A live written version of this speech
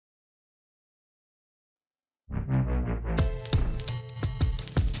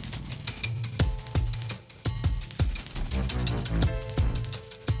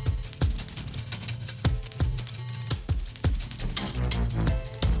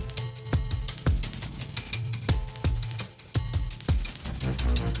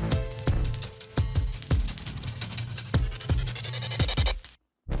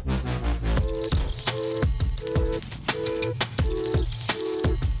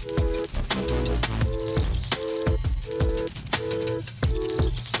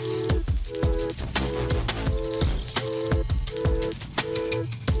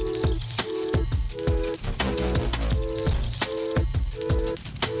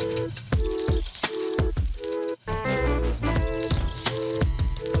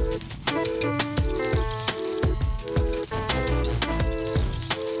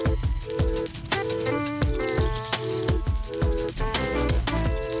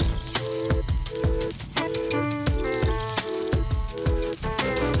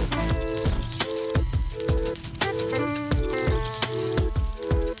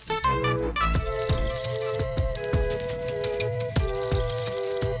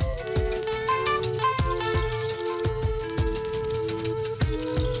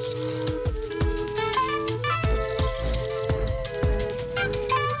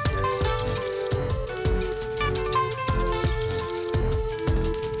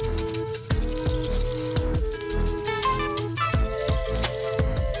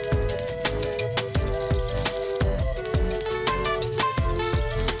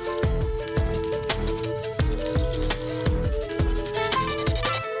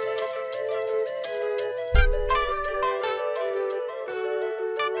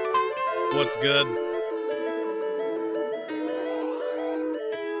What's good?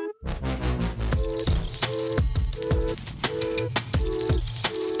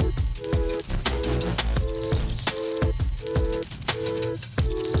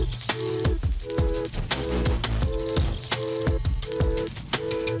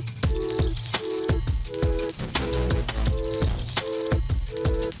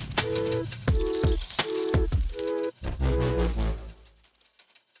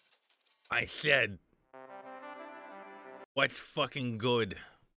 I said, what's fucking good?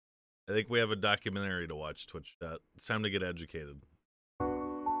 I think we have a documentary to watch, Twitch chat. It's time to get educated.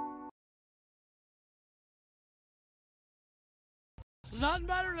 Nothing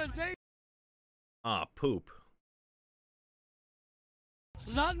better than day. Ah, poop.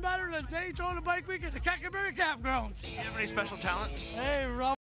 Nothing better than Daytona Bike Week at the Cackaberry Campgrounds. Do you have any special talents? Hey,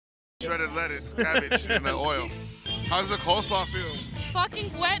 Rob. Shredded lettuce, cabbage, and the oil. How does the coleslaw feel?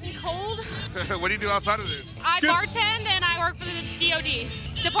 Fucking wet and cold. What do you do outside of this? I bartend and I work for the DOD,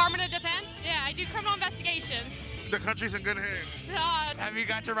 Department of Defense. Yeah, I do criminal investigations. The country's in good hands. Have you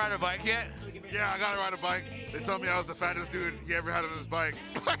got to ride a bike yet? Yeah, I gotta ride a bike. They told me I was the fattest dude he ever had on his bike.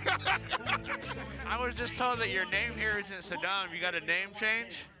 I was just told that your name here isn't Saddam. You got a name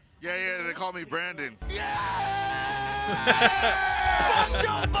change? Yeah, they call me Brandon. Fuck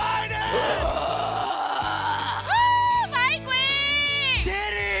Joe Biden! Woo! Bike week!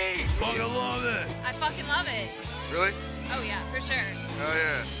 Titty! Fucking love it. I fucking love it. Really? Oh yeah, for sure. Hell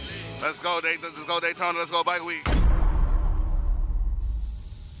yeah. Let's go Daytona, let's go Bike Week.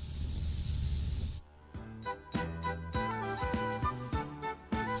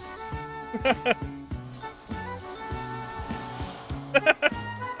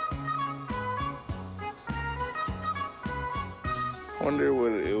 Wonder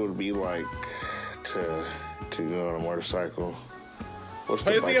what it would be like to go on a motorcycle. What's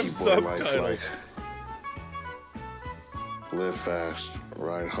Why the does he have bikie boy life subtitles? like? Live fast,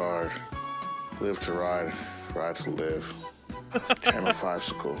 ride hard, live to ride, ride to live. Channel 5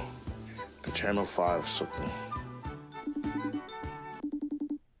 circle. The Channel 5 circle.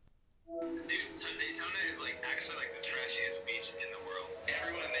 Dude, so Daytona is like actually like the trashiest beach in the world.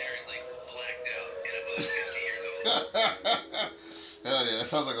 Everyone there is like blacked out and above 50 years old. Hell yeah, that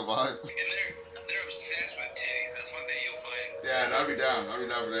sounds like a vibe. And they're obsessed with titties. That's one thing you'll find. Yeah, I'll be down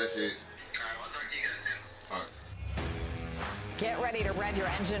for that shit. Alright, I'll talk to you guys soon. Alright. Get ready to rev your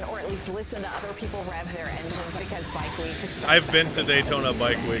engine, or at least listen to other people rev their engines, because Bike Week is... I've been to Daytona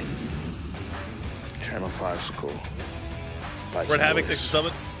Bike Week. Channel 5 circle. Red Havoc, thanks for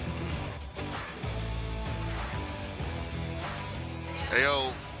summit. Hey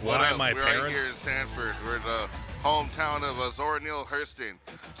yo, what Why up? my We're right parents? here in Sanford. We're the hometown of Zora Neale Hurston.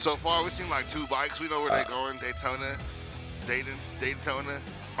 So far, we've seen like 2 bikes. We know where they're going. Daytona.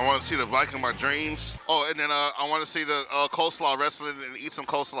 I want to see the bike in my dreams. Oh, and then I want to see the coleslaw wrestling and eat some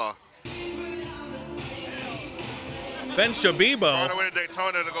coleslaw. Ben On Shabibo. the way to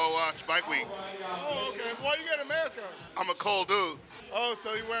Daytona to go watch Bike Week. Oh, okay. Why you got a mask on? I'm a cold dude. Oh,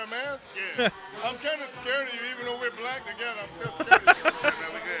 so you wear a mask? Yeah. I'm kind of scared of you, even though we're black together. I'm still scared of you. Yeah,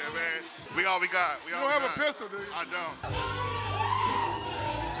 man, we good, man. We all we got. We You all don't we have a got. pistol, do you? I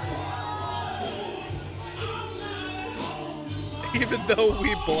don't. Even though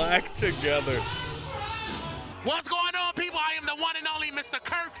we black together. What's going on, people? I am the one and only Mr.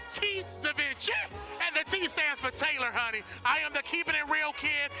 Kurt T. Da Vinci, and the T stands for Taylor, honey. I am the keeping it real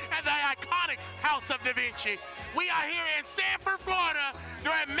kid and the iconic House of Da Vinci. We are here in Sanford, Florida.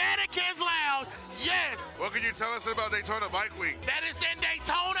 They're at Mannequins Lounge. Yes, What can you tell us about Daytona Bike Week? that is in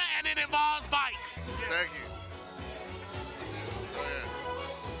Daytona, and it involves bikes. Thank you. Oh, yeah.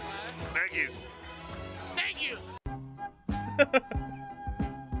 Thank you. Thank you.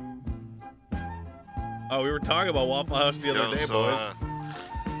 Oh, we were talking about Waffle House the other day, boys.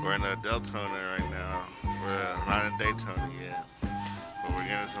 We're in Deltona right now. We're not in Daytona yet, but we're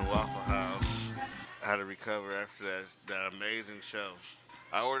getting some Waffle House. I had to recover after that amazing show.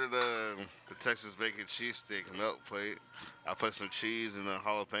 I ordered the Texas bacon cheese stick melt plate. I put some cheese and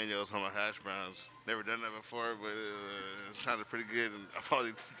jalapenos on my hash browns. Never done that before, but it sounded pretty good. And I'll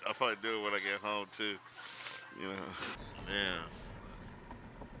probably do it when I get home too. You know, yeah.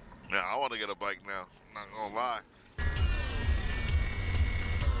 Yeah, I want to get a bike now. Not gonna lie.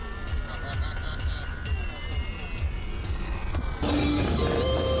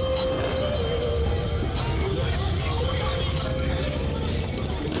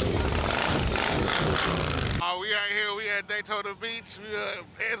 We out here. We at Daytona Beach.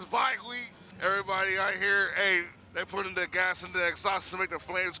 It's Bike Week. Everybody out here, hey, they putting the gas in the exhaust to make the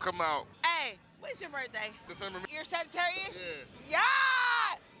flames come out. Hey, when's your birthday? December. You're Sagittarius? Yeah.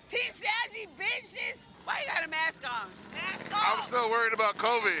 Yeah! Team Saggy bitches! Why you got a mask on? Mask on! I'm still worried about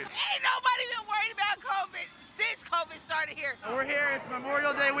COVID. Ain't nobody been worried about COVID since COVID started here. We're here. It's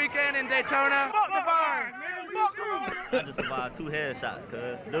Memorial Day weekend in Daytona. Fuck the virus, nigga. Fuck Corona. I just survived 2 headshots,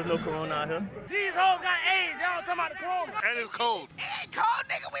 cuz. There's no corona out here. These hoes got AIDS. Y'all talking about the Corona. And it's cold. It ain't cold,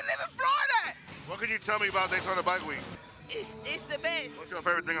 nigga. We live in Florida. What can you tell me about Daytona Bike Week? It's the best. What's your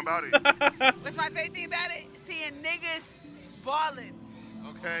favorite thing about it? What's my favorite thing about it? Seeing niggas balling.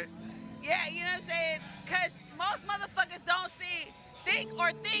 Okay. Yeah, you know what I'm saying? Because most motherfuckers don't think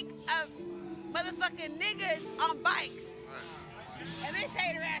of motherfucking niggas on bikes. And this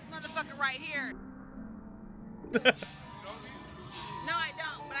hater ass motherfucker right here. No, I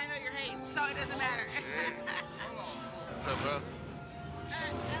don't, but I know you're hating, so it doesn't matter. What's up, bro? I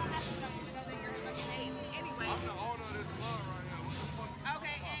don't have to know you to know that you're fucking hating. Anyway. I'm the owner of this club right now. What the fuck?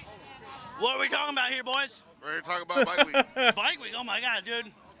 Okay. What are we talking about here, boys? We're here to talk about Bike Week. Bike week. Oh my God,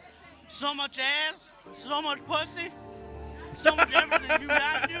 dude. So much ass, so much pussy, so much everything you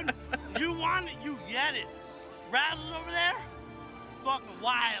got, dude. You want it, you get it. Razzle's over there, fucking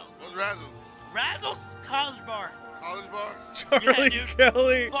wild. What's Razzle? Razzle's college bar. College bar? Charlie dude.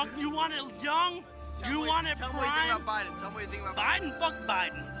 Kelly. Fuck, you want it young, you want it prime. Tell me what you think about Biden. Tell me what you think about Biden, fuck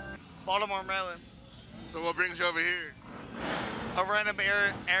Biden. Baltimore, Maryland. So what brings you over here? A random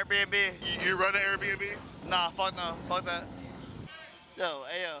Airbnb. You run an Airbnb? Nah, fuck no. Fuck that. Yo,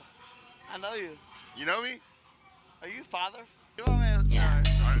 hey, yo. I know you. You know me? Are you father? You know what I mean? Yeah.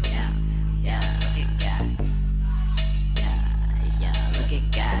 Yeah, look at God. Yeah, look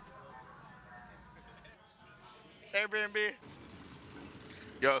at God. Airbnb.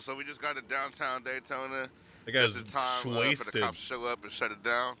 Yo, so we just got to downtown Daytona. That guy's Just in time for the wasted. cops to show up and shut it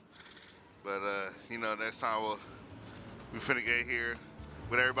down. But, you know, next time we finna get here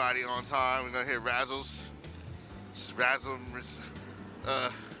with everybody on time. We're gonna hit Razzles. Razzle.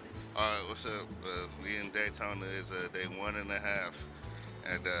 What's up? We in Daytona. It's day 1.5,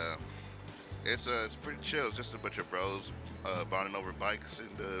 and it's pretty chill. It's just a bunch of bros bonding over bikes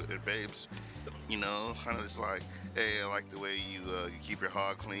and babes. You know, kind of just like, hey, I like the way you keep your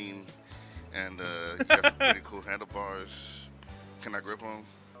hog clean, and you got some pretty cool handlebars. Can I grip them?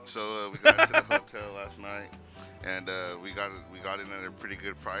 So we got to the hotel last night, and we got in at a pretty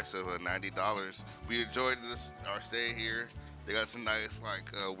good price of $90. We enjoyed our stay here. They got some nice,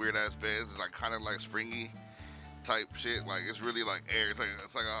 like, weird ass beds. It's like kind of like springy type shit. Like, it's really like air. It's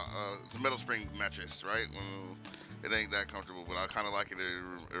like a metal spring mattress, right? It ain't that comfortable, but I kind of like it.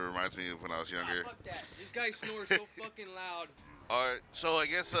 It reminds me of when I was younger. Fuck that. This guy snores so fucking loud. All right, so I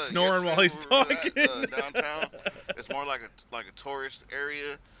guess snoring while he's talking. Downtown, it's more like a tourist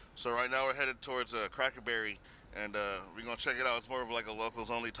area. So right now we're headed towards Crackerberry, and we're gonna check it out. It's more of like a locals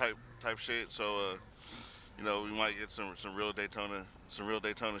only type shit. So. You know, we might get some real Daytona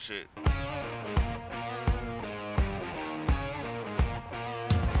shit.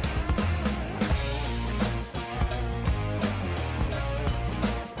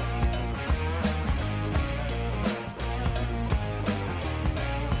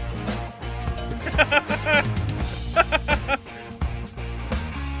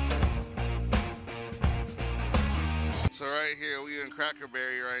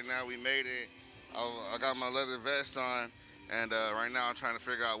 Crackerberry right now. We made it. I got my leather vest on, and right now I'm trying to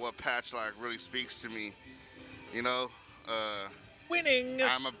figure out what patch like really speaks to me. You know, winning.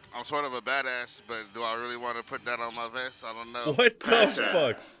 I'm sort of a badass, but do I really want to put that on my vest? I don't know. What the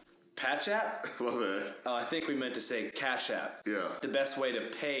fuck? Patch app? What the? Oh, I think we meant to say Cash App. Yeah. The best way to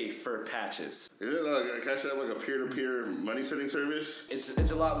pay for patches. Is it like a Cash App, like a peer-to-peer money sending service?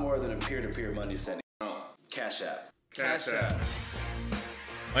 It's a lot more than a peer-to-peer money sending. Oh. Cash App. Cash App.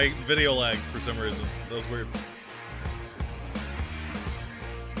 My video lagged for some reason. That was weird.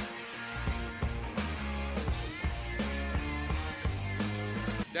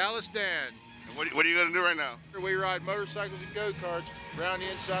 Dallas Dan. What are you gonna do right now? We ride motorcycles and go-karts around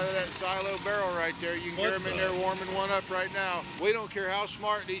the inside of that silo barrel right there. You can hear them in there warming one up right now. We don't care how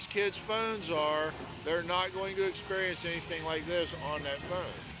smart these kids' phones are. They're not going to experience anything like this on that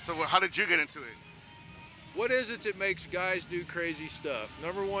phone. So how did you get into it? What is it that makes guys do crazy stuff?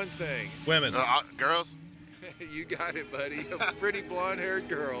 Number one thing. Women. Girls? You got it, buddy. A pretty blonde-haired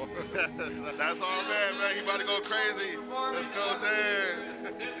girl. That's our man. He about to go crazy. Let's go,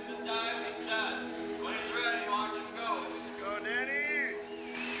 Dan. Dips and dives and cuts. When it's ready, watch him go. Go, Danny.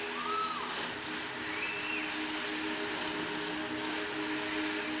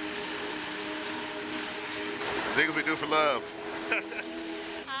 Things we do for love.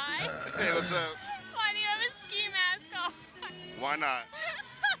 Hi. Hey, what's up? Why do you have a ski mask on? Why not?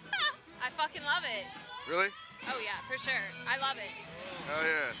 I fucking love it. Really? Oh yeah, for sure. I love it. Hell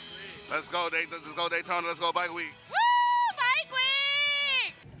yeah. Let's go, Daytona. Let's go bike week. Woo! Bike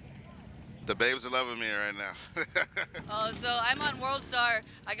week! The babes are loving me right now. Oh, so I'm on World Star.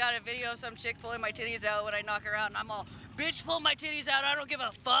 I got a video of some chick pulling my titties out when I knock her out, and I'm all, bitch, pull my titties out, I don't give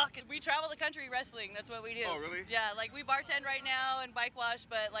a fuck. We travel the country wrestling, that's what we do. Oh, really? Yeah, like we bartend right now and bike wash,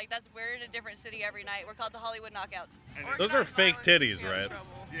 but like we're in a different city every night. We're called the Hollywood Knockouts. Those are fake titties, right?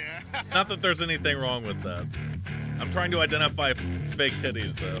 Yeah. Not that there's anything wrong with that. I'm trying to identify fake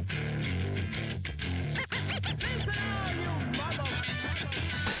titties, though.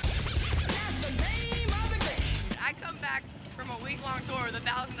 I come back from a week-long tour with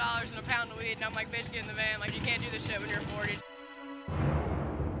 $1,000 and a pound of weed, and I'm like, bitch, get in the van. Like, you can't do this shit when you're 40.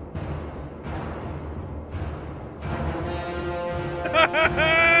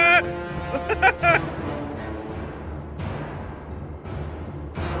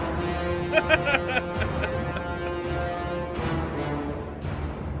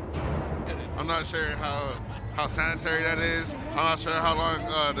 I'm not sure how sanitary that is. I'm not sure how long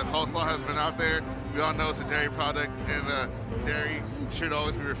the coleslaw has been out there. We all know it's a dairy product, and dairy should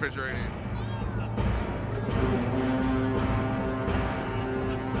always be refrigerated.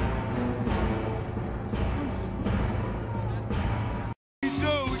 We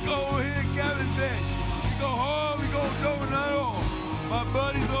go over here and Cabin Bench. We go hard, we go dope, not all. My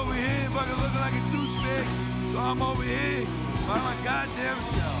buddy's over here fucking looking like a douchebag, so I'm over here by my goddamn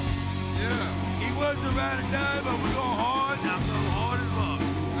self. Yeah. He was the ride or die, but we're going hard, and I'm going hard as fuck.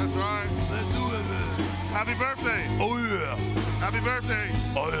 That's right. Let's do it, man. Happy birthday. Oh, yeah. Happy birthday.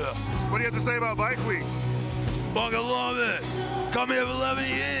 Oh, yeah. What do you have to say about Bike Week? Fucking love it. Come here for 11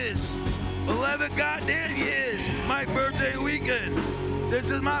 years. 11 goddamn years. My birthday weekend.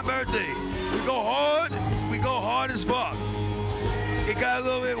 This is my birthday. We go hard as fuck. It got a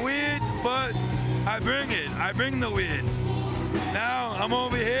little bit weird, but I bring it. I bring the weird. Now I'm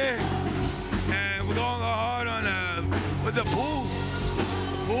over here, and we're going to go hard on with the pool.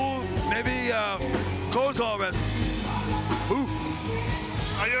 Pool, maybe coleslaw wrestling. Ooh.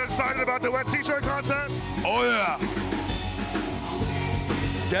 Are you excited about the wet t-shirt contest? Oh yeah.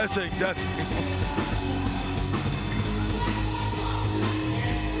 That's it.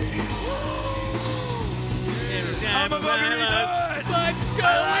 I'm a fucking retard. What's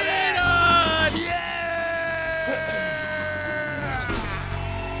going on?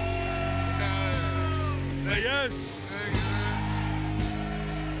 Yes.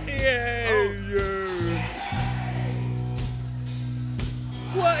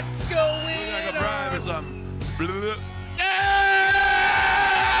 What's going like a bribe or something.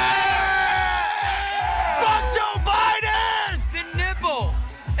 Fuck Joe Biden! The nipple.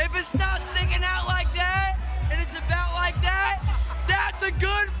 If it's not sticking out like that, and it's about like that, that's a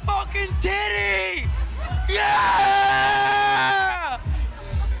good fucking titty! Yeah!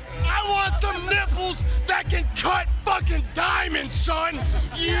 I want some nipples that can cut fucking diamonds, son!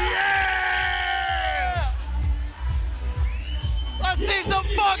 Yeah! Let's see some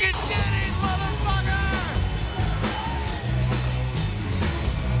fucking titties, motherfucker!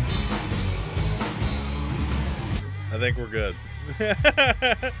 I think we're good.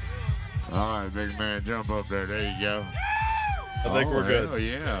 All right, big man, jump up there. There you go. I think we're good. Oh,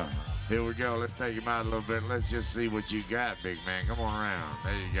 yeah. Here we go. Let's take him out a little bit. Let's just see what you got, big man. Come on around.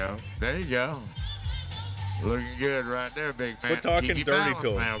 There you go. There you go. Looking good right there, big man. We're talking Keep your dirty balance, to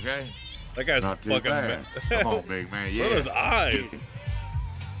him. man, okay? That guy's Not too fucking bad. Come on, big man. Yeah. Look at those eyes.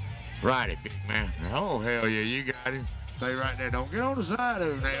 Righty, big man. Oh, hell yeah. You got him. Stay right there. Don't get on the side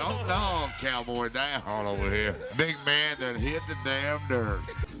of him now. Oh, no, cowboy down all over here. Big man that hit the damn dirt.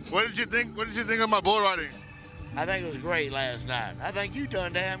 What did you think? What did you think of my bull riding? I think it was great last night. I think you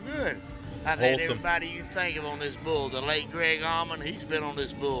done damn good. I think Wholesome. everybody you think of on this bull. The late Greg Almond, he's been on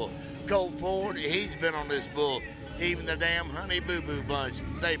this bull. Colt Ford, he's been on this bull. Even the damn Honey Boo Boo bunch,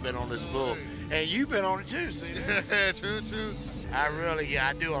 they've been on this bull. And you've been on it too, see that? True.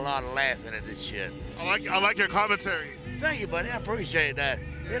 I do a lot of laughing at this shit. I like your commentary. Thank you, buddy. I appreciate that.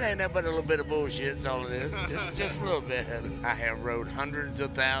 It ain't nothing but a little bit of bullshit, that's all it is. Just a little bit. I have rode hundreds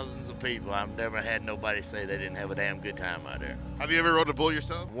of thousands of people. I've never had nobody say they didn't have a damn good time out there. Have you ever rode a bull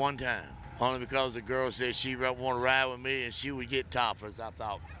yourself? One time. Only because the girl said she want to ride with me and she would get topless. I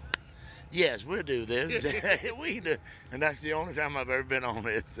thought, yes, we'll do this. We do. And that's the only time I've ever been on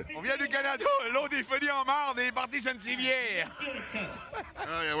it. On vient du Canada, l'autre est fini en marde et est parti Sainte-Sivière.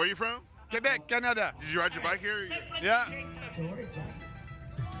 Oh, yeah. Where are you from? Québec, Canada. Did you ride your bike here? Yeah.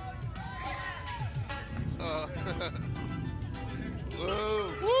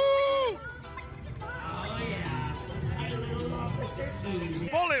 Whoa. Woo!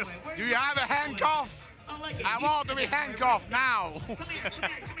 Police, do you have a handcuff? I want to be handcuffed now.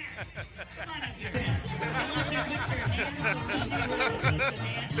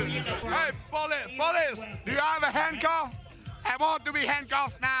 Hey, police, do you have a handcuff? I want to be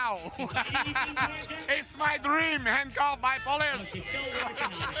handcuffed now. It's my dream, handcuffed by police.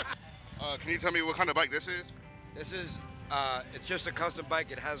 Can you tell me what kind of bike this is? This is, it's just a custom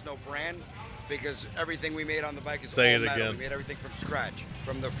bike. It has no brand because everything we made on the bike is Say all it metal. again. We made everything from scratch.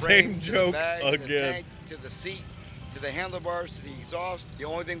 From the Same frame, to joke the bag, to the again. tank, to the seat, to the handlebars, to the exhaust. The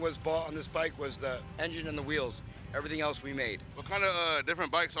only thing was bought on this bike was the engine and the wheels. Everything else we made. What kind of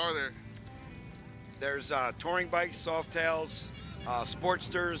different bikes are there? There's touring bikes, Softails,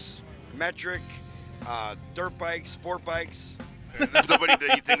 Sportsters, Metric, dirt bikes, sport bikes. There's nobody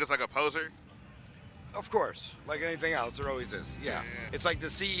that you think is like a poser? Of course, like anything else, there always is. Yeah. It's like the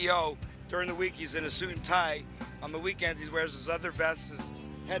CEO. During the week, he's in a suit and tie. On the weekends, he wears his other vest, his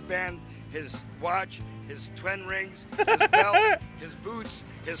headband, his watch, his twin rings, his belt, his boots,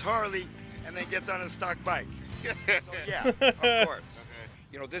 his Harley, and then gets on his stock bike. So, yeah, of course.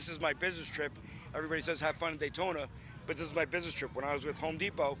 You know, this is my business trip. Everybody says have fun in Daytona, but this is my business trip. When I was with Home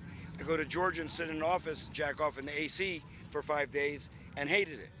Depot, I go to Georgia and sit in an office, jack off in the AC for 5 days, and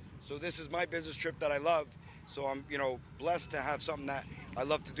hated it. So this is my business trip that I love. So I'm, you know, blessed to have something that I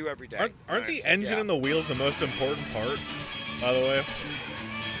love to do every day. Aren't the engine and the wheels the most important part, by the way?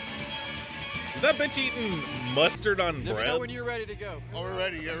 Is that bitch eating mustard on Let me bread? know when you're ready to go. Oh, we're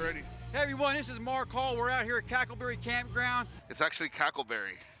ready. Yeah, ready. Hey everyone, this is Mark Hall. We're out here at Cackleberry Campground. It's actually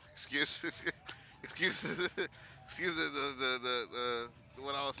Cackleberry. Excuse the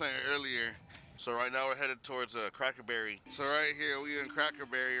what I was saying earlier. So right now we're headed towards Crackerberry. So right here, we in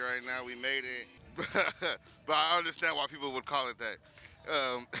Crackerberry right now. We made it. But I understand why people would call it that.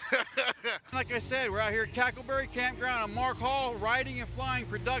 Like I said, we're out here at Cackleberry Campground. I'm Mark Hall, riding and flying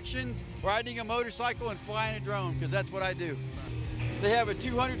productions, riding a motorcycle and flying a drone, because that's what I do. They have a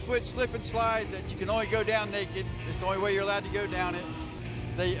 200-foot slip and slide that you can only go down naked. It's the only way you're allowed to go down it.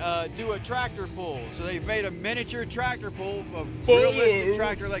 They do a tractor pull. So they've made a miniature tractor pull, a realistic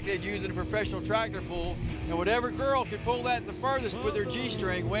tractor like they'd use in a professional tractor pull. And whatever girl can pull that the furthest with their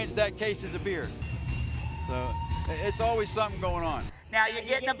G-string wins that case as a beer. So it's always something going on. Now you're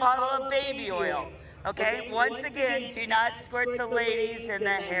getting a bottle of baby oil. Okay, once again, do not squirt the ladies in the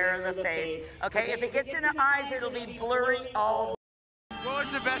hair of the face. Okay, if it gets in the eyes, it'll be blurry all. What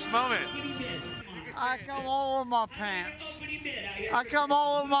was the best moment? I come all over my pants. I come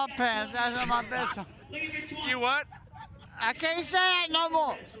all over my pants. That's my best. You what? I can't say that no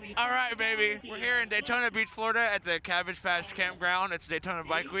more. All right, baby. We're here in Daytona Beach, Florida at the Cabbage Patch Campground. It's Daytona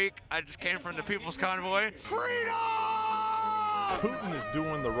Bike Week. I just came from the People's Convoy. Freedom! Putin is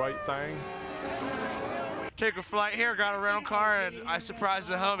doing the right thing. Took a flight here, got a rental car, and I surprised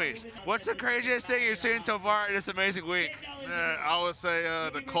the homies. What's the craziest thing you've seen so far in this amazing week? Yeah, I would say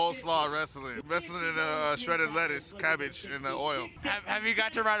the coleslaw wrestling. Wrestling in shredded lettuce, cabbage, and oil. Have you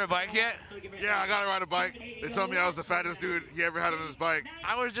got to ride a bike yet? Yeah, I got to ride a bike. They told me I was the fattest dude he ever had on his bike.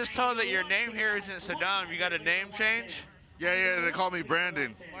 I was just told that your name here isn't Saddam. You got a name change? Yeah, they call me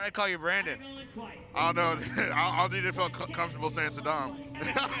Brandon. Why do they call you Brandon? I don't know. I need to feel comfortable saying Saddam.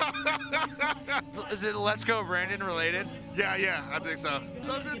 Is it Let's Go Brandon related? Yeah, I think so.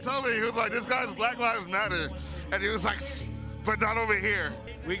 Something told me, he was like, this guy's Black Lives Matter. And he was like, but not over here.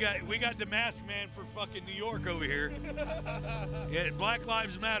 We got the mask man for fucking New York over here. Yeah, Black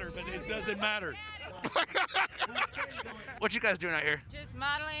Lives Matter, but it doesn't matter. What you guys doing out here? Just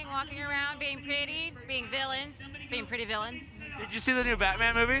modeling, walking around, being pretty, being villains, being pretty villains. Did you see the new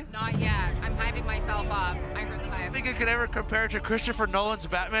Batman movie? Not yet. I'm hyping myself up. I heard the hype. Think it could ever compare to Christopher Nolan's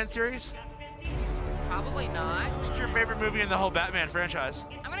Batman series? Probably not. What's your favorite movie in the whole Batman franchise?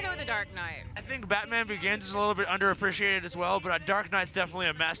 I'm gonna go with The Dark Knight. I think Batman Begins is a little bit underappreciated as well, but Dark Knight's definitely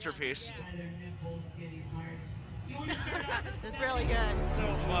a masterpiece. It's really good. So,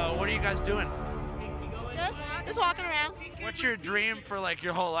 what are you guys doing? Just walking around. What's your dream for like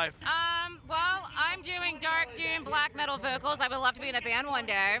your whole life? Well, I'm doing dark doom black metal vocals. I would love to be in a band one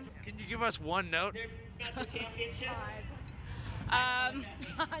day. Can you give us one note?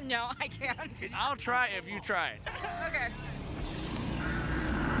 No, I can't. I'll try if you try. Okay.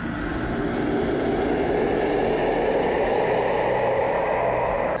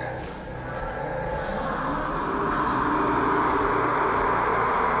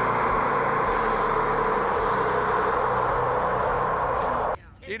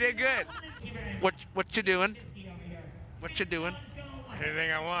 You did good. What you doing? What you doing?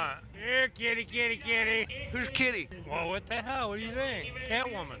 Anything I want. Here, kitty, kitty, kitty. Who's Kitty? Well, what the hell? What do you think?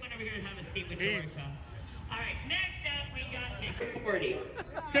 Catwoman. He's... All right, next up we got 40.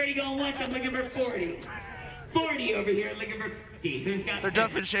 30 going once, I'm looking for 40. 40 over here, looking for 50. Who's got They're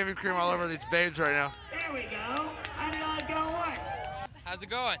dumping shaving cream all over these babes right now. There we go. I know it's going once. How's it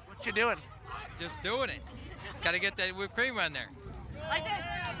going? What you doing? Just doing it. Gotta get that whipped cream on there. Like this.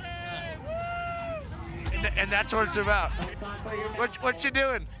 And that's what it's about. What you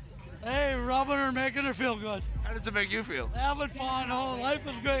doing? Hey, rubbing her, making her feel good. How does it make you feel? Having fun. Oh, life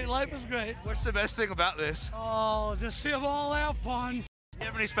is great. Life is great. What's the best thing about this? Oh, just see them all have fun. Do you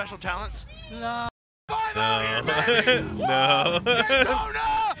have any special talents? No. No. No.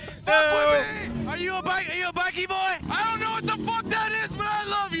 Daytona! Fuck with me! Are you a bikey boy? I don't know what the fuck that is, but I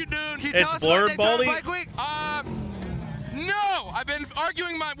love you, dude. Can you tell us about Daytona Bike Week? No. I've been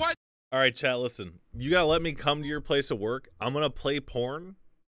arguing my wife. All right, chat, listen. You gotta let me come to your place of work. I'm gonna play porn,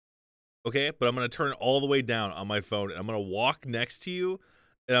 okay? But I'm gonna turn it all the way down on my phone, and I'm gonna walk next to you,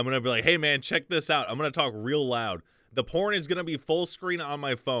 and I'm gonna be like, hey, man, check this out. I'm gonna talk real loud. The porn is gonna be full screen on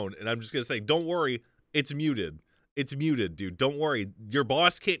my phone, and I'm just gonna say, don't worry, it's muted. It's muted, dude. Don't worry. Your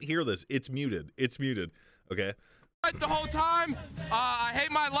boss can't hear this. It's muted. It's muted, okay? The whole time. I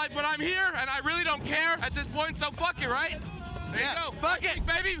hate my life, but I'm here, and I really don't care at this point, so fuck it, right? There you go. Fuck it,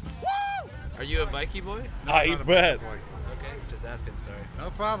 baby. Woo! Are you a bikey boy? I bet. Okay, just asking, sorry. No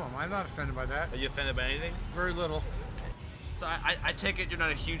problem. I'm not offended by that. Are you offended by anything? Very little. So I take it you're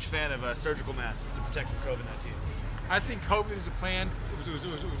not a huge fan of surgical masks to protect from COVID-19. I think COVID is a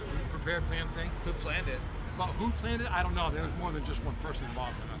prepared, planned thing. Who planned it? Well, who planned it? I don't know. There was more than just one person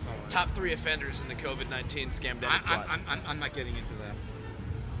involved in it. That's all. Top 3 offenders in the COVID-19 scamdemic plot. I'm not getting into that.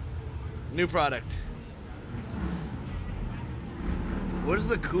 New product. What does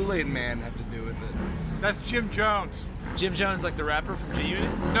the Kool-Aid Man have to do with it? That's Jim Jones. Jim Jones, like the rapper from G-Unit?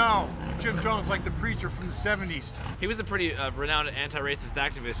 No, Jim Jones, like the preacher from the 70s. He was a pretty renowned anti-racist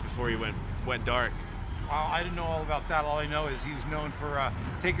activist before he went dark. I didn't know all about that. All I know is he was known for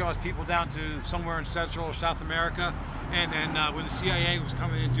taking all his people down to somewhere in Central or South America, and when the CIA was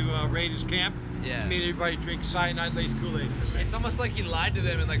coming in to raid his camp, he made everybody drink cyanide-laced Kool-Aid. It's almost like he lied to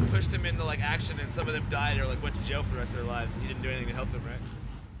them and like pushed them into like action, and some of them died or like went to jail for the rest of their lives. He didn't do anything to help them, right?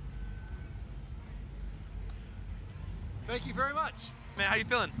 Thank you very much. Man, how you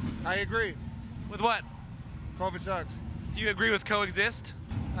feeling? I agree. With what? COVID sucks. Do you agree with coexist?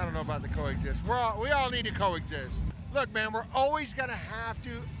 I don't know about the coexist. we all need to coexist. Look, man, we're always gonna have to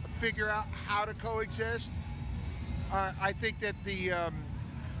figure out how to coexist. I think that the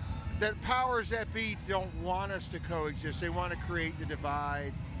powers that be don't want us to coexist. They want to create the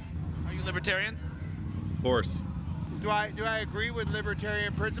divide. Are you libertarian? Of course. Do I agree with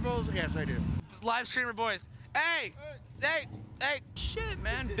libertarian principles? Yes, I do. Live streamer boys. Hey! Shit,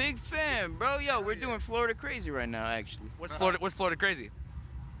 man, big fan, bro. Yo, we're doing Florida Crazy right now, actually. What's Florida Crazy?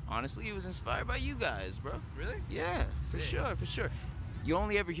 Honestly, it was inspired by you guys, bro. Really? Yeah, for sure. You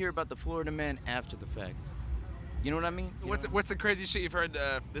only ever hear about the Florida man after the fact. You know what I mean? What's the crazy shit you've heard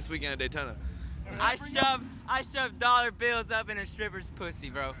this weekend at Daytona? I shoved dollar bills up in a stripper's pussy,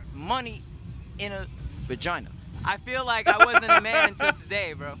 bro. Money in a vagina. I feel like I wasn't a man until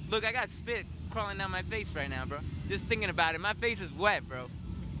today, bro. Look, I got spit crawling down my face right now, bro. Just thinking about it, my face is wet, bro.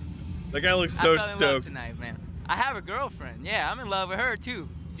 That guy looks so I fell in love stoked. tonight, man. I have a girlfriend. Yeah, I'm in love with her too.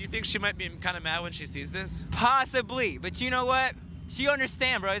 Do you think she might be kind of mad when she sees this? Possibly, but you know what? She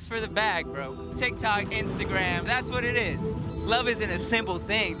understand, bro. It's for the bag, bro. TikTok, Instagram, that's what it is. Love isn't a simple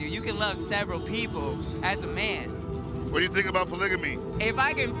thing, dude. You can love several people as a man. What do you think about polygamy? If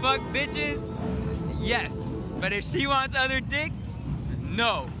I can fuck bitches, yes. But if she wants other dicks,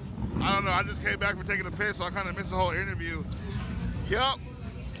 no. I don't know. I just came back from taking a piss, so I kind of missed the whole interview. Yup.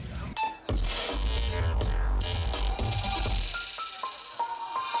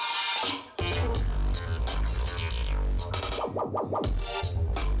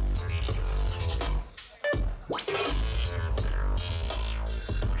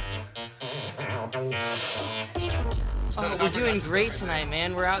 Oh, we're doing great tonight,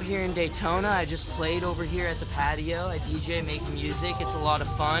 man. We're out here in Daytona. I just played over here at the patio. I DJ, make music. It's a lot of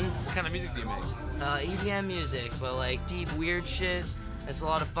fun. What kind of music do you make? EDM music, but like deep, weird shit. It's a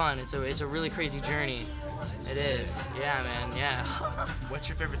lot of fun. It's a really crazy journey. It is. Yeah, man. Yeah. What's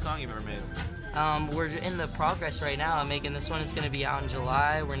your favorite song you've ever made? We're in the progress right now. I'm making this one. It's gonna be out in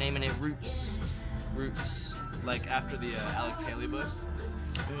July. We're naming it Roots. Roots. Like after the Alex Haley book?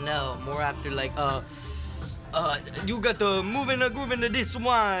 No, more after like you got to move and groove into this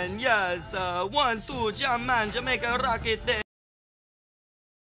one. Yes. 1, 2, jam man, Jamaica rocket there.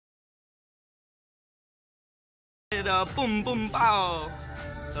 Boom boom pow.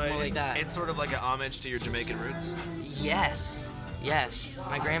 So like that. It's sort of like an homage to your Jamaican roots? Yes. Yes.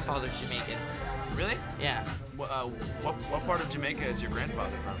 My grandfather's Jamaican. Really? Yeah. What part of Jamaica is your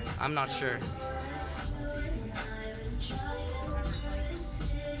grandfather from? I'm not sure.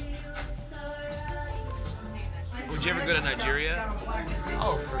 Would you ever go to Nigeria?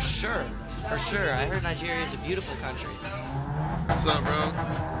 Oh, for sure. For sure. I heard Nigeria is a beautiful country. What's up, bro?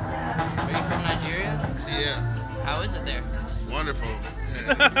 Are you from Nigeria? Yeah. How is it there? Wonderful.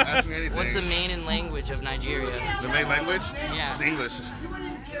 Yeah, ask me anything. What's the main language of Nigeria? The main language? Yeah. It's English.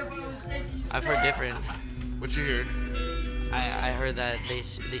 I've heard different. What you heard? I heard that they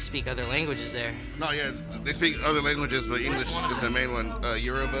speak other languages there. No, yeah, they speak other languages, but English is the main one.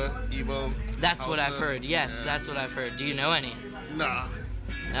 Yoruba, Igbo. That's Hausa. what I've heard. Yes, yeah. That's what I've heard. Do you know any? Nah.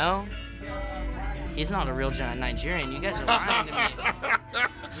 No? He's not a real Nigerian. You guys are lying to me.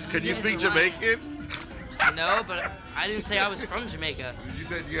 Can you speak Jamaican? No, but I didn't say I was from Jamaica. You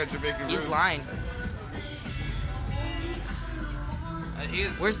said you had Jamaican He's roots. lying.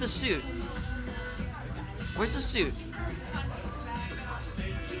 Where's the suit? Where's the suit?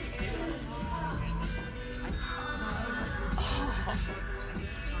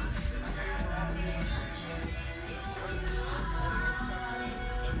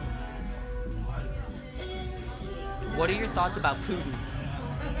 What are your thoughts about Putin?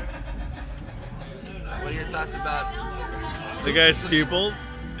 What are your thoughts about the guy's pupils?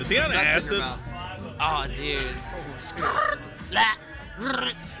 Is he on acid? Oh, dude.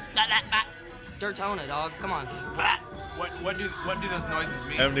 Dirtona, dog. Come on. What do those noises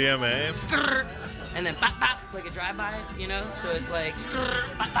mean? MDMA. And then bop bop, like a drive-by, you know? So it's like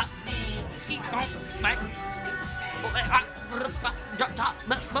bop bop, ski bop back, drop top,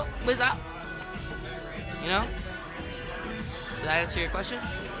 what's up? You know? Did that answer your question?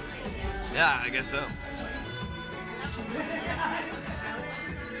 Yeah, I guess so.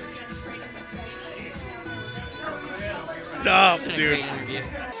 Stop, it's been dude. A great interview.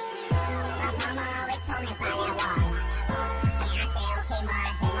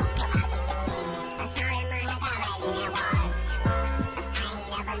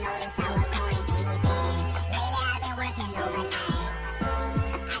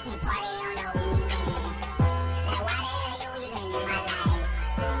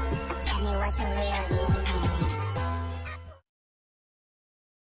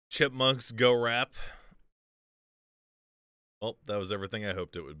 Chipmunks Go Rap. Well, that was everything I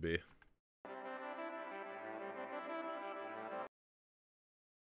hoped it would be.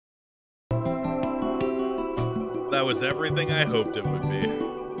 That was everything I hoped it would be.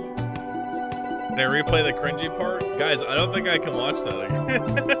 Can I replay the cringy part? Guys, I don't think I can watch that again.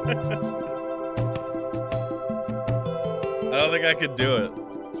 I don't think I could do it.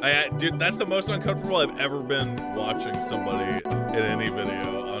 Dude, that's the most uncomfortable I've ever been watching somebody in any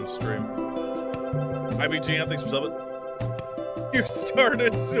video on stream. IBG, thanks for subbing. You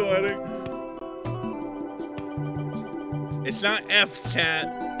started sweating. It's not F, chat.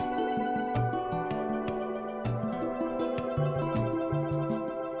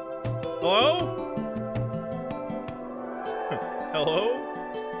 Hello? Hello?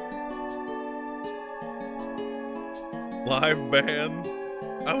 Live band.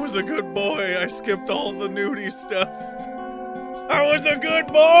 I was a good boy. I skipped all the nudie stuff. I was a good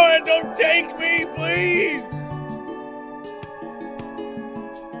boy. Don't take me, please.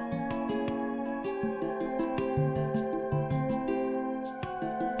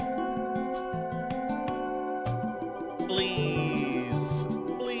 Please.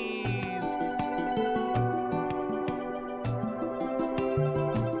 Please.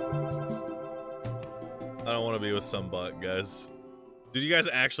 I don't want to be with some butt, guys. Dude, you guys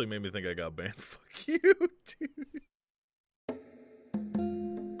actually made me think I got banned. Fuck you, dude.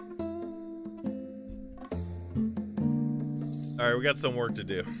 Alright, we got some work to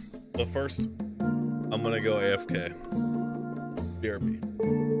do. But first, I'm gonna go AFK. BRB.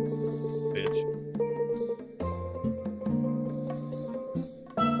 Bitch.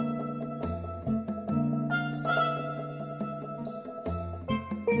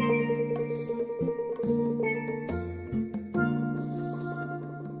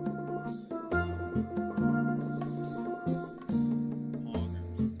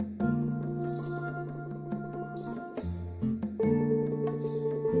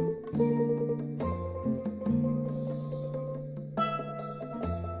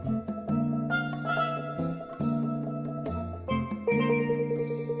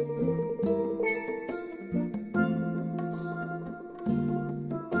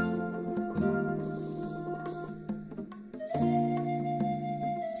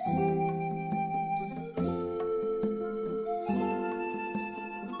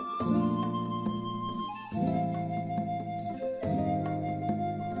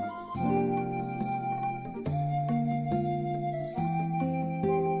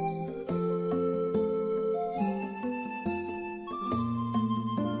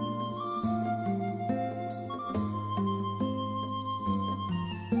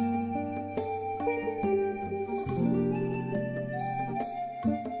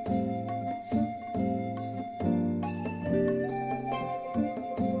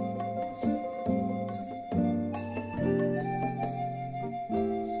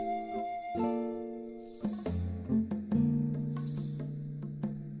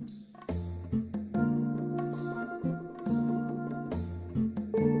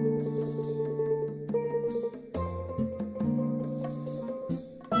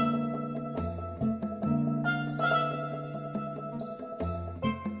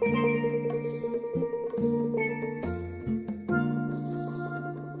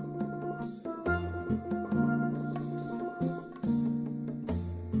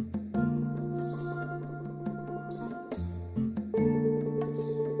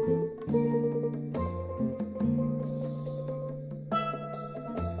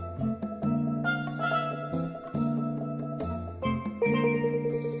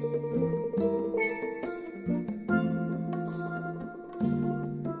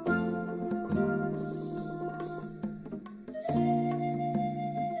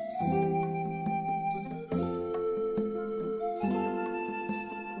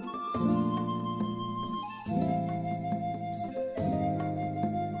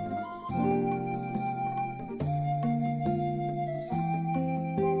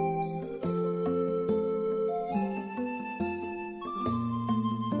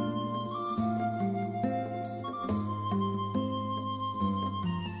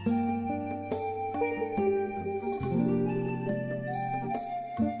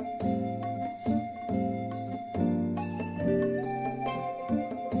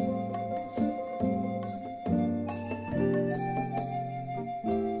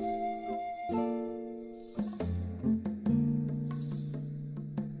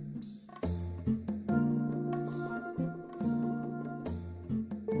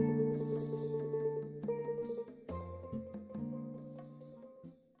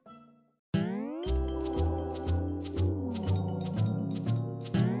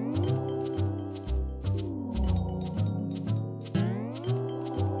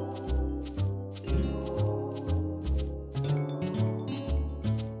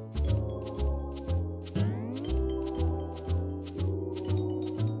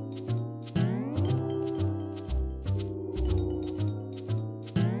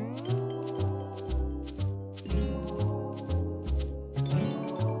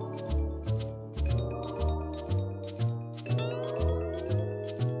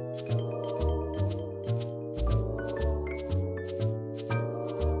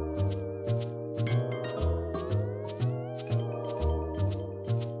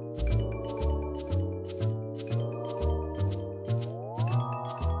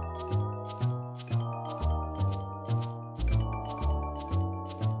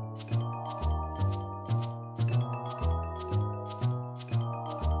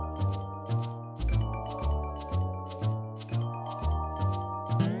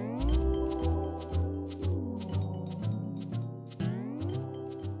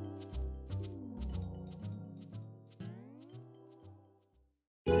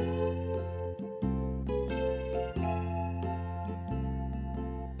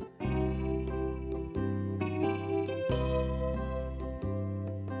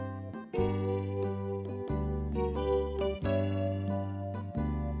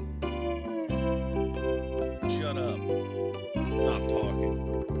 Shut up. Stop talking.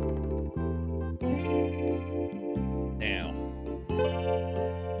 Now.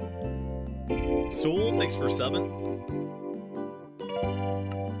 Soul, thanks for subbing.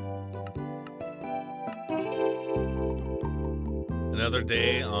 Another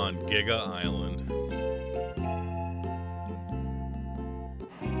day on Giga Island.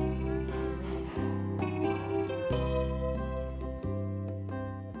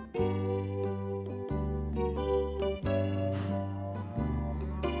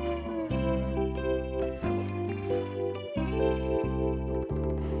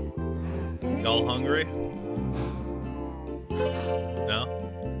 Y'all hungry? No?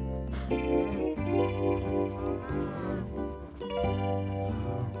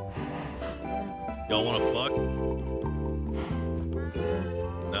 Y'all wanna fuck?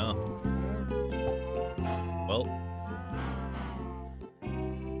 No? Well.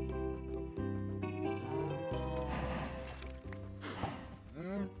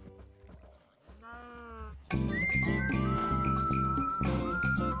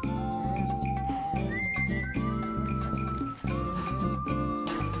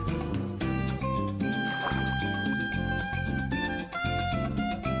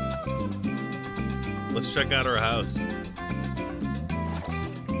 Let's check out our house.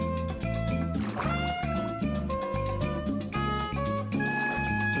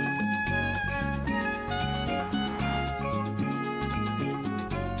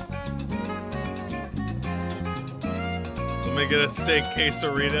 Let me get a steak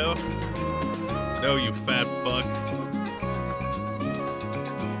quesarito. No, you fat fuck.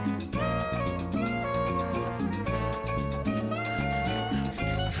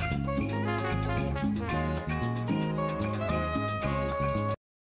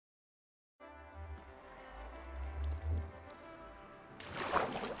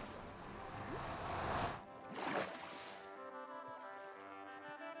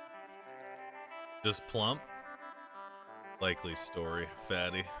 Just plump? Likely story,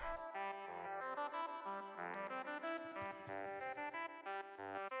 fatty.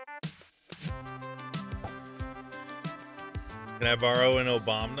 Can I borrow an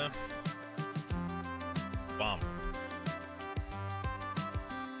Obama? Obama.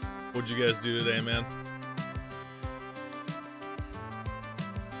 What'd you guys do today, man?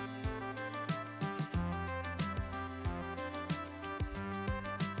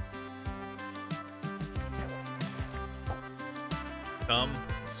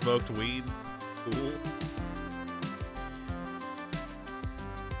 Smoked weed. Cool.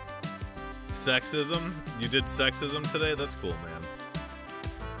 Sexism? You did sexism today? That's cool, man.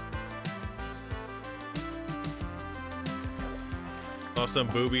 Saw some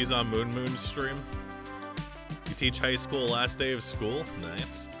boobies on MOONMOON stream. You teach high school last day of school?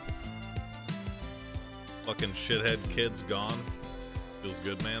 Nice. Fucking shithead kids gone. Feels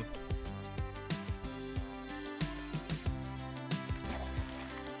good, man.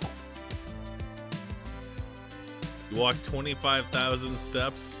 You walked 25,000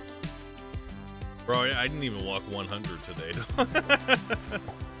 steps? Bro, I didn't even walk 100 today.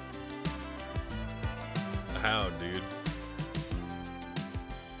 How, dude?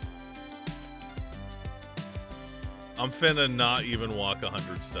 I'm finna not even walk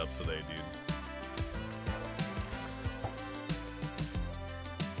 100 steps today, dude.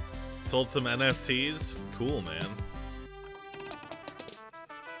 Sold some NFTs? Cool, man.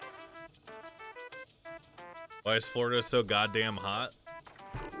 Why is Florida so goddamn hot?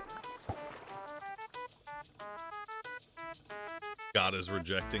 God is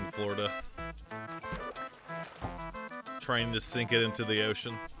rejecting Florida. Trying to sink it into the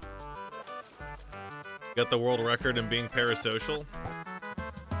ocean. Got the world record in being parasocial.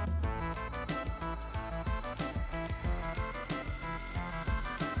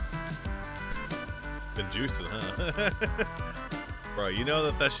 Been juicing, huh? Bro, you know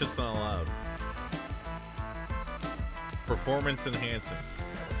that shit's not allowed. Performance enhancing.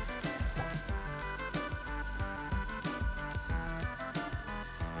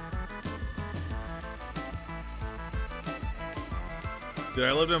 Dude,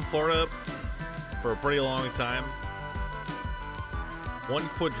 I lived in Florida for a pretty long time. 1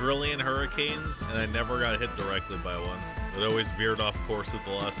 quadrillion hurricanes, and I never got hit directly by one. It always veered off course at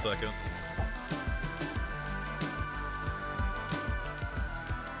the last second.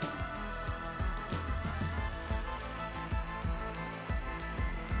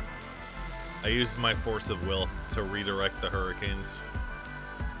 I used my force of will to redirect the hurricanes.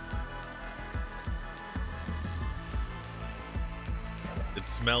 It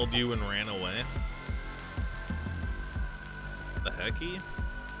smelled you and ran away. The hecky?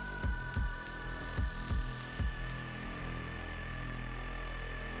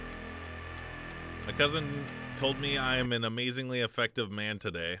 My cousin told me I am an amazingly effective man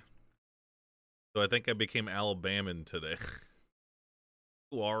today. So I think I became Alabaman today.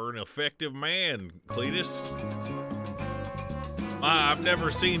 You are an effective man, Cletus. I've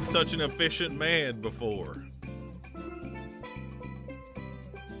never seen such an efficient man before.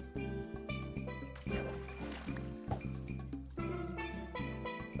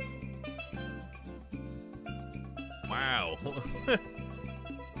 Wow.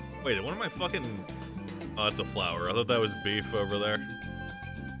 Wait, what am I fucking... Oh, that's a flower. I thought that was beef over there.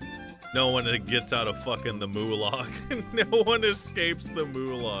 No one gets out of fucking the moolah. No one escapes the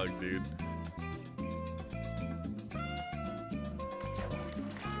moolah, dude.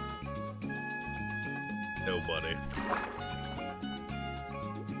 Nobody.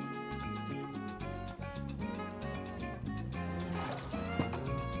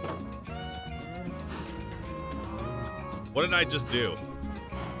 What did I just do?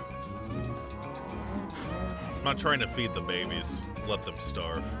 I'm not trying to feed the babies. Let them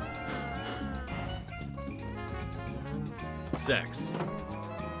starve. Sex.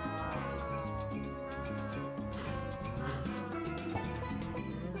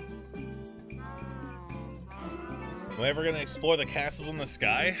 Am I ever gonna explore the castles in the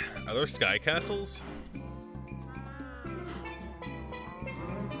sky? Are there sky castles?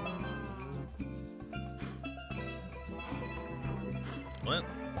 What?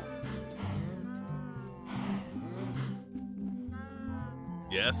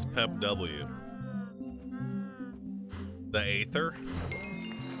 Yes, Pep W. The Aether?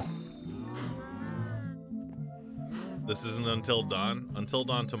 This isn't until dawn? Until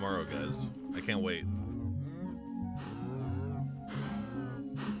dawn tomorrow, guys. I can't wait.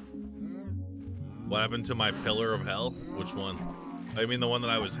 What happened to my pillar of hell? Which one? I mean the one that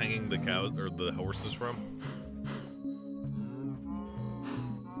I was hanging the cows or the horses from?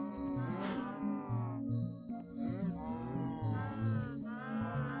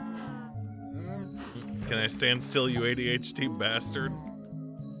 Can I stand still, you ADHD bastard?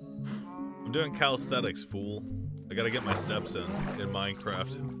 I'm doing calisthenics, fool. I gotta get my steps in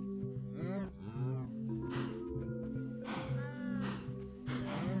Minecraft.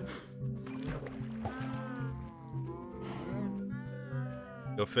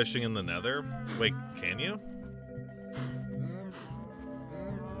 Go fishing in the Nether? Wait, can you?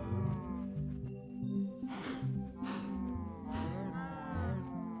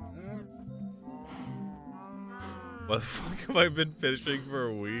 What the fuck have I been fishing for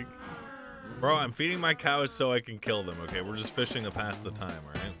a week? Bro, I'm feeding my cows so I can kill them, okay? We're just fishing to pass the time,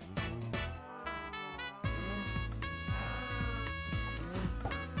 alright?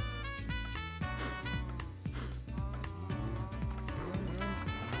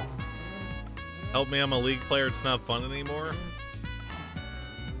 Help me, I'm a League player, it's not fun anymore.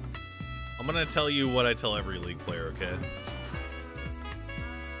 I'm gonna tell you what I tell every League player, okay?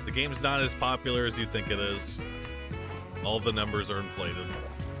 The game's not as popular as you think it is. All the numbers are inflated.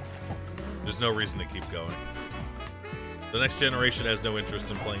 There's no reason to keep going. The next generation has no interest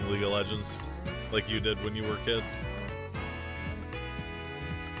in playing League of Legends like you did when you were a kid.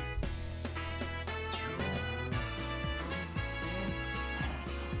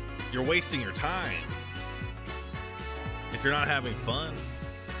 You're wasting your time. If you're not having fun,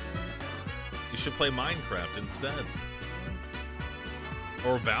 you should play Minecraft instead.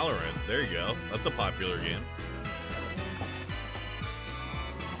 Or Valorant. There you go. That's a popular game.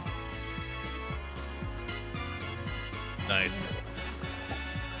 Nice.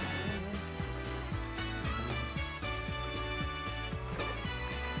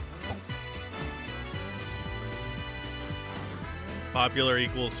 Popular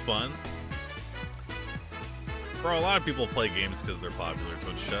equals fun. Bro, a lot of people play games because they're popular.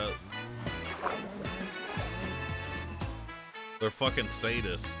 Twitch chat. They're fucking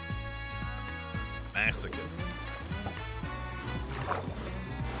sadists. Masochists.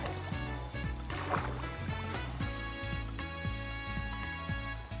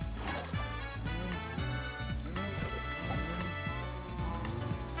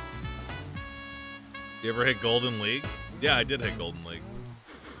 You ever hit Golden League? Yeah, I did hit Golden League.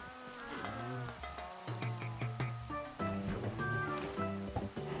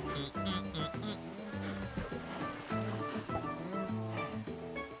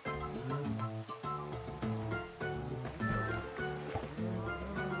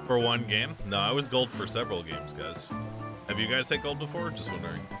 For one game? No, I was gold for several games, guys. Have you guys hit gold before? Just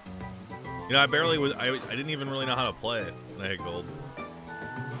wondering. You know, I barely was. I didn't even really know how to play it when I hit gold.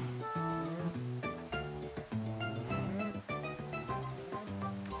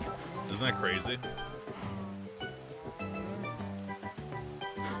 Isn't that crazy?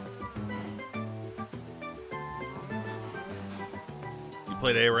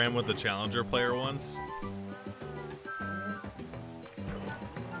 played ARAM with the Challenger player once.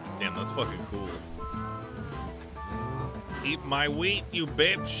 Damn, that's fucking cool. Eat my wheat, you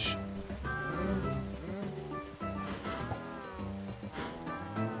bitch.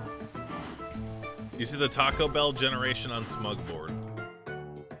 You see the Taco Bell generation on Smugboard.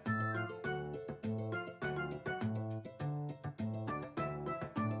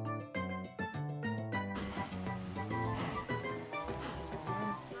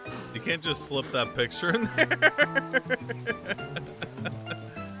 You can't just slip that picture in there.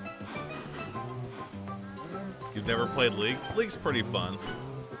 You've never played League? League's pretty fun.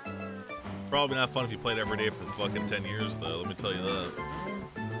 Probably not fun if you played every day for fucking 10 years, though. Let me tell you that.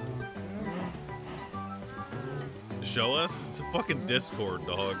 Show us? It's a fucking Discord,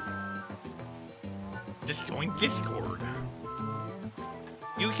 dog. Just join Discord.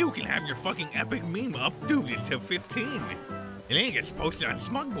 You two can have your fucking epic meme uploaded to 15. And then it gets posted on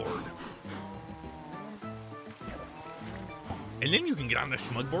Smugboard. And then you can get on the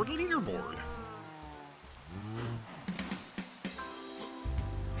Smugboard leaderboard.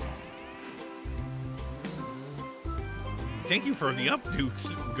 Thank you for the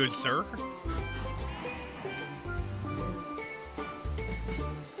updo, good sir.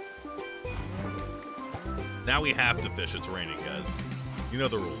 Now we have to fish. It's raining, guys. You know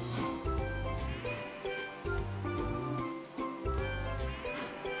the rules.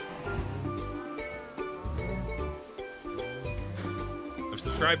 I've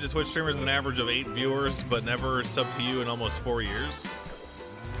subscribed to Twitch streamers with an average of 8 viewers, but never subbed to you in almost 4 years.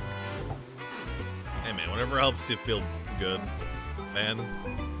 Hey, man, whatever helps you feel good, man.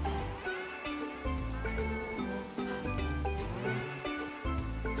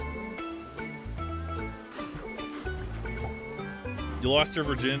 You lost your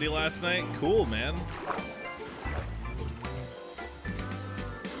virginity last night? Cool, man.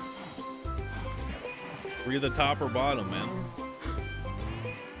 Were you the top or bottom, man?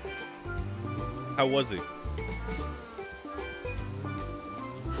 How was he?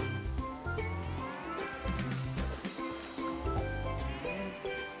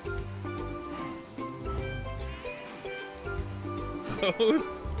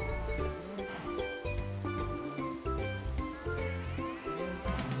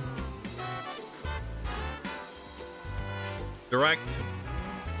 Direct.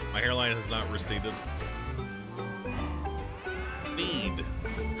 My hairline has not receded. Feed.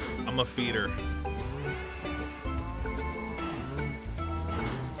 I'm a feeder.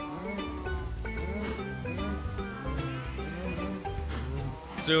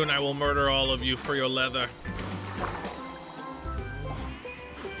 Soon I will murder all of you for your leather.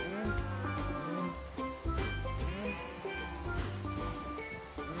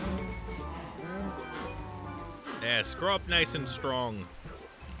 Yeah, screw up nice and strong.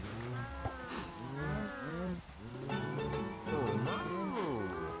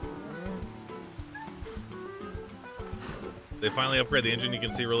 They finally upgrade the engine, you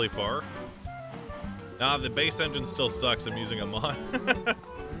can see really far. Nah, the base engine still sucks. I'm using a mod.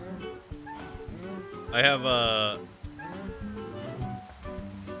 I have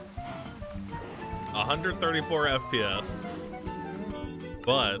 134 FPS,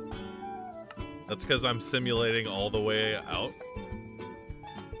 but that's because I'm simulating all the way out.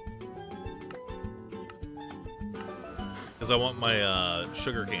 Because I want my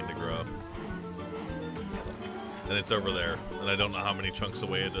sugarcane to grow. And it's over there. And I don't know how many chunks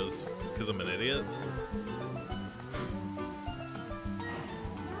away it is because I'm an idiot.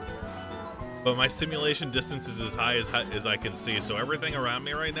 But my simulation distance is as high as I can see. So everything around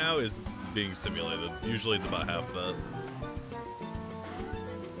me right now is being simulated. Usually it's about half that.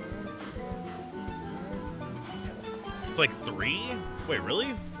 It's like 3? Wait,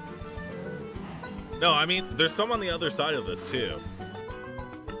 really? No, I mean, there's some on the other side of this, too.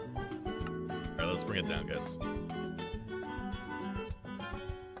 Alright, let's bring it down, guys.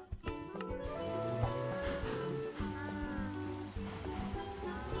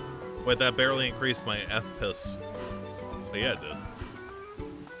 Wait, that barely increased my FPS. But yeah, it did.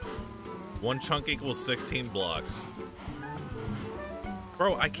 1 chunk equals 16 blocks.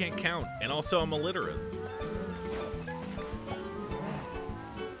 Bro, I can't count. And also, I'm illiterate.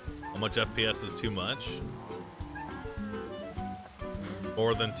 How much FPS is too much?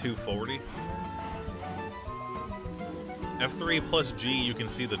 More than 240? F3 plus G, you can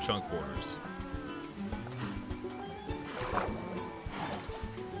see the chunk borders.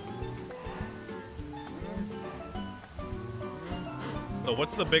 So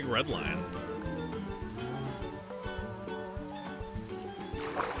what's the big red line?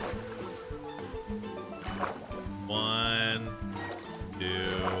 One, 2,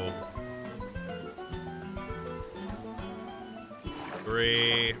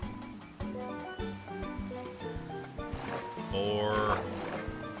 3, 4,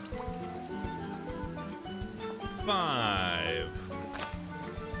 5.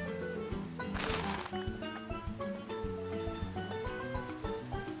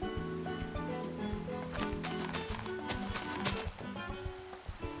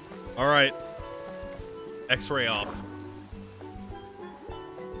 All right. X-ray off.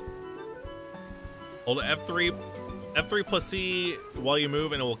 Hold F3 plus C while you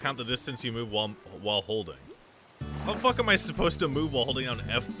move, and it will count the distance you move while holding. How the fuck am I supposed to move while holding down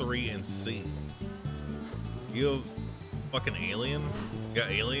F3 and C? You a fucking alien? You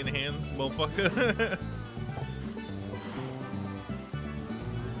got alien hands, motherfucker?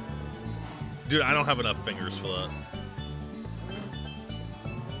 Dude, I don't have enough fingers for that.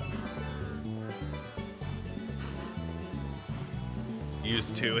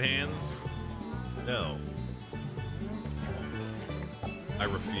 Use 2 hands? No. I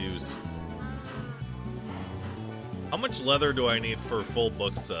refuse. How much leather do I need for a full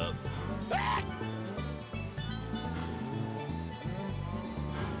book set?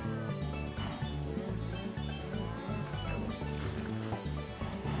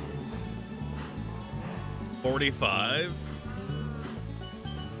 $45?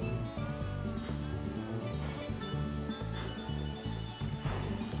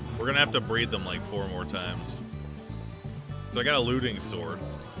 We're gonna have to breed them like 4 more times. So I got a looting sword.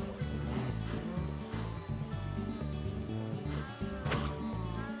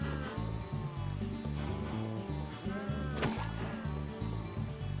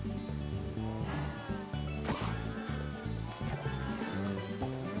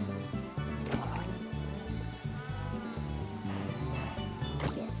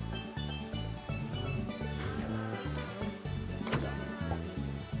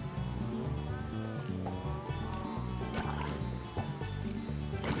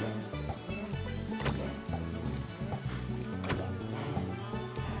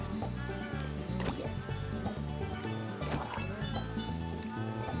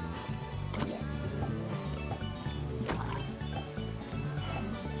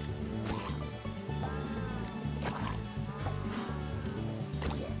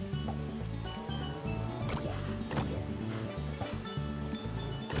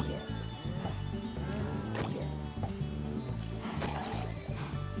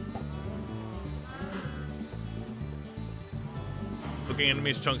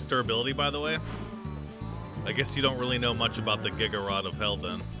 Enemies chunks durability, by the way. I guess you don't really know much about the Giga Rod of Hell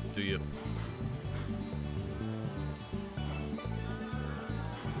then, do you?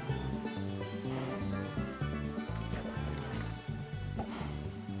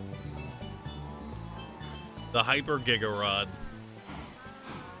 The Hyper Giga Rod.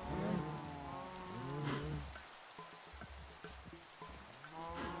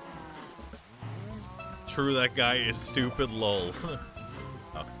 True, that guy is stupid, lol.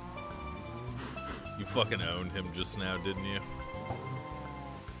 Oh. You fucking owned him just now, didn't you?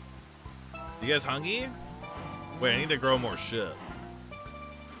 You guys hungry? Wait, I need to grow more shit.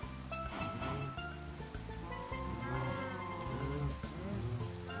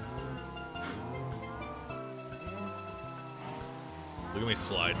 Look at me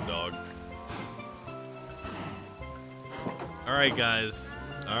sliding, dog. Alright, guys.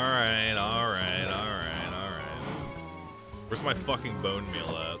 Alright. Where's my fucking bone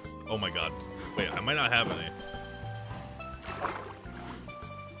meal at? Oh my god. Wait, I might not have any.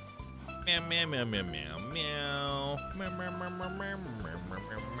 Meow, meow, meow, meow, meow, meow. Meow, meow, meow, meow, meow,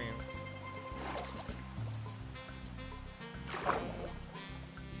 meow, meow.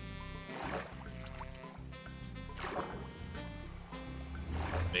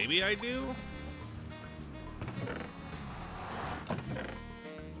 Maybe I do?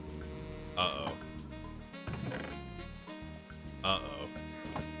 Uh-oh. Uh-oh.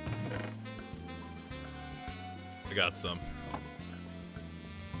 I got some.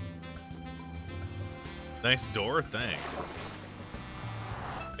 Nice door, thanks.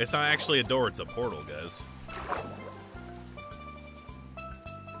 It's not actually a door, it's a portal, guys.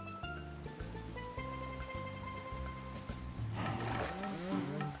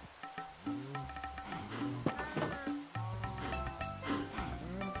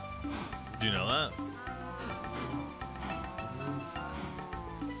 Do you know that?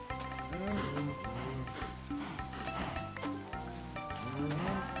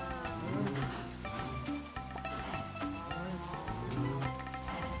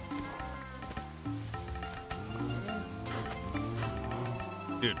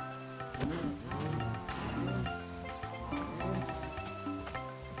 Dude.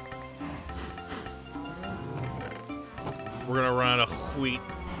 We're gonna run out of tweet.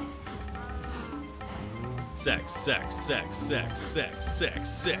 Sex, sex, sex, sex, sex, sex,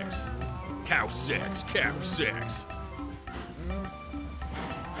 sex. Cow sex, cow sex.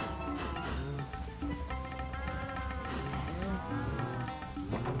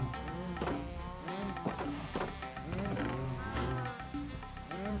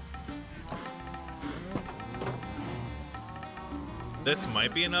 This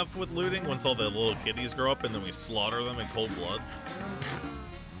might be enough with looting once all the little kitties grow up and then we slaughter them in cold blood.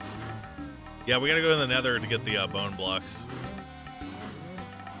 Yeah, we gotta go to the Nether to get the bone blocks.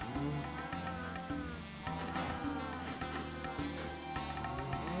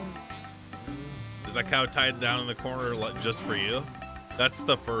 Is that cow tied down in the corner just for you? That's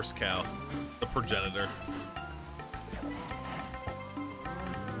the first cow, the progenitor.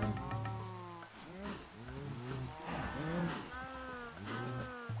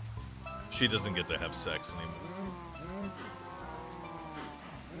 She doesn't get to have sex anymore.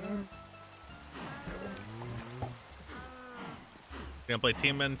 Can I play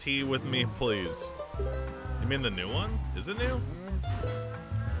TMNT with me, please? You mean the new one? Is it new?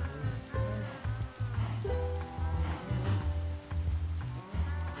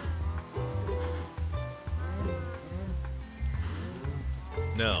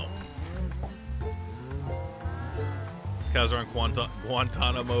 No. Cows are on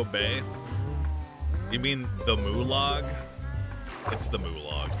Guantanamo Bay. You mean the Moolog? It's the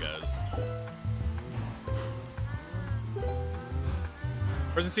Moolog, guys.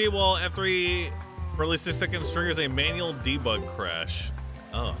 Press C while F3 for at least 6 seconds triggers a manual debug crash.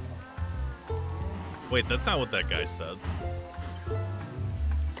 Oh. Wait, that's not what that guy said.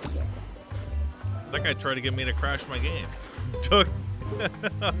 That guy tried to get me to crash my game. Took.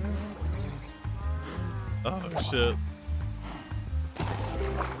 Oh, shit.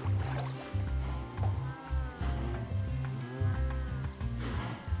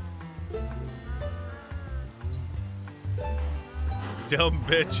 Dumb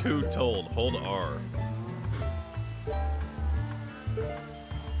bitch who told. Hold R.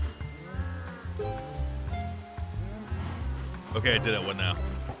 Okay, I did it. What now?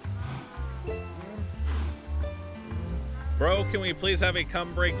 Bro, can we please have a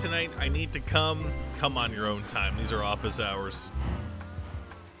cum break tonight? I need to come. Come on your own time. These are office hours.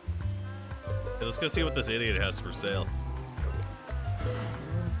 Okay, let's go see what this idiot has for sale.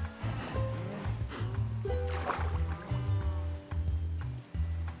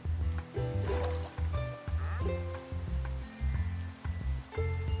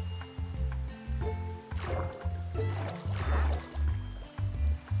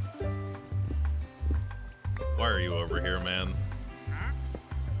 Why are you over here, man?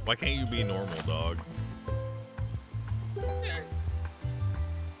 Why can't you be normal, dog?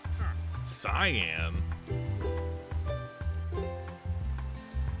 Cyan?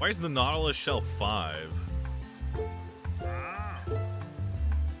 Why is the Nautilus Shell 5?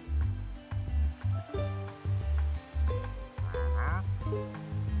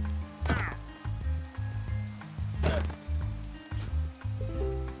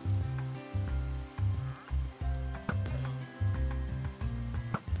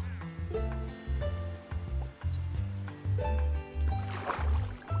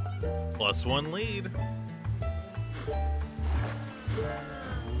 +1 lead.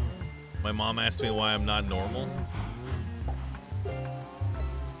 My mom asked me why I'm not normal.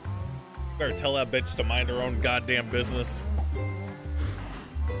 Better tell that bitch to mind her own goddamn business.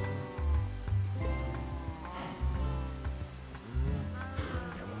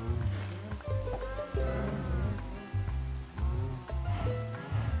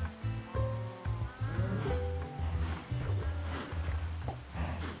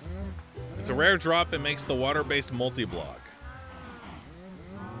 It's a rare drop. It makes the water-based multi-block.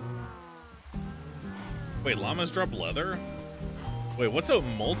 Wait, llamas drop leather? Wait, what's a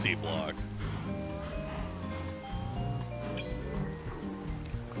multi-block?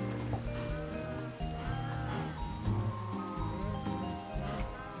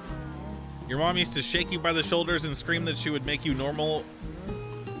 Your mom used to shake you by the shoulders and scream that she would make you normal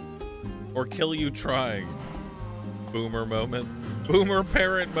or kill you trying. Boomer moment. Boomer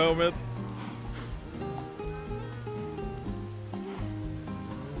parent moment.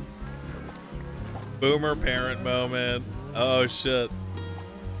 Boomer parent moment. Oh shit.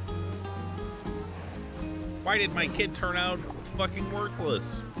 Why did my kid turn out fucking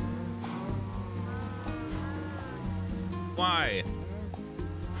worthless? Why?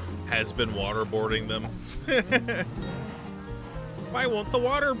 Has been waterboarding them. Why won't the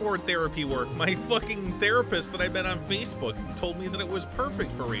waterboard therapy work? My fucking therapist that I met on Facebook told me that it was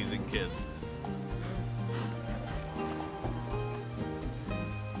perfect for raising kids.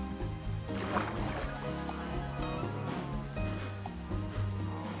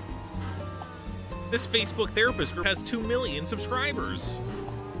 This Facebook therapist group has 2 million subscribers.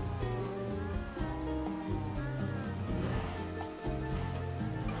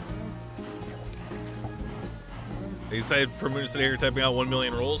 They decided for Moon to sit here typing out 1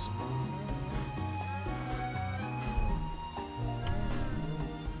 million rolls.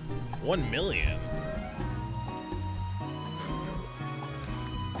 $1 million.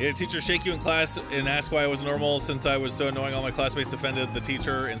 You had a teacher shake you in class and ask why I was normal. Since I was so annoying, all my classmates defended the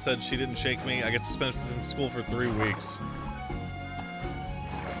teacher and said she didn't shake me. I get suspended from school for 3 weeks.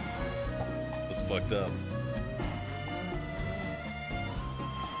 That's fucked up.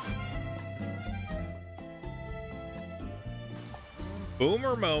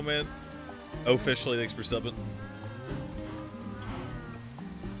 Boomer moment. Officially, thanks for subbing.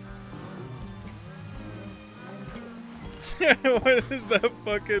 What is that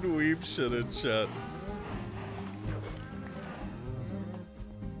fucking weep shit in chat?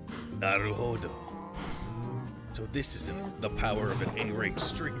 Naruhodo. So this isn't the power of an A-rank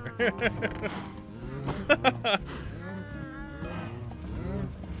streamer.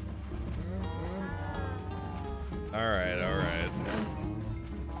 Alright, alright.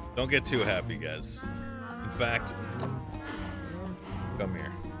 Don't get too happy, guys. In fact, come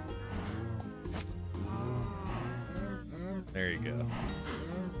here. There you go.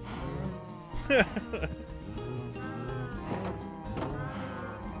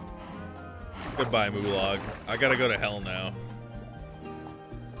 Goodbye, Moolog. I gotta go to hell now.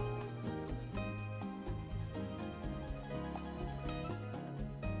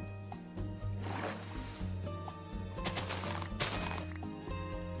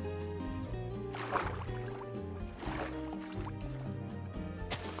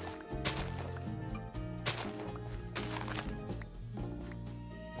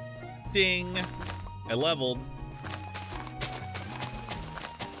 Ding! I leveled.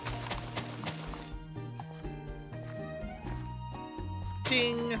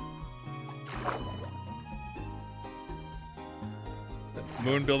 Ding!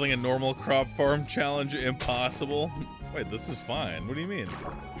 Moon building a normal crop farm challenge impossible? Wait, this is fine. What do you mean?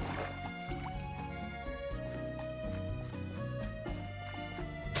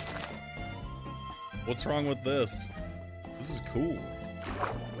 What's wrong with this? This is cool.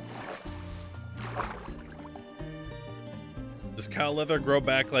 Does cow leather grow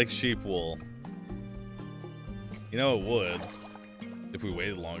back like sheep wool? You know it would, if we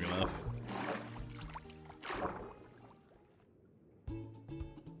waited long enough.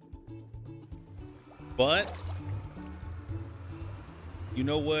 But, you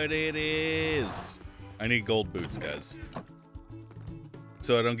know what it is. I need gold boots, guys.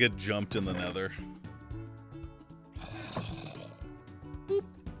 So I don't get jumped in the nether.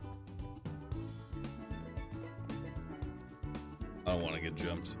 I don't want to get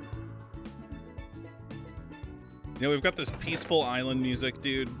jumped. You know, we've got this peaceful island music,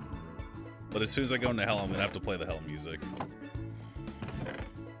 dude. But as soon as I go into hell, I'm going to have to play the hell music.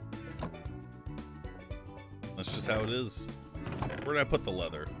 That's just how it is. Where did I put the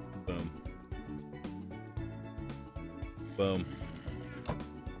leather? Boom. Boom.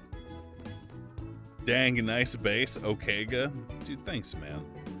 Dang, nice base. Okega. Dude, thanks, man.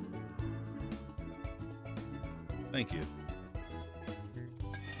 Thank you.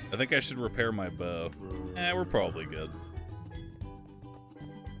 I think I should repair my bow. We're probably good.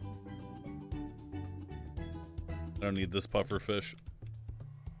 I don't need this puffer fish.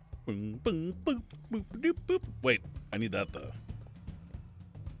 Boom, boom, boop, boop, doop, boop. Wait, I need that though.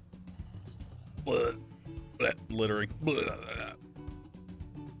 Blah, blah, littering. Blah.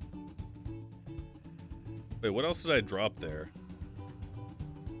 Wait, what else did I drop there?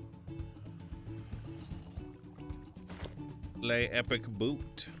 Lay epic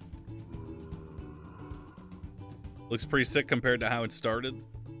boot. Looks pretty sick compared to how it started.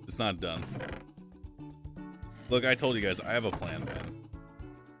 It's not done. Look, I told you guys, I have a plan, man.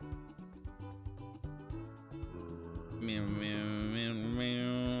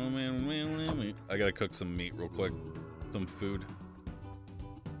 I gotta cook some meat real quick. Some food.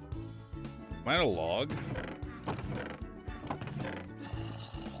 Am I at a log?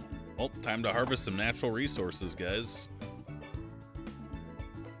 Well, time to harvest some natural resources, guys.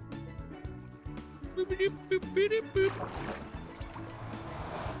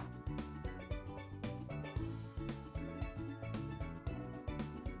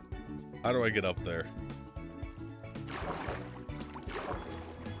 How do I get up there?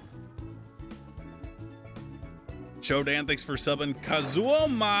 Shodan, thanks for subbing.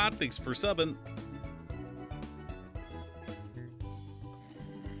 Kazuoma, thanks for subbing.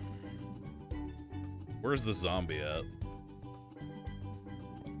 Where's the zombie at?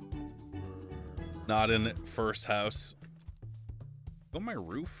 Not in first house. Go on my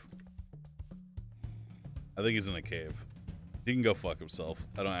roof? I think he's in a cave. He can go fuck himself.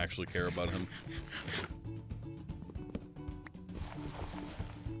 I don't actually care about him.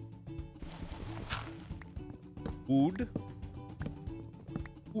 Food.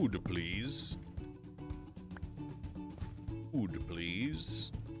 Food, please. Food,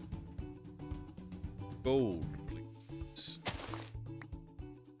 please. Gold, please.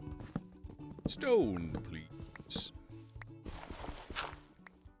 Stone, please.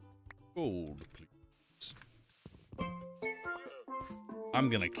 Gold, please. I'm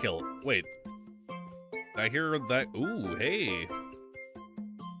gonna kill it. Wait. Did I hear that? Ooh, hey.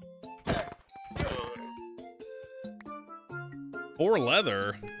 Or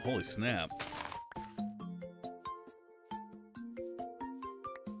leather. Holy snap.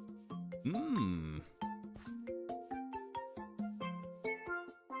 Hmm.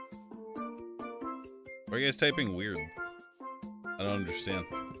 Why are you guys typing weird? I don't understand.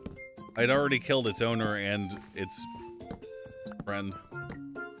 I'd already killed its owner and its friend.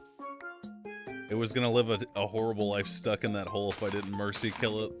 It was gonna live a horrible life stuck in that hole if I didn't mercy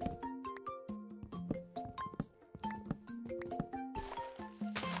kill it.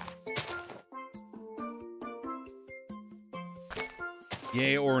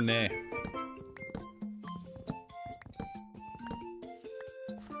 Yay or nay?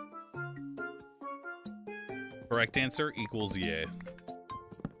 Correct answer equals yay.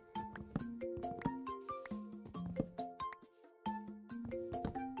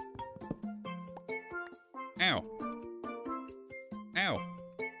 Ow. Ow.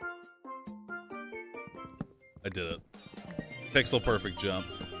 I did it. Pixel perfect jump.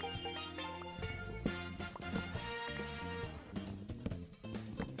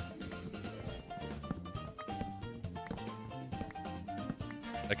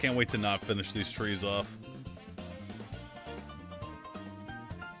 I can't wait to not finish these trees off.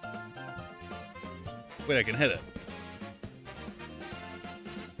 Wait, I can hit it.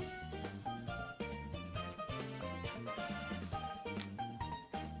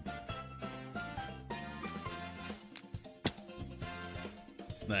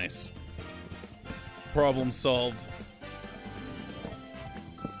 Nice. Problem solved.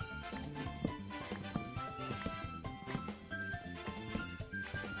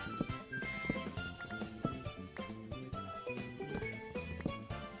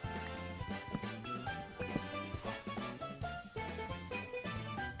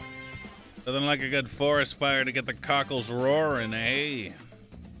 Nothing like a good forest fire to get the cockles roaring, eh?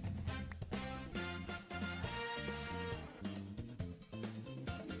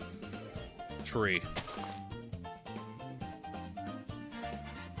 Tree.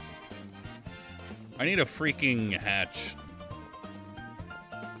 I need a freaking hatch.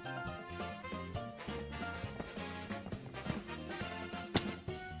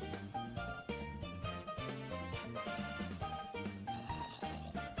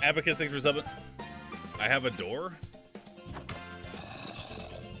 Abacus, thanks for subbing. I have a door?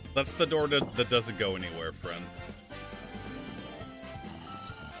 That's the door that doesn't go anywhere, friend.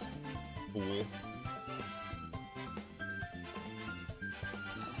 Cool.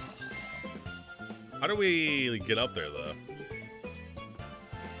 How do we get up there, though?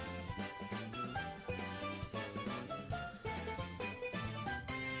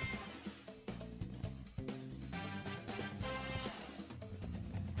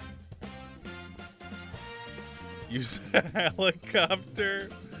 Use a helicopter.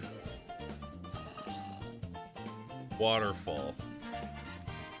 Waterfall.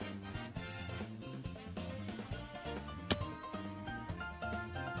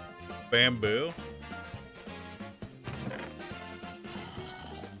 Bamboo.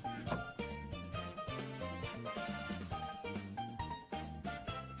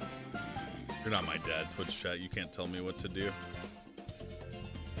 You're not my dad, Twitch chat. You can't tell me what to do.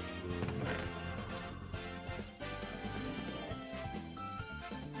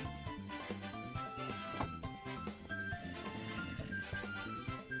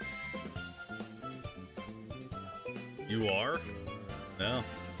 You are? No.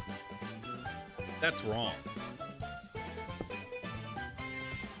 That's wrong.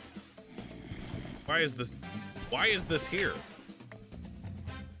 Why is this here?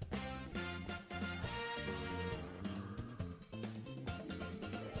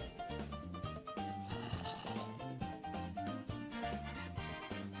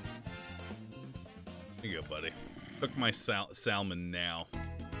 Here you go, buddy. Cook my salmon now.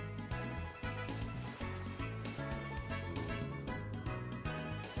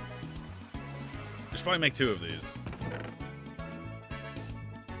 I should probably make 2 of these.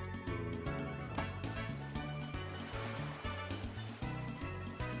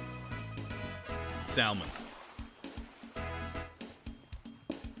 Salmon.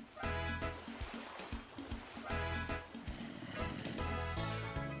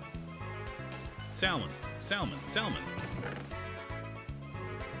 Salmon, salmon, salmon.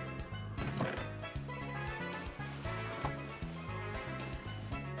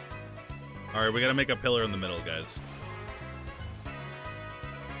 All right, we gotta make a pillar in the middle, guys.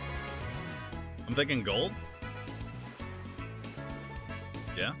 I'm thinking gold.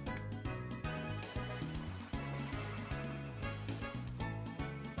 Yeah.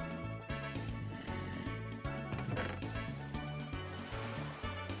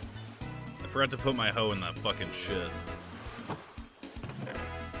 I forgot to put my hoe in that fucking shit.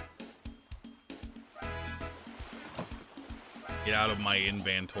 Get out of my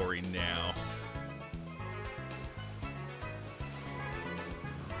inventory now.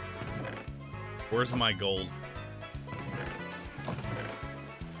 Where's my gold?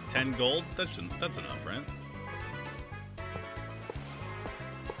 10 gold? That's enough, right?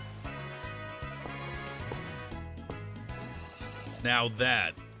 Now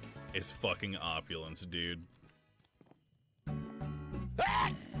that is fucking opulence, dude.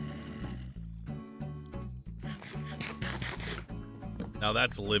 Now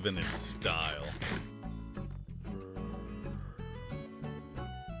that's living in style.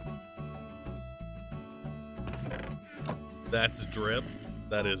 That's drip.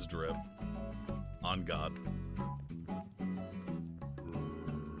 That is drip. On God.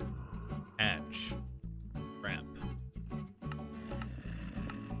 Hatch. Ramp.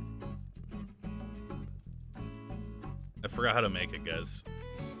 I forgot how to make it, guys.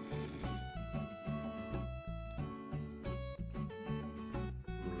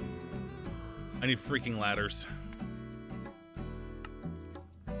 I need freaking ladders.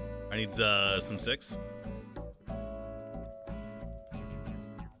 I need some sticks.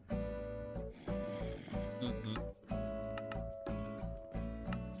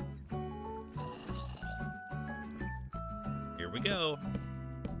 Here we go.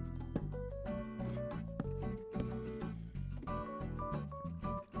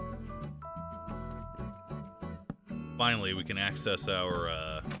 Finally, we can access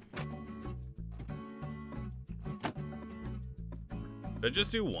our Did I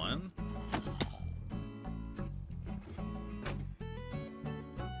just do one?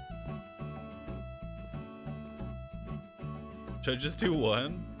 Should I just do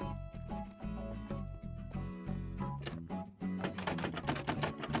one?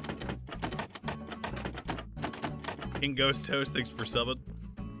 King Ghost Toast, thanks for subbing.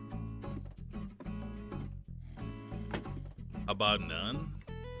 How about none?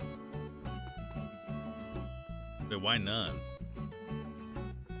 Wait, why none?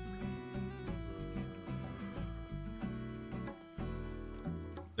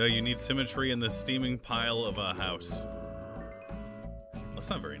 No, you need symmetry in the steaming pile of a house. That's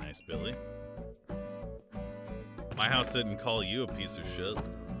not very nice, Billy. My house didn't call you a piece of shit.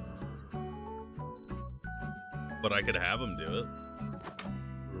 But I could have him do it.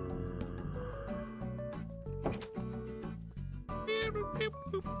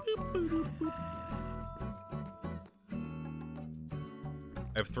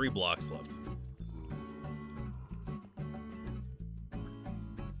 I have 3 blocks left.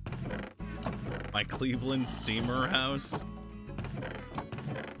 My Cleveland steamer house?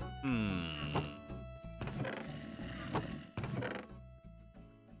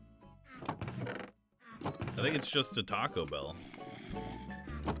 I think it's just a Taco Bell.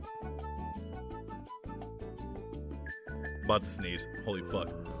 About to sneeze. Holy fuck.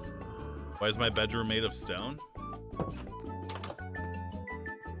 Why is my bedroom made of stone?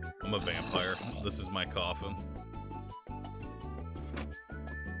 I'm a vampire. This is my coffin.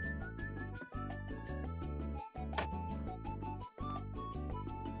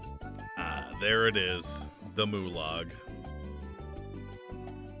 There it is. The Moolog.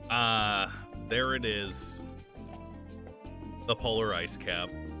 There it is. The polar ice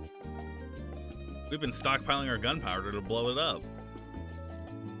cap. We've been stockpiling our gunpowder to blow it up.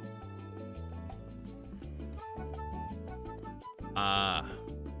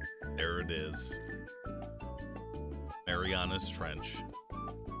 There it is. Mariana's Trench.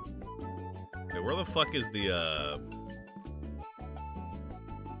 Hey, where the fuck is the,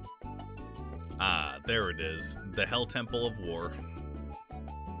 there it is. The Hell Temple of War.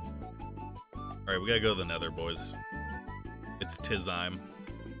 Alright, we gotta go to the Nether, boys. It's Tizime.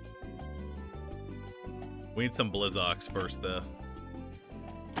 We need some Blizzox first, though.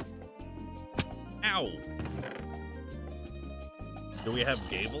 Ow! Do we have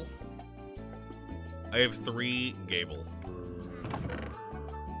Gable? I have 3 Gable.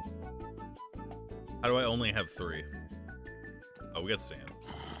 How do I only have 3? Oh, we got sand.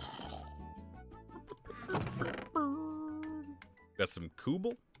 Got some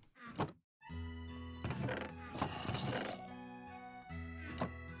Kubel.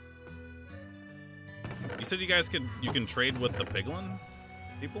 You said you guys you can trade with the piglin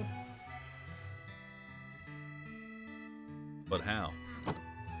people? But how?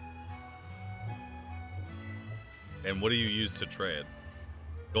 And what do you use to trade?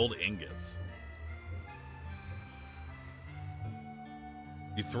 Gold ingots.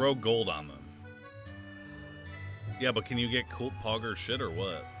 You throw gold on them. Yeah, but can you get cool pogger shit or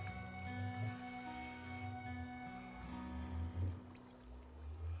what?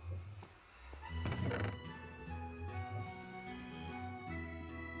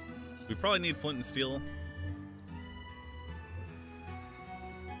 We probably need flint and steel.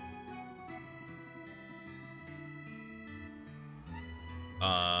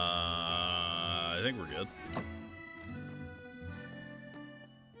 I think we're good.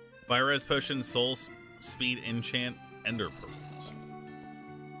 Fire-res potion, soul speed, enchant, ender pearls.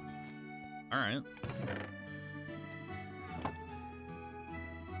 Alright.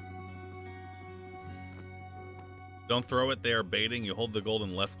 Don't throw it, they are baiting. You hold the gold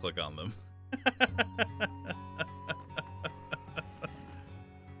and left click on them.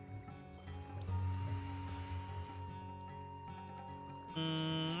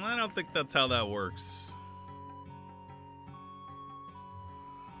 I don't think that's how that works.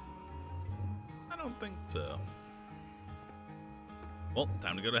 I don't think so. Well,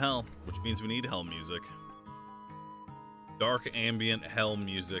 time to go to hell, which means we need hell music. Dark ambient hell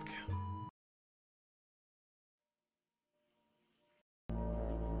music.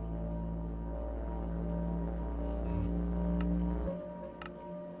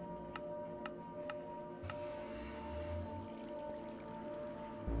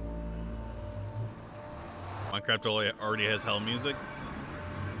 Minecraft already has hell music.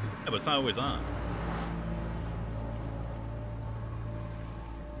 Yeah, but it's not always on.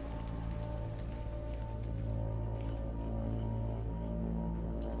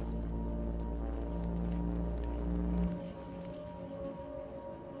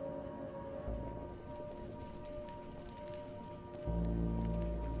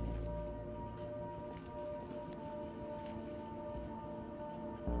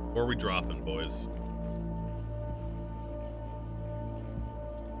 Where are we dropping, boys?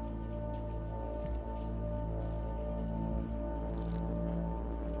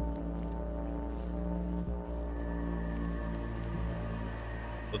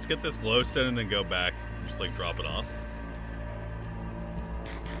 Let's get this glowstone and then go back and just like drop it off.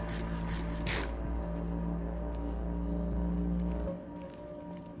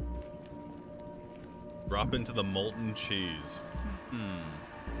 Drop into the molten cheese.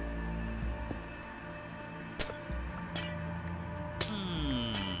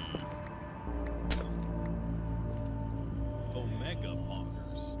 Omega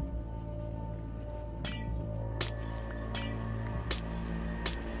pongers.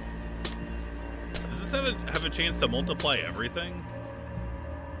 Does this have a chance to multiply everything?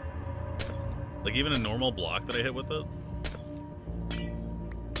 Like even a normal block that I hit with it?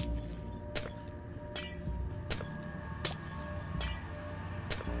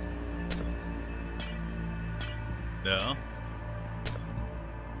 No.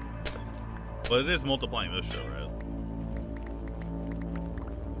 But it is multiplying this show, right?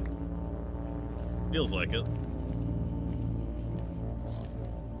 Feels like it.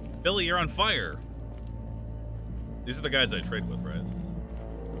 Billy, you're on fire. These are the guys I trade with, right?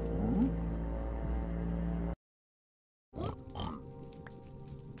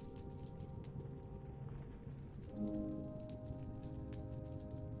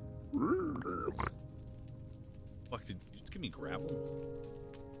 Fuck, did you just give me gravel?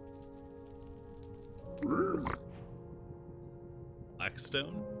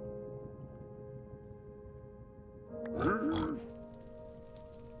 Blackstone?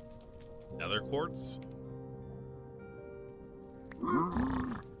 Nether quartz?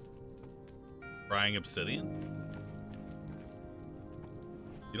 Frying obsidian?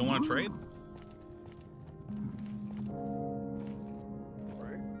 You don't want to trade?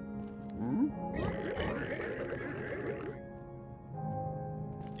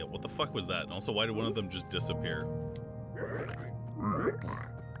 Yeah, what the fuck was that? And also, why did one of them just disappear?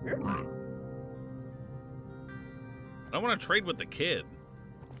 I want to trade with the kid.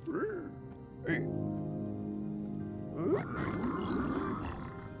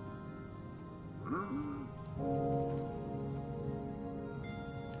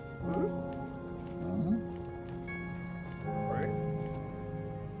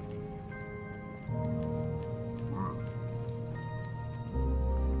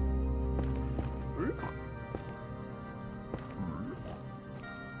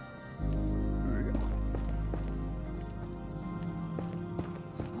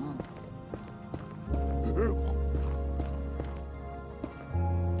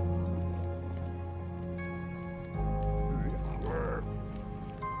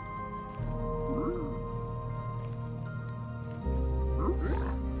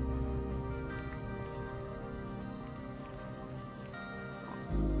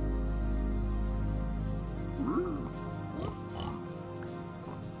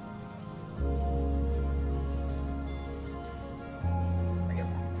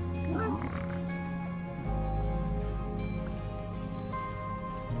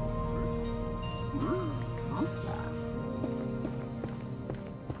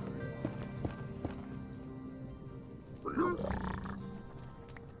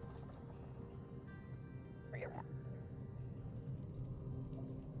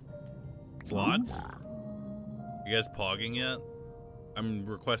 Slots? You guys pogging yet? I'm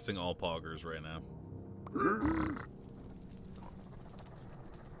requesting all poggers right now.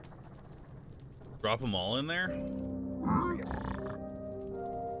 Drop them all in there?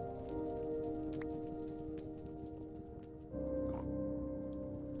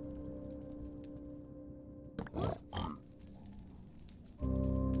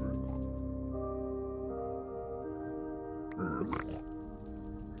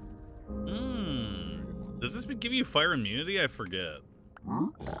 Does this give you fire immunity? I forget.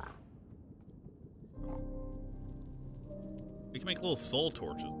 You can make little soul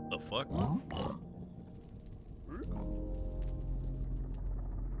torches. What the fuck?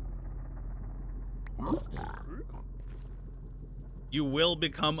 You will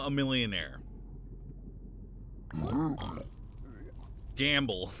become a millionaire.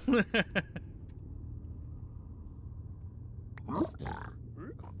 Gamble.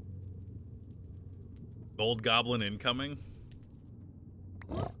 Gold goblin incoming?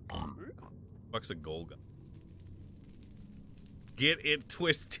 Fuck's a gold goblin? Get it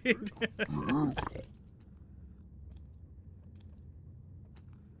twisted.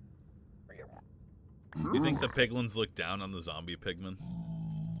 You think the piglins look down on the zombie pigmen?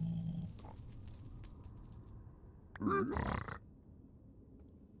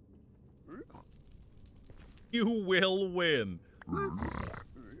 You will win.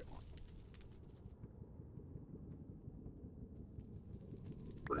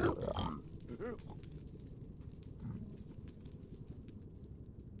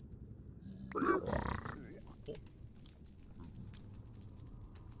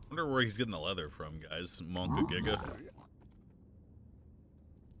 Wonder where he's getting the leather from, guys. Monka Giga.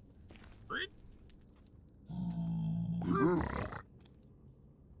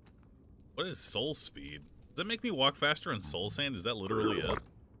 What is soul speed? Does that make me walk faster in soul sand? Is that literally it?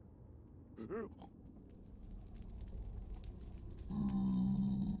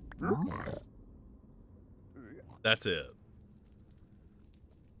 That's it.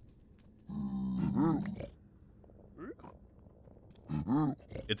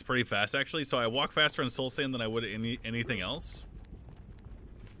 It's pretty fast, actually. So I walk faster in soul sand than I would anything else.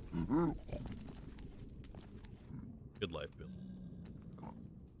 Good life, Bill.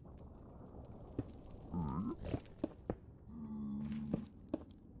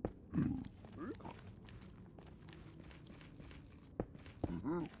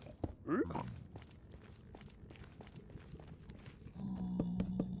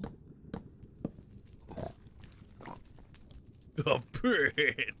 Oh,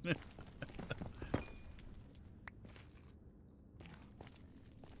 bird.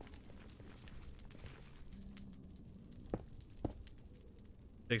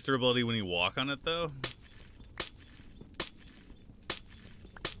 Takes durability when you walk on it, though.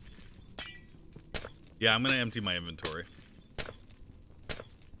 Yeah, I'm gonna empty my inventory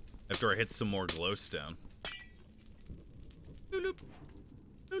after I hit some more glowstone.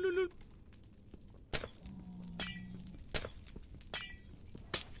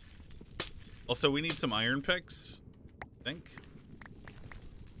 Also, we need some iron picks, I think.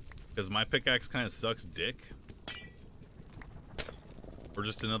 Because my pickaxe kind of sucks dick. Or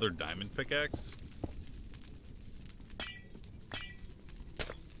just another diamond pickaxe.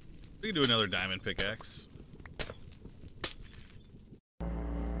 We can do another diamond pickaxe.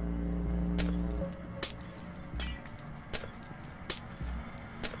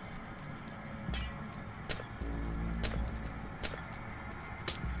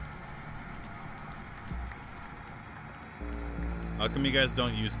 How come you guys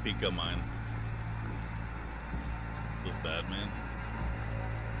don't use Pika mine? Feels bad, man.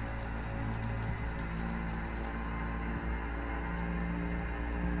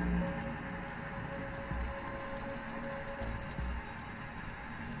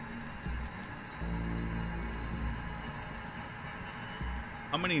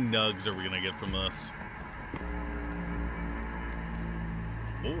 How many nugs are we gonna get from this?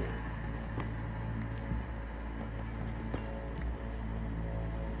 Oh.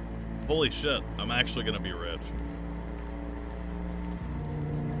 Holy shit, I'm actually gonna be rich.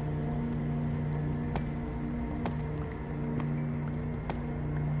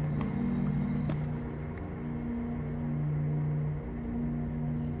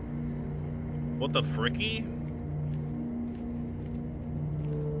 What the fricky?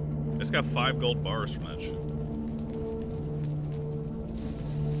 I just got 5 gold bars from that shit.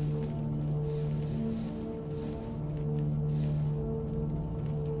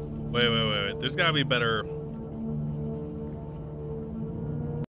 Wait. There's gotta be better.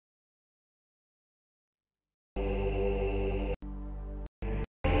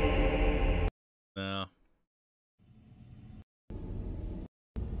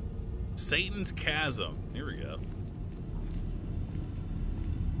 Satan's Chasm. Here we go.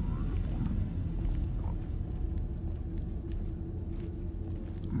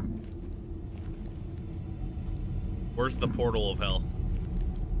 Where's the portal of hell?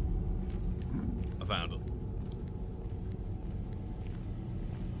 I found it.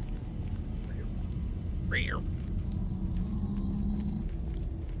 Right here.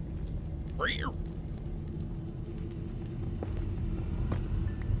 Right here.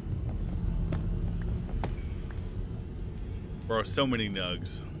 Bro, so many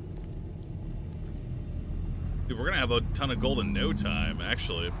nugs. Dude, we're gonna have a ton of gold in no time,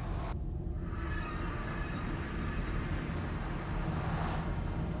 actually.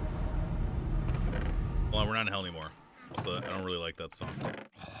 Well, we're not in hell anymore. What's the, I don't really like that song.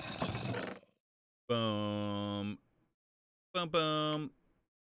 Boom. Boom, boom.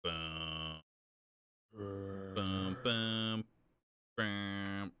 Boom. Boom, boom.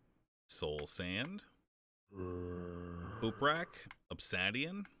 Boom. Soul Sand. Poop Rack.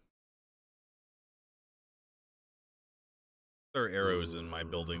 Obsidian. There are arrows in my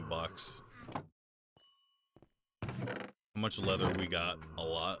building box. How much leather we got? A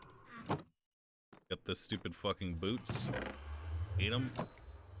lot. Got the stupid fucking boots. Hate them.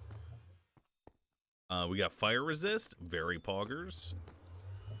 We got fire resist. Very poggers.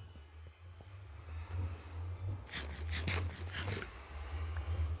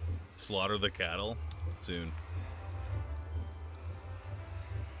 Slaughter the cattle. Soon.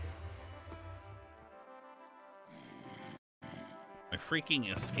 My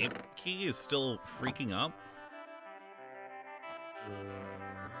freaking escape key is still freaking up.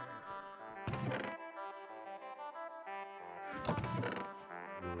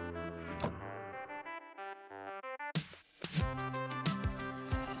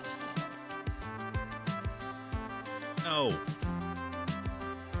 No.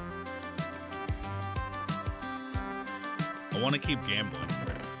 I want to keep gambling.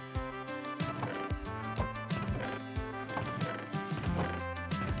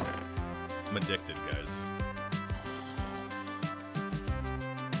 I'm addicted, guys.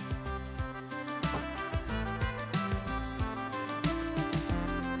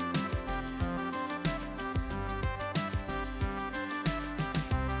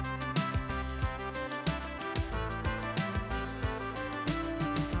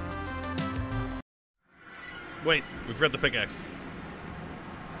 Wait, we forgot the pickaxe.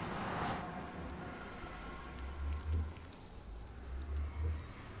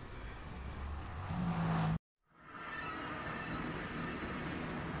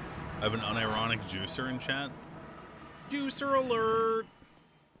 I have an unironic juicer in chat. Juicer alert!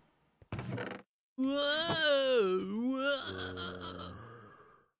 Whoa! Whoa.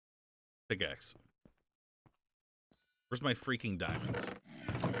 Pickaxe. Where's my freaking diamonds?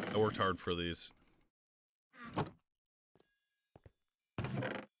 I worked hard for these.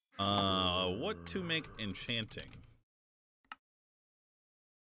 What to make enchanting?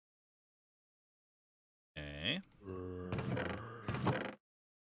 Okay.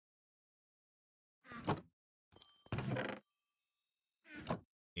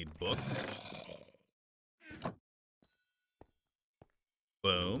 Need book.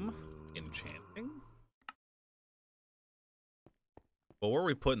 Boom. Enchanting. Well, where are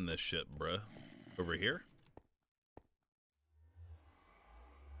we putting this shit, bruh? Over here?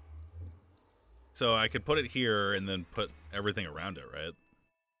 So I could put it here and then put everything around it, right?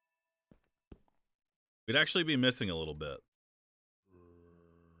 We'd actually be missing a little bit.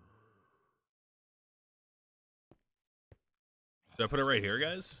 Should I put it right here,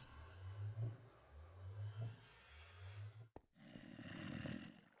 guys?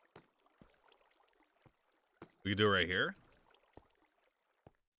 We could do it right here.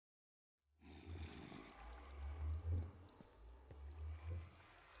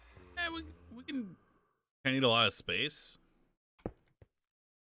 Yeah, we can. I need a lot of space.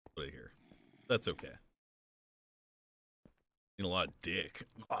 Put it here. That's okay. Need a lot of dick.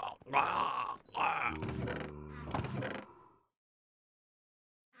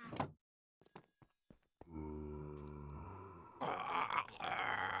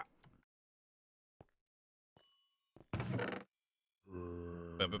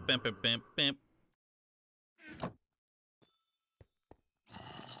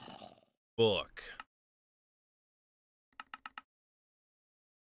 Book.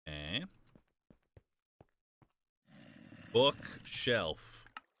 Okay. Book shelf.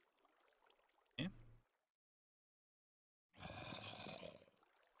 Okay.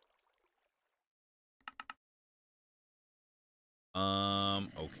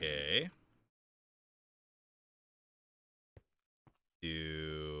 Okay.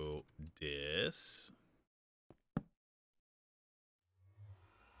 Do this.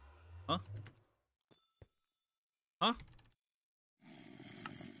 Huh? Huh?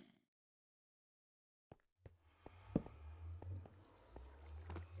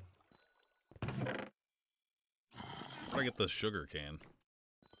 Where'd I get the sugar can?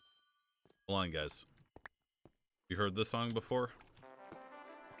 Hold on, guys. You heard this song before?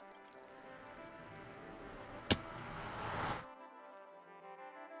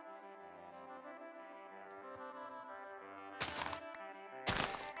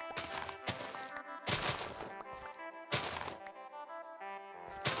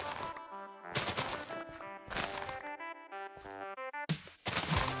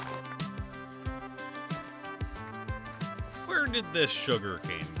 Where did this sugar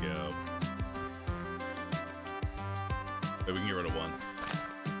cane go? Wait, we can get rid of one.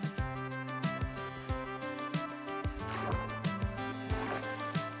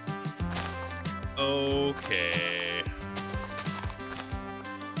 Okay.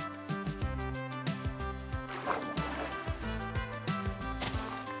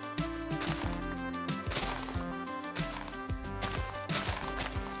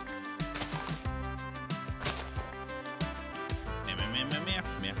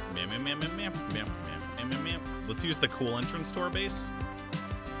 Let's use the cool entrance to our base.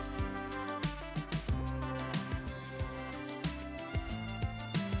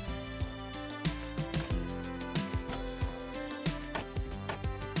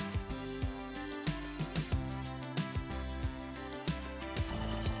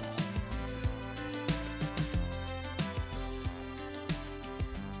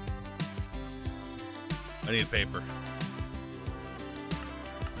 I need paper.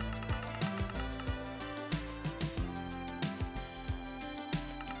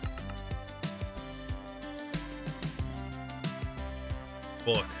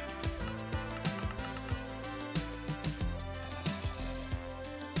 Book.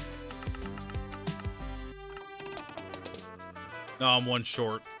 No, I'm one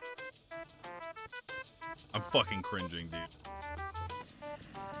short. I'm fucking cringing, dude.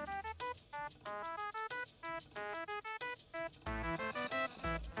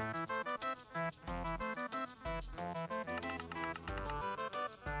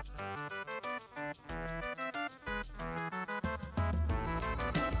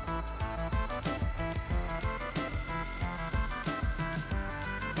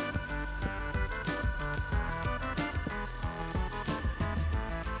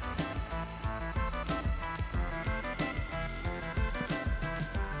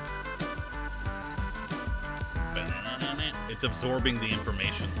 It's absorbing the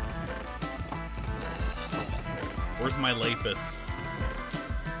information. Where's my lapis?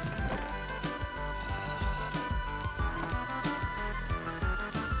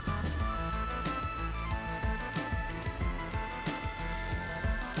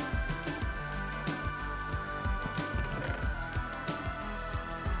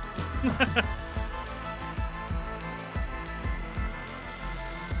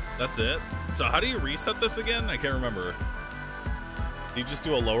 That's it? So how do you reset this again? I can't remember. Do you just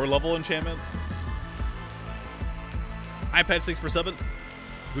do a lower level enchantment? iPad 6 for subbing.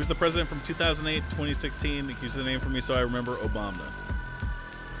 Who's the president from 2008, 2016? Use the name for me so I remember. Obama.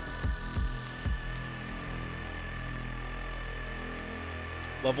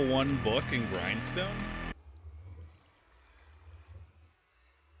 Level 1 book and grindstone?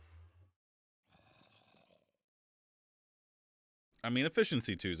 I mean,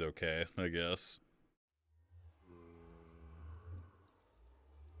 efficiency 2 is okay, I guess.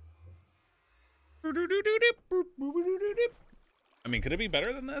 I mean, could it be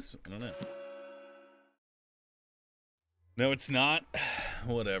better than this? I don't know. No, it's not.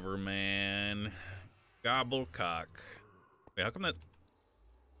 Whatever, man. Gobblecock. Wait, how come that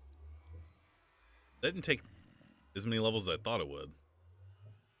didn't take as many levels as I thought it would?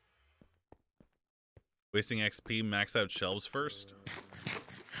 Wasting XP, max out shelves first.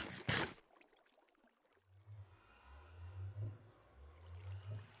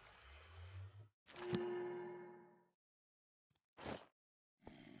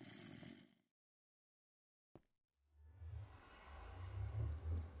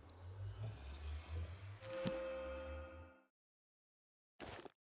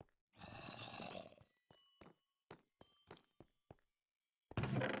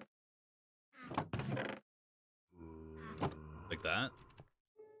 Like that.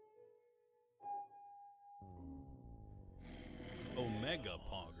 Omega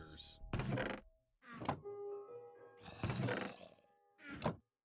poggers.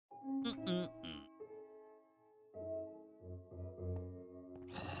 Mm-mm-mm.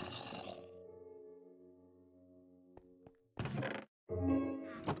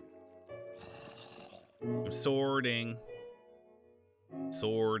 Sorting.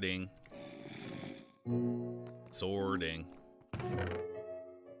 Sorting. Sorting.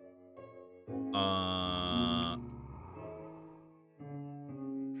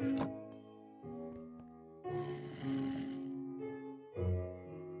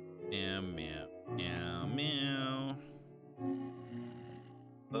 Meow, meow, meow, meow.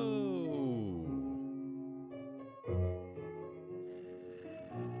 Oh.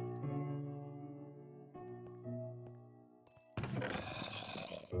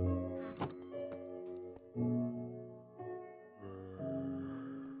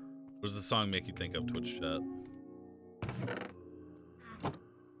 What does the song make you think of, Twitch chat?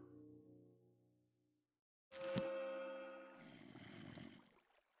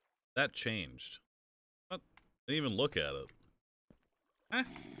 That changed. What? I didn't even look at it. Eh?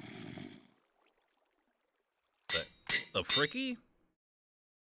 The fricky?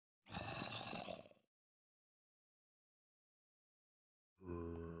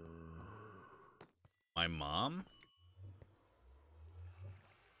 My mom?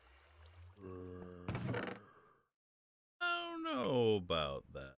 I don't know about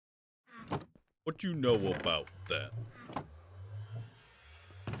that. What you know about that?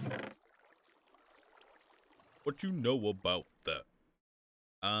 What you know about that?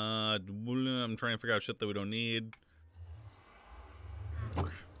 I'm trying to figure out shit that we don't need. Can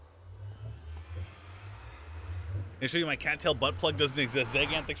I show you my cattail butt plug doesn't exist?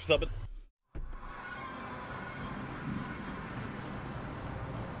 Zagan, thanks for subbing.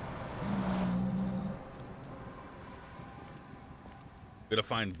 Gotta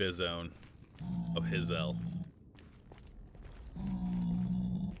find Bizone of Hizel.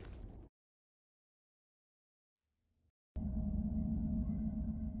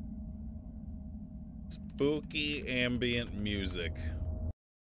 Spooky ambient music.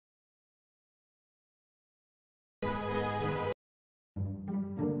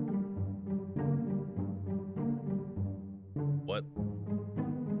 What?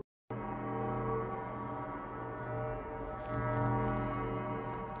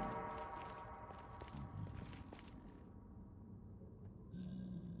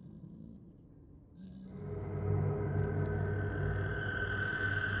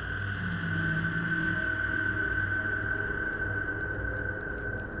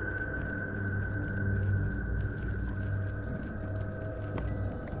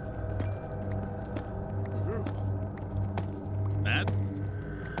 Matt?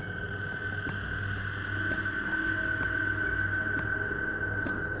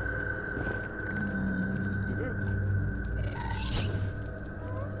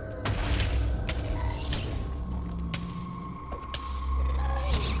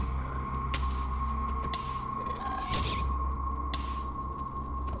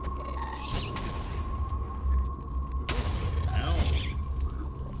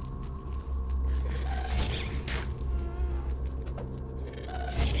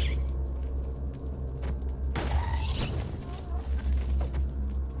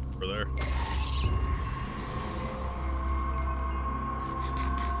 Over there.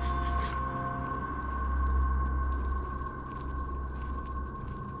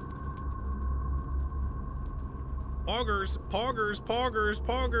 Poggers, poggers, poggers,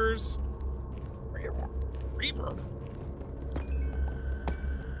 poggers. Reaper.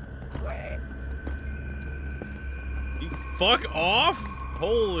 You fuck off?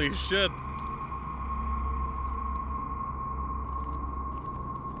 Holy shit.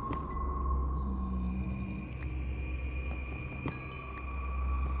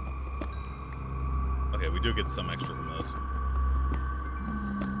 Okay, we do get some extra from this.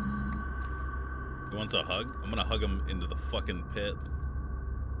 He wants a hug? I'm gonna hug him into the fucking pit.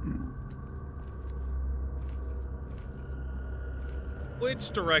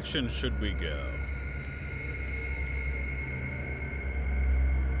 Which direction should we go?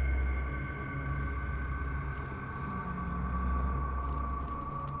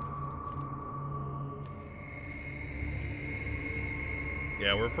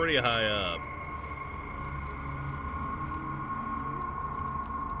 Yeah, we're pretty high up.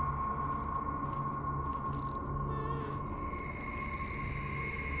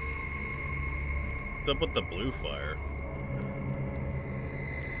 What's up with the blue fire?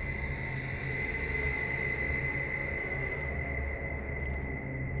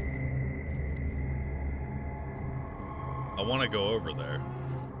 I want to go over there.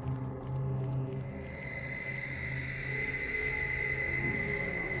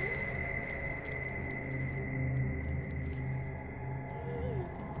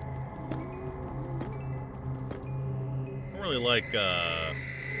 I don't really like,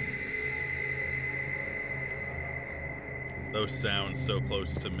 Those sound so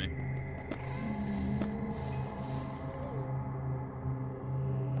close to me.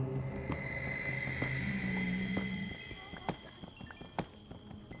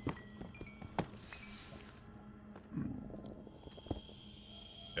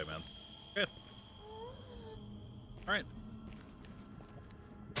 Okay, man. Good. All right.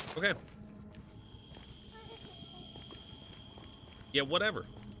 Okay. Yeah, whatever.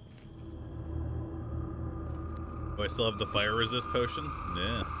 Do I still have the fire resist potion?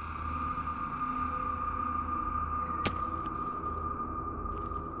 Yeah.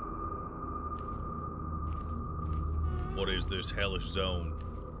 What is this hellish zone?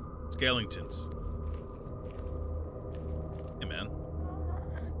 Skeletons. Hey, man.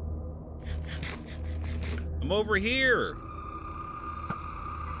 I'm over here.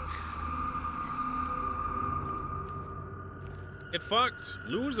 Get fucked,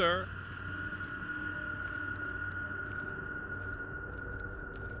 loser.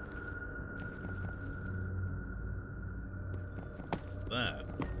 That.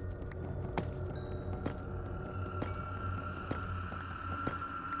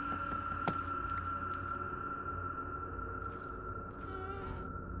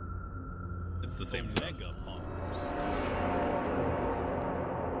 It's the same thing. Mega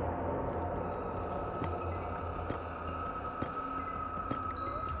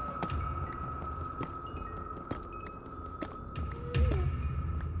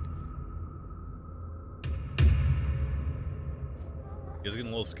You guys getting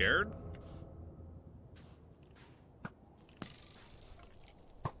a little scared?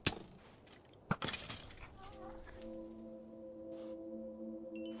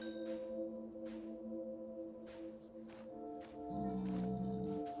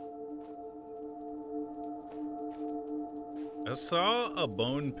 I saw a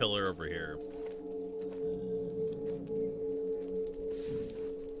bone pillar over here.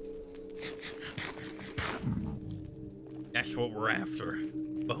 That's what we're after.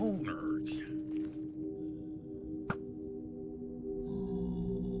 Boners.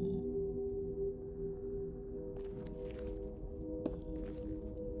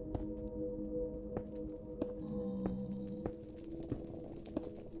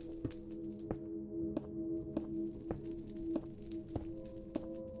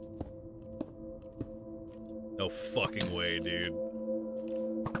 No fucking way, dude.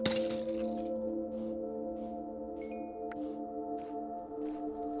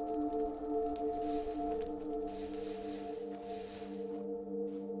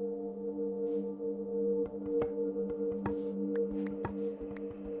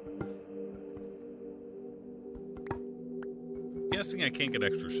 Guessing I can't get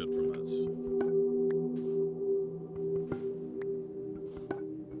extra shit from this.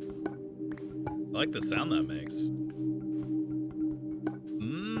 I like the sound that makes.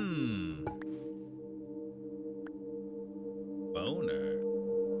 Mmm. Boner.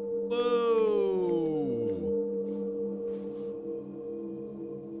 Whoa.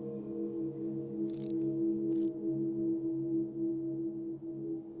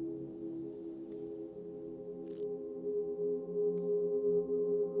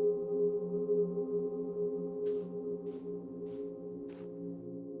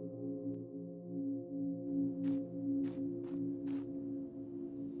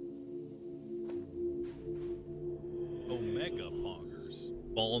 Omega poggers.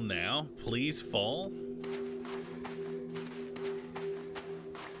 Fall now? Please fall?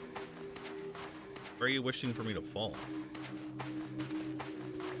 Where are you wishing for me to fall?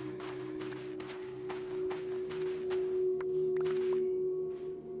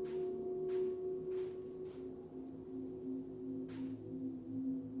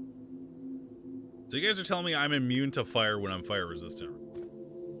 So you guys are telling me I'm immune to fire when I'm fire resistant.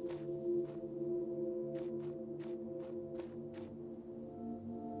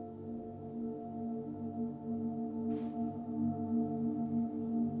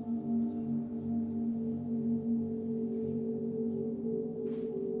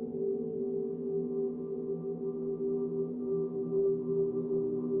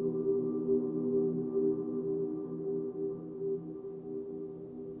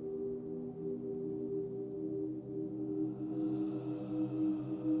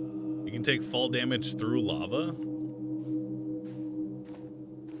 Take fall damage through lava?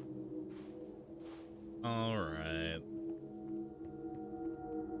 All right.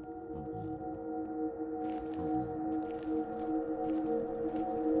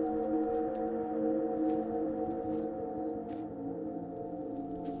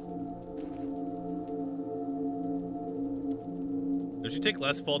 Does she take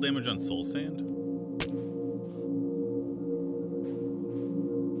less fall damage on soul sand?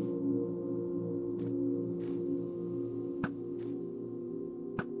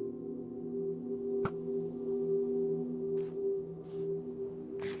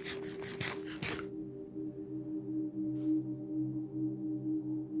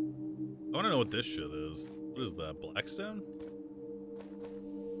 want to know what this shit is. What is that? Blackstone?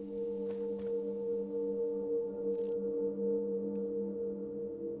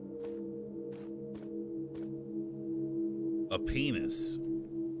 A penis.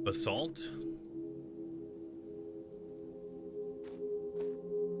 Basalt?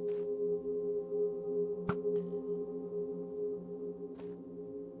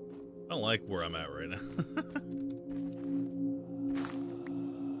 I don't like where I'm at right now.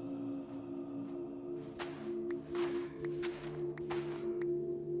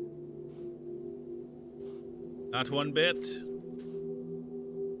 Not one bit.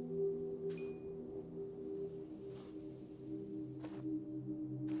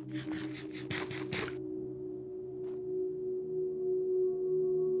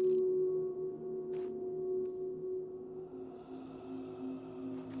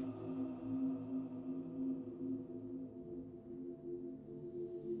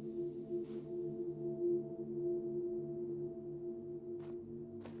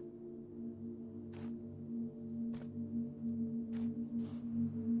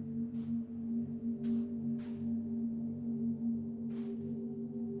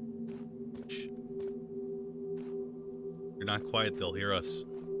 If you're not quiet, they'll hear us.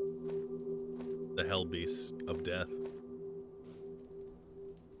 The hell beasts of death.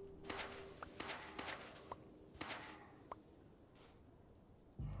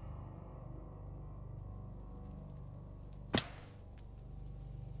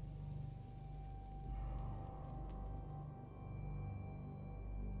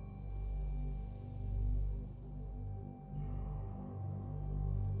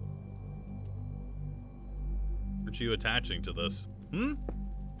 Aren't you attaching to this? Hmm?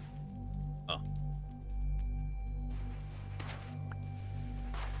 Oh.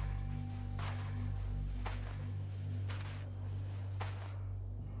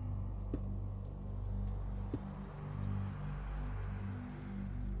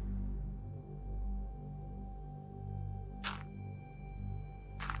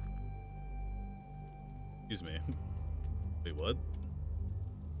 Excuse me. Wait, what?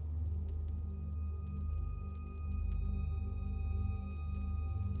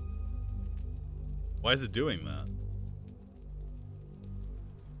 Why is it doing that?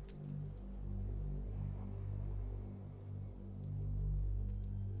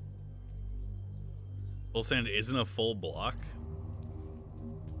 Full sand isn't a full block?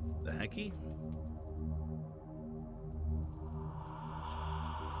 The hecky?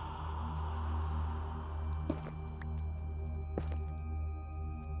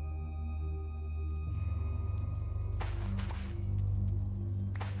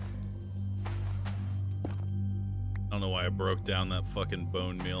 I don't know why I broke down that fucking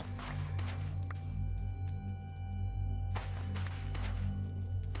bone meal.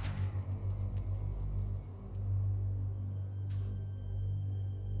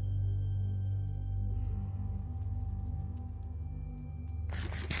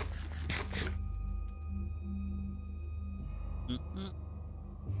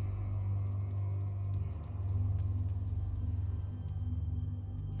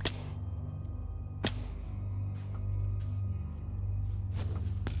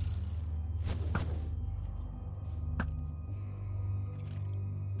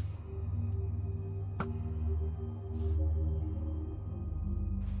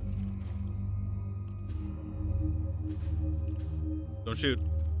 Don't shoot.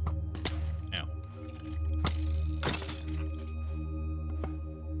 Ow.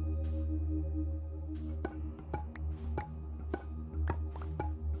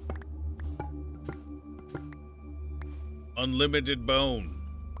 Unlimited bone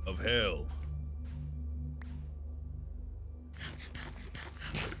of hell.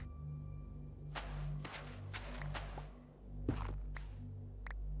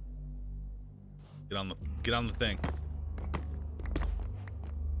 Get on the thing.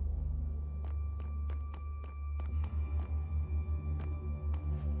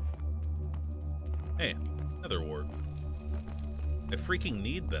 Hey, nether wart. I freaking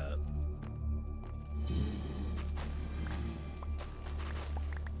need that.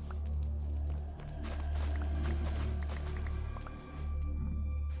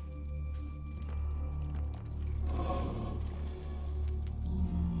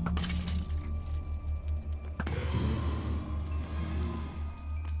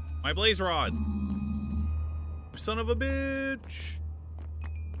 My blaze rod. You son of a bitch.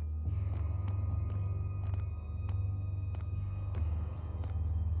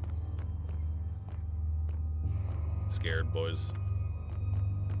 Scared, boys.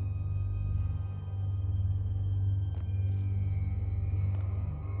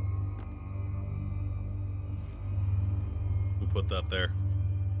 put that there.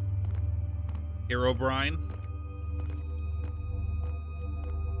 Hero Brine.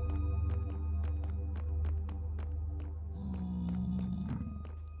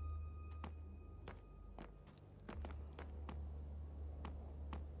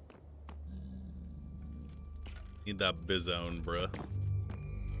 Need that bizone, bruh.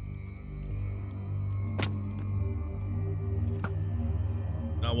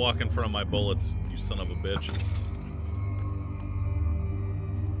 Not walk in front of my bullets, you son of a bitch.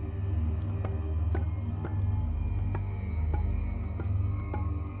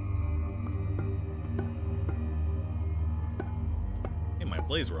 Hey, my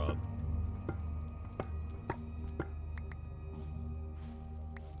blaze rod.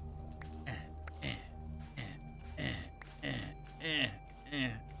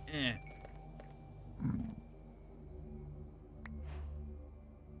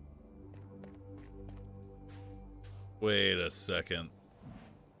 Wait a second.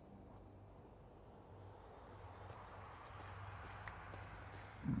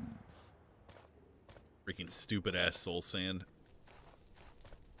 Freaking stupid ass soul sand.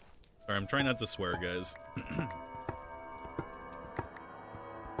 Sorry, I'm trying not to swear, guys.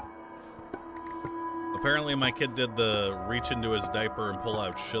 Apparently my kid did the reach into his diaper and pull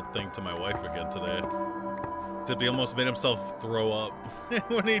out shit thing to my wife again today. Except he almost made himself throw up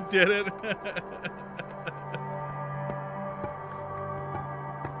when he did it.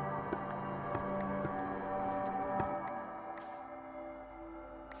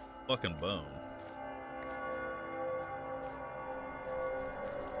 Fucking bone.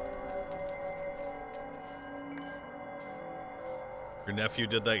 Your nephew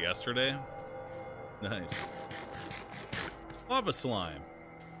did that yesterday? Nice. Lava slime.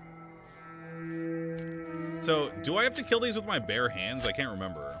 So, do I have to kill these with my bare hands? I can't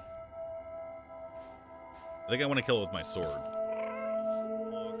remember. I think I want to kill it with my sword.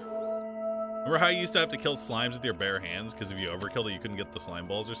 Remember how you used to have to kill slimes with your bare hands? Because if you overkilled it, you couldn't get the slime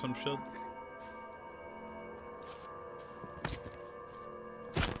balls or some shit?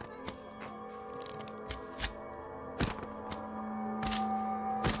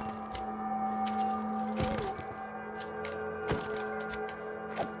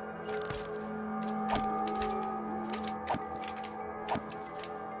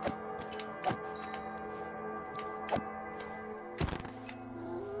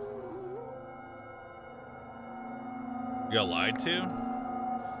 You got lied to?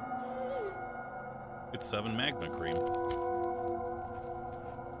 It's 7 magma cream.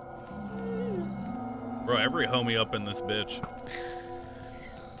 Bro, every homie up in this bitch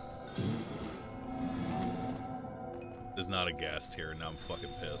is not a gas tier. Now I'm fucking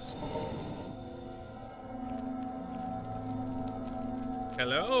pissed.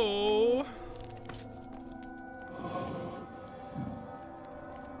 Hello?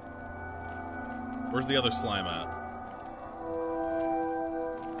 Where's the other slime at?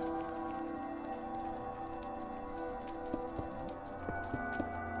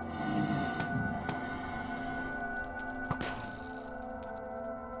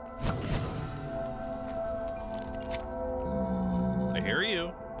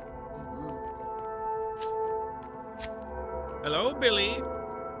 Hello, Billy.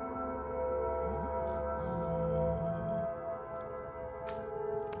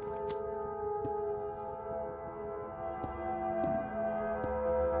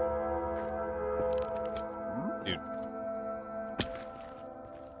 Dude.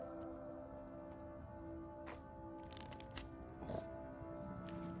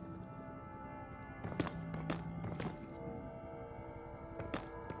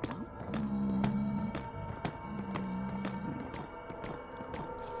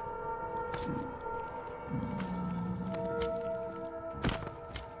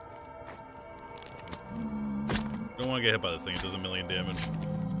 Don't want to get hit by this thing. It does 1,000,000 damage.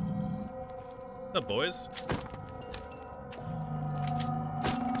 What's up, boys?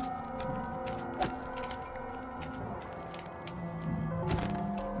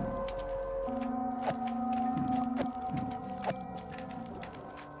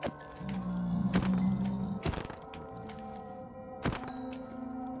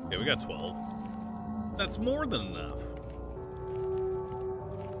 Okay, we got 12. That's more than enough.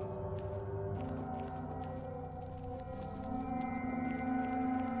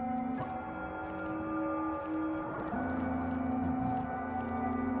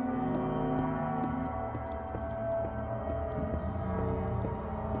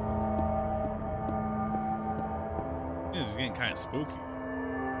 This is getting kind of spooky.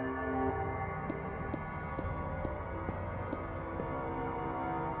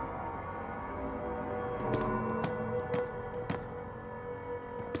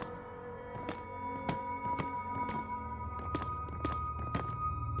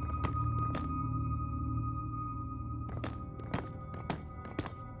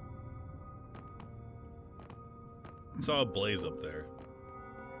 Saw a blaze up there.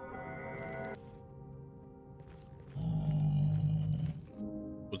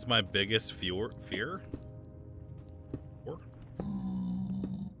 What's my biggest fear? Fear?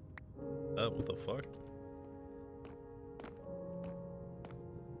 What the fuck?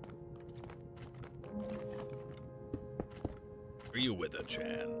 Are you with a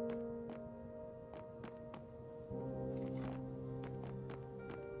Chan?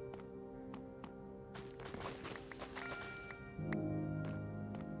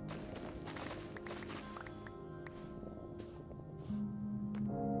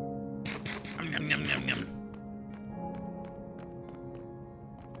 Yum, yum, yum, yum.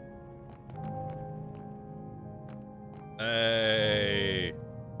 Hey.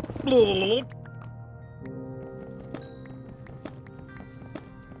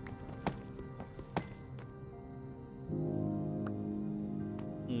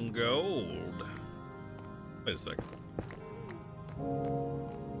 Gold. Wait a second.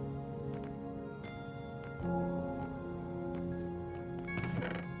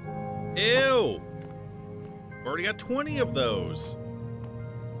 Ew! Already got 20 of those.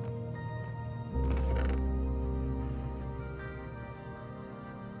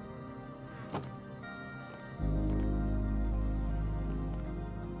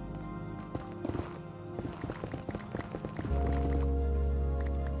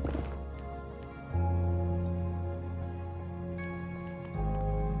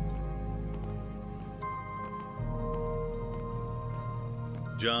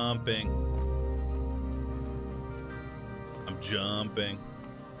 Jumping. I'm jumping.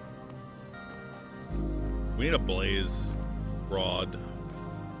 We need a blaze rod.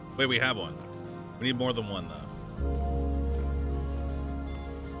 Wait, we have one. We need more than one, though.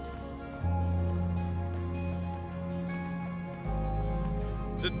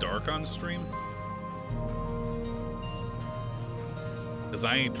 Is it dark on stream? Because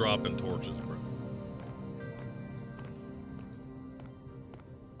I ain't dropping torches, bro.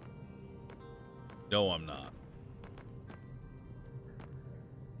 No, I'm not.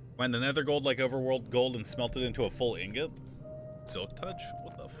 Find the nether gold like overworld gold and smelt it into a full ingot? Silk touch?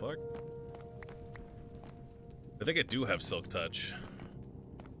 What the fuck? I think I do have silk touch.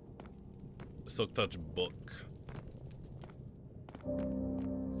 The silk touch book.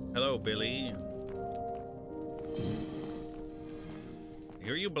 Hello, Billy.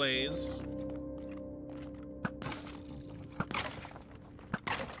 Here you blaze.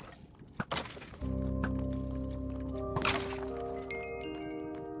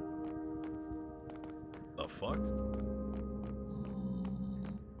 The fuck?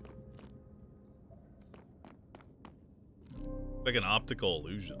 Like an optical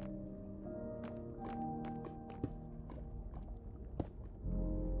illusion.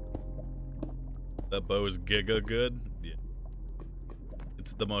 That bow is giga good? Yeah.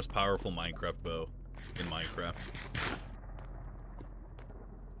 It's the most powerful Minecraft bow in Minecraft.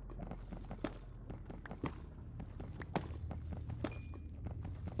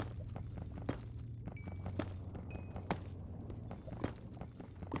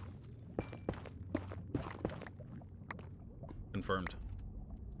 Confirmed.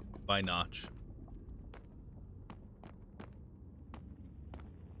 By Notch.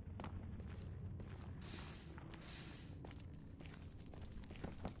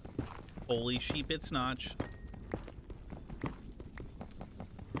 Holy sheep, it's Notch.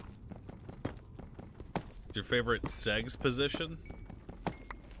 What's your favorite segs position?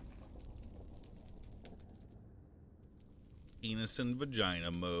 Penis and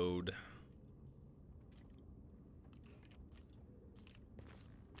vagina mode.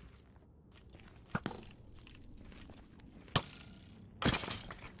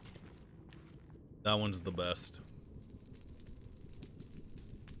 That one's the best.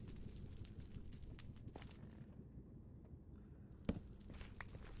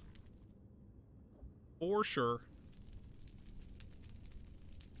 For sure.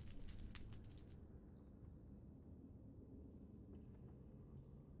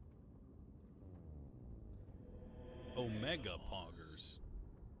 Omega Poggers.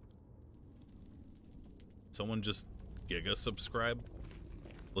 Someone just giga subscribe.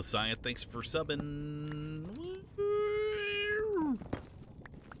 Lasaya, thanks for subbing.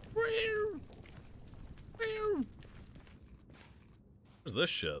 What's this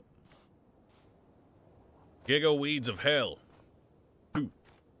shit? Giga weeds of hell. Ooh.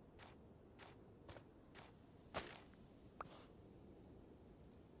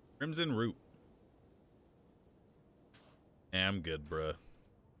 Crimson root. Yeah, I'm good, bruh.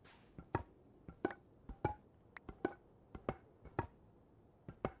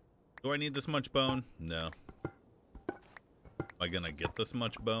 Do I need this much bone? No. I gonna get this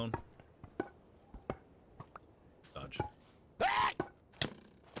much bone? Dodge.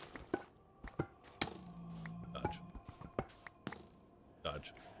 Dodge.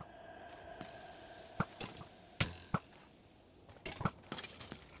 Dodge.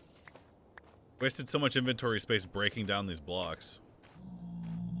 Wasted so much inventory space breaking down these blocks.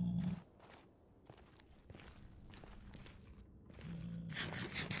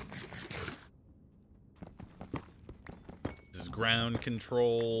 This is ground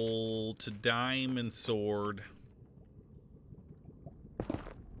control to diamond sword.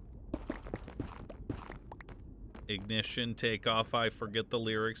 Ignition, take off, I forget the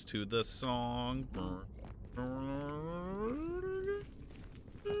lyrics to the song.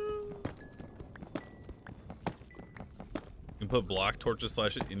 You can put block torches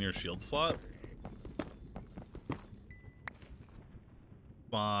 / in your shield slot.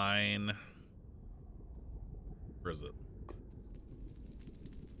 Fine. Where is it?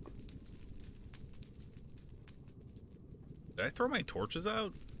 Did I throw my torches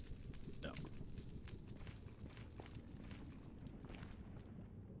out? No.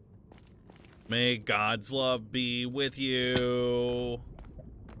 May God's love be with you.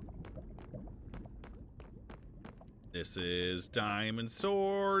 This is Diamond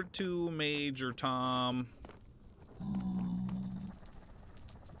Sword to Major Tom.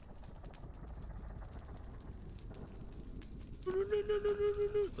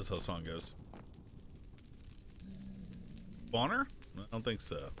 That's how the song goes. Spawner? I don't think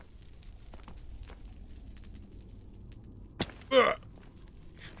so. Ugh.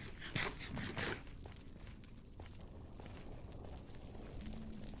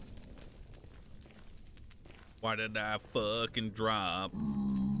 Why did I fucking drop?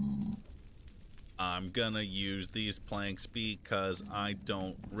 I'm gonna use these planks because I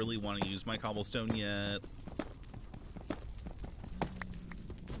don't really want to use my cobblestone yet.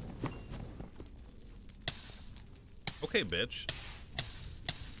 Okay, bitch.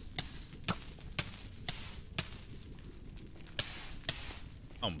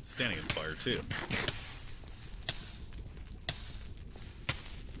 I'm standing in fire too.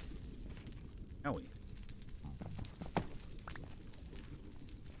 Owie.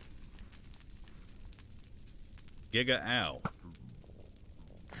 Giga ow.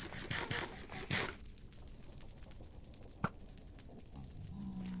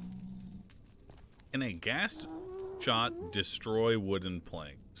 Can a gas shot destroy wooden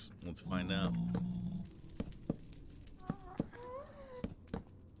planks? Let's find out.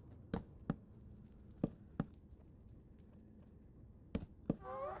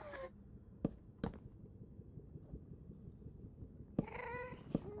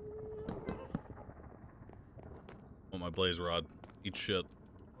 Oh, my blaze rod. Eat shit.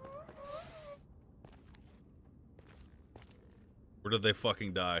 Where did they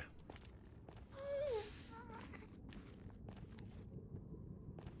fucking die?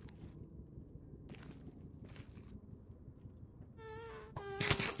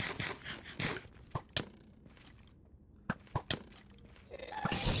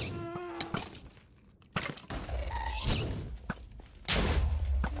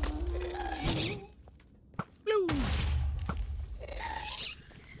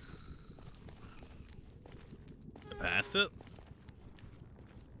 It.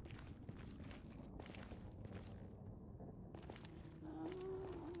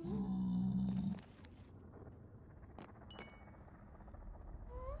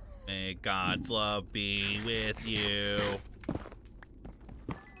 May God's love be with you.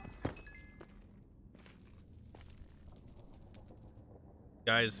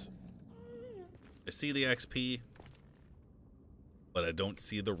 Guys, I see the XP, but I don't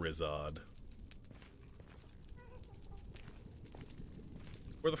see the Rizod.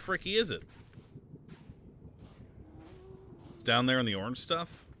 Where the fricky is it? It's down there in the orange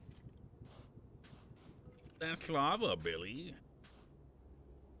stuff? That's lava, Billy.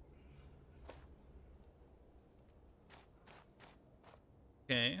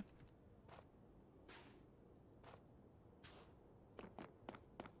 Okay.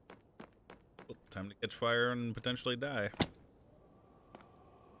 Oh, time to catch fire and potentially die.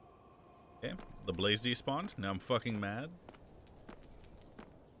 Okay, the blaze despawned. Now I'm fucking mad.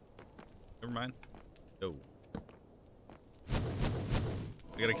 Never mind. Oh.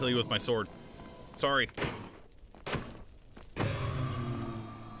 I gotta kill you with my sword. Sorry.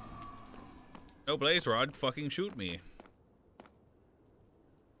 No blaze rod, fucking shoot me.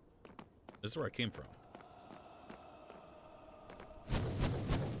 This is where I came from.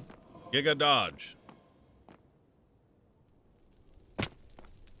 Giga dodge.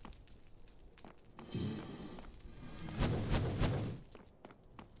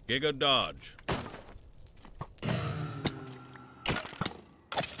 Giga dodge.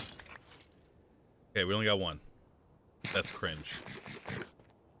 Okay, we only got one. That's cringe. I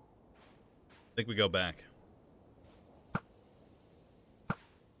think we go back.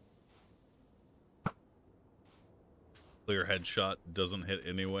 Clear headshot doesn't hit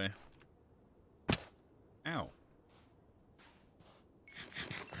anyway. Ow.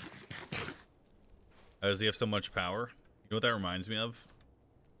 How does he have so much power? You know what that reminds me of?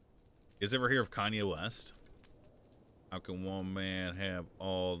 You guys ever hear of Kanye West? How can one man have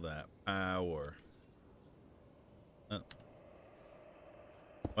all that power?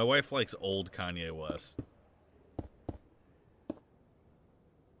 My wife likes old Kanye West.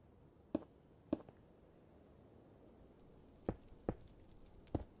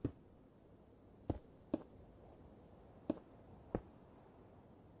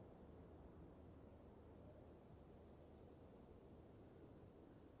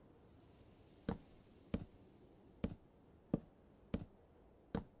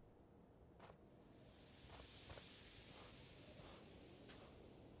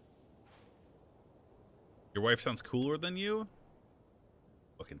 Your wife sounds cooler than you?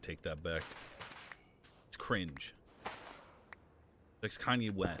 Fucking take that back. It's cringe. Like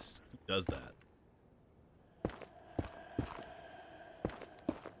Kanye West. Who does that?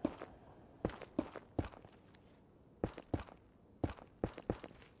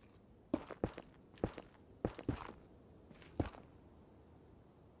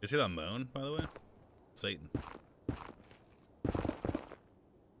 You see that moon, by the way? Satan.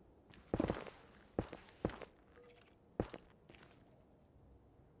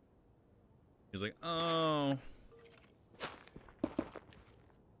 He's like, oh.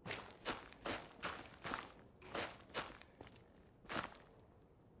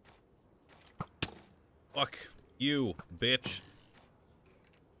 Fuck you, bitch.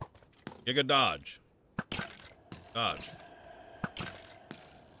 Giga dodge. Dodge.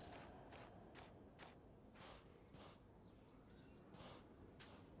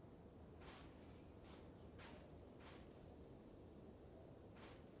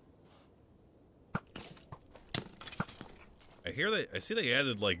 I see they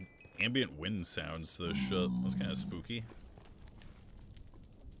added like ambient wind sounds to this shit. That's kind of spooky.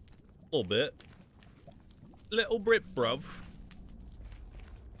 A little bit. Little bit, bruv.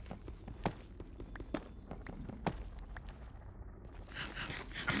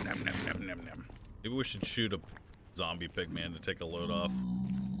 Nom, nom, nom, nom, nom. Maybe we should shoot a zombie pigman to take a load off.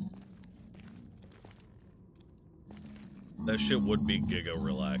 That shit would be giga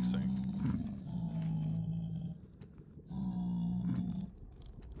relaxing.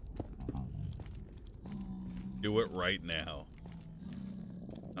 Do it right now.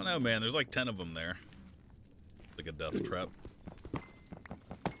 I don't know, man. There's like 10 of them there. It's like a death trap.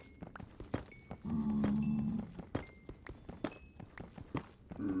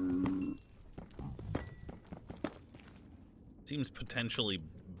 Seems potentially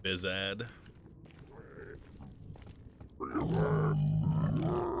bizad.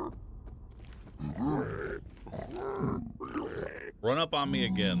 Run up on me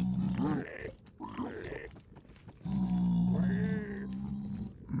again.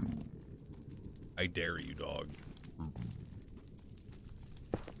 I dare you, dog.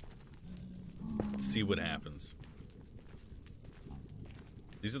 Let's see what happens.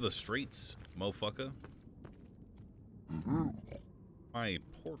 These are the streets, motherfucker. My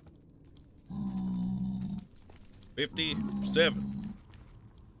port. 57.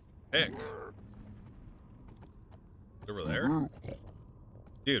 Heck. Over there?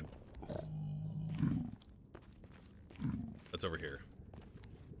 Dude. That's over here.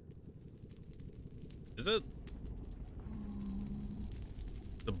 Is it?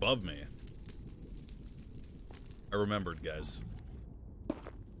 It's above me. I remembered, guys.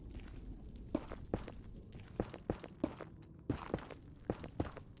 I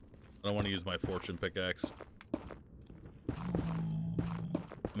don't want to use my fortune pickaxe.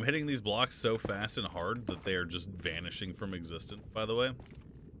 I'm hitting these blocks so fast and hard that they are just vanishing from existence, by the way.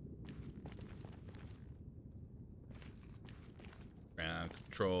 Ground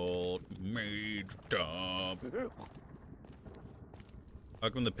control, mage dump. How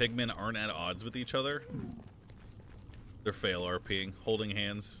come the pigmen aren't at odds with each other? They're fail RPing, holding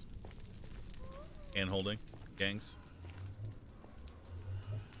hands. Hand holding, gangs.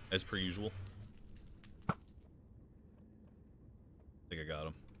 As per usual. I think I got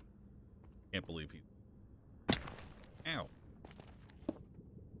him. Can't believe he... Ow.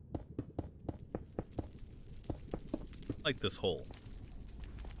 I like this hole.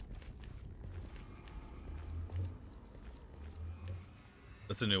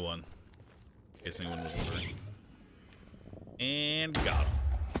 That's a new one. In case anyone was wondering. And got him.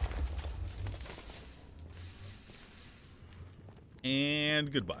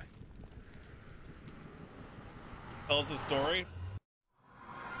 And goodbye. Tell us a story.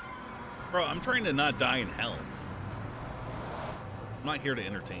 Bro, I'm trying to not die in hell. I'm not here to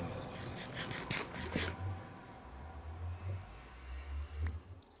entertain you.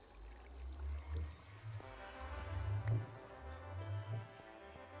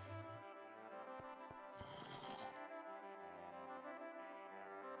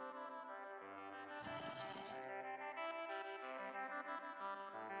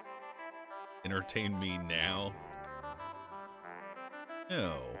 Entertain me now?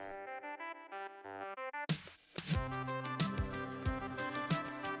 No.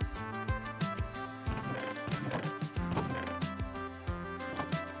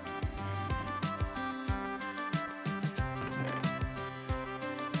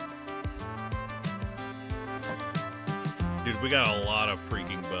 Dude, we got a lot of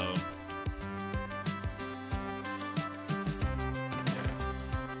freaking bone.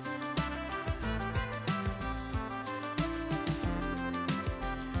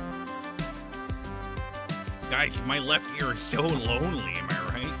 Guys, my left ear is so lonely, am I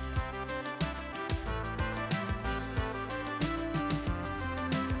right?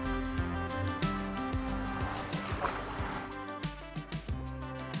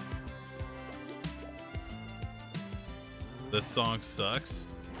 This song sucks.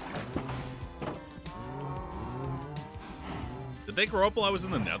 Did they grow up while I was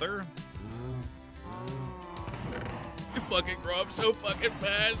in the Nether? You fucking grow up so fucking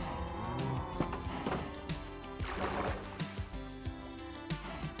fast.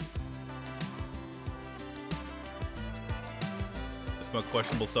 I smoke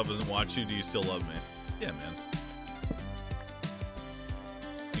questionable stuff, doesn't watch you. Do you still love me? Yeah, man.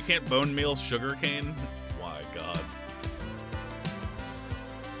 You can't bone meal sugarcane? Why, God.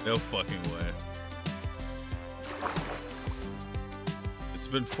 No fucking way. It's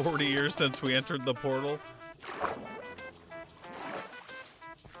been 40 years since we entered the portal.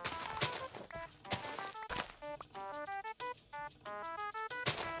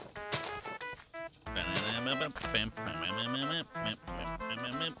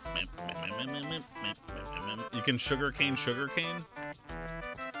 You can sugarcane?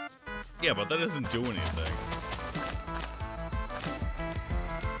 Yeah, but that doesn't do anything.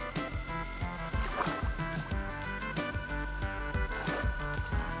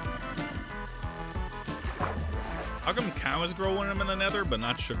 How come cows grow when I'm in the Nether, but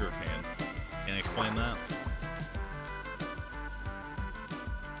not sugarcane? Can you explain that?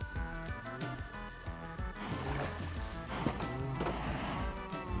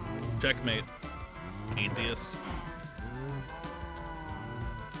 Checkmate, atheist.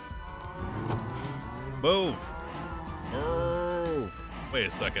 Move! Move! Wait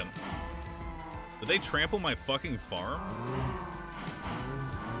a second. Did they trample my fucking farm?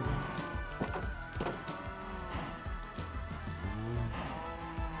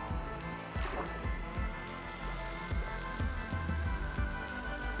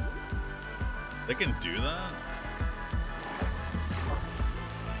 They can do that?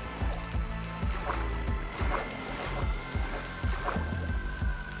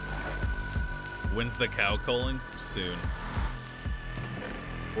 When's the cow culling? Soon.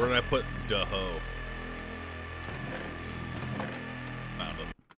 Where did I put Daho? Found it.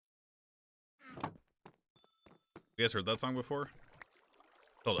 You guys heard that song before?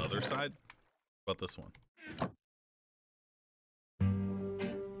 It's called Other Side? What about this one?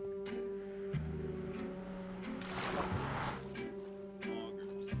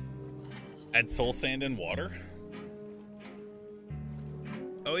 Add soul sand and water?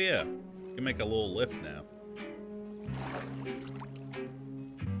 Oh yeah, you can make a little lift now.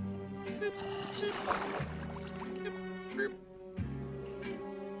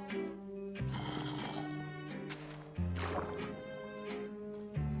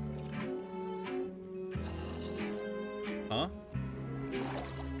 Huh?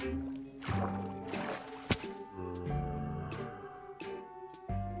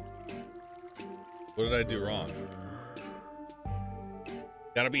 What did I do wrong?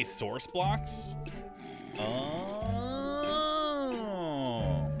 Gotta be source blocks? Oh.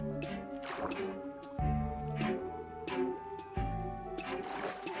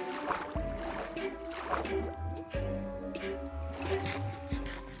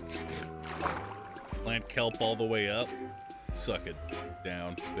 Plant kelp all the way up. Suck it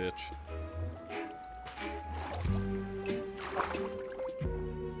down, bitch.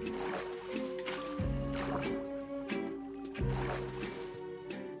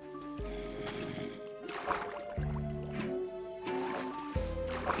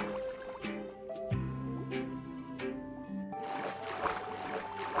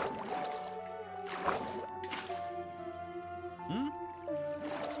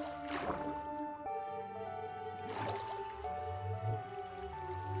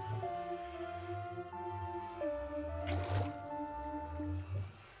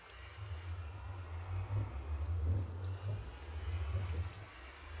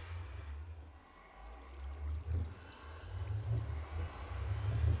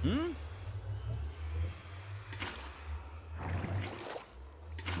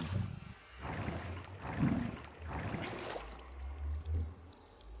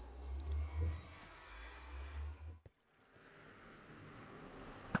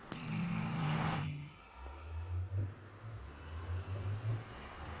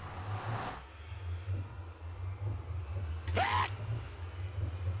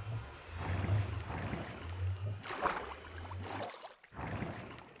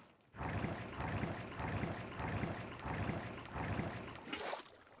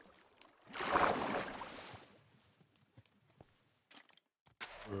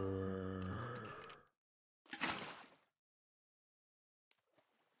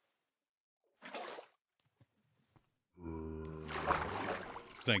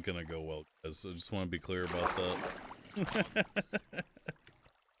 This ain't gonna go well, guys. I just want to be clear about that.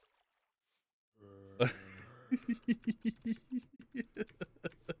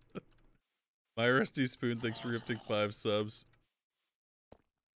 My Rusty Spoon, thanks for gifting 5 subs.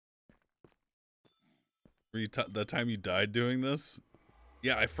 Were you the time you died doing this?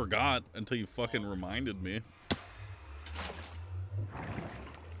 Yeah, I forgot until you fucking reminded me.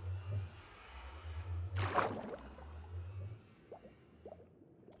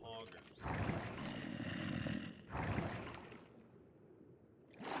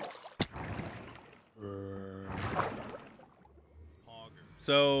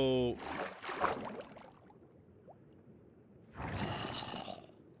 So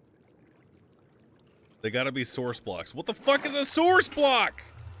they gotta be source blocks. What the fuck is a source block?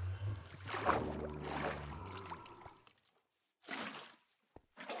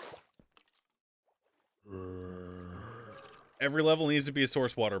 Every level needs to be a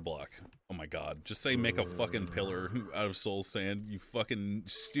source water block. Oh my god. Just say make a fucking pillar out of soul sand, you fucking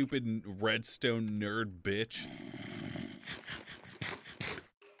stupid redstone nerd bitch.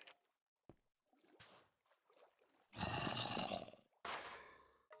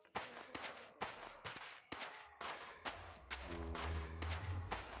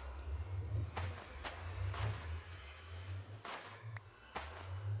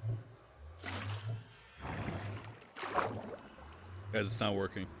 Guys, it's not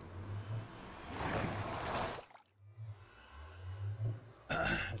working.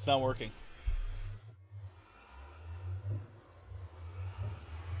 It's not working.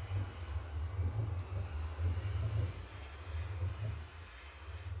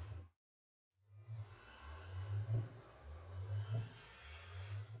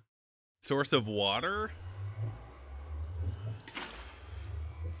 Source of water?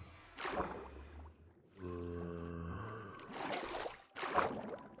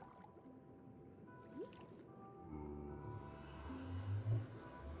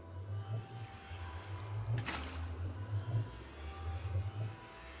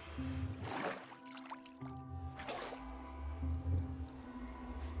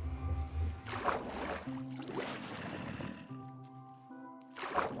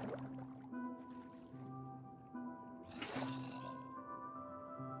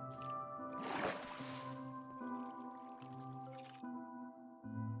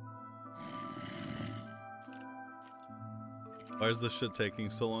 Why is this shit taking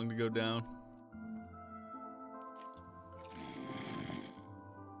so long to go down?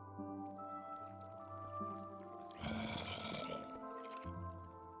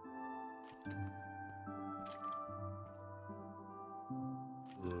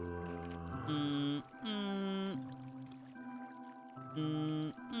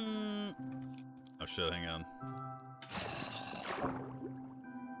 Oh shit, hang on.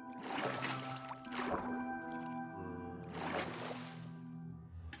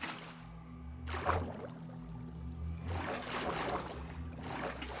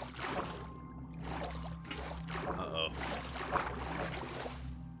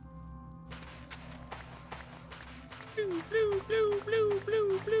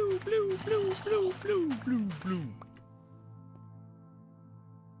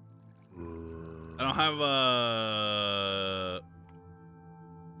 I don't have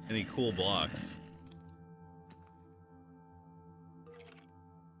any cool blocks.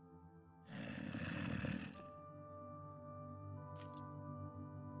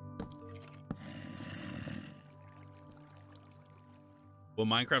 What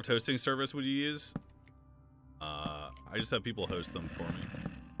Minecraft hosting service would you use? I just have people host them for me.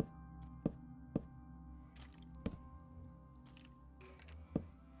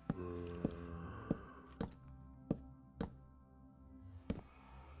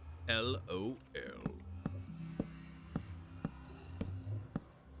 LOL.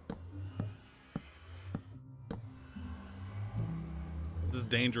 This is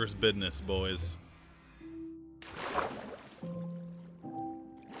dangerous business, boys.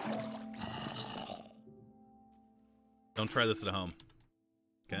 Don't try this at home.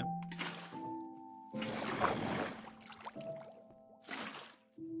 Okay?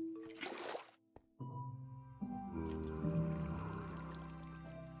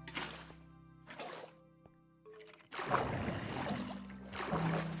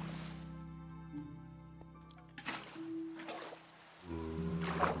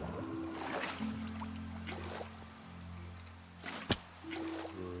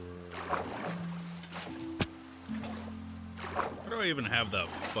 Why do I even have that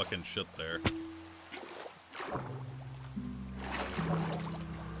fucking shit there?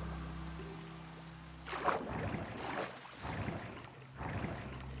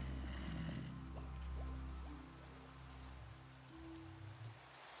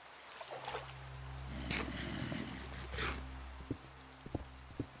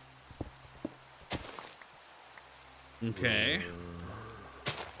 Okay.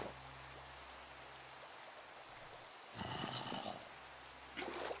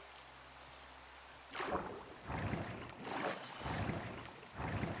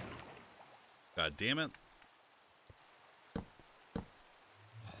 God damn it.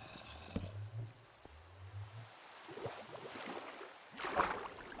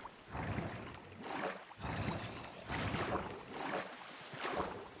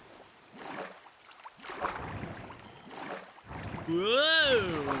 Whoa!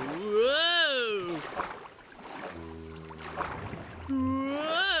 Whoa!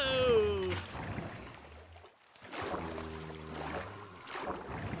 Whoa!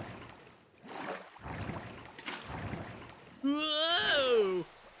 Whoa!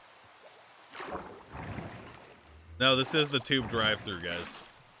 No, this is the tube drive-through, guys.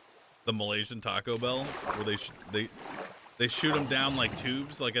 The Malaysian Taco Bell, where they shoot them down like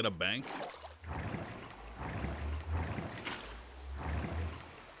tubes, like at a bank.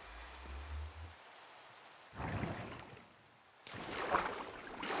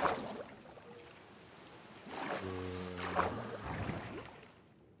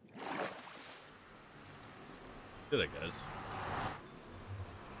 Did I guess?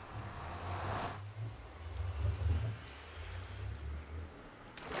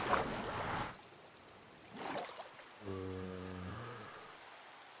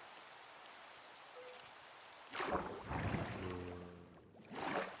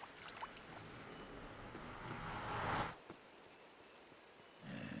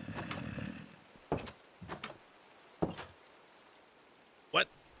 What?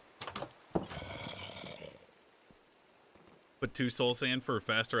 Put 2 soul sand for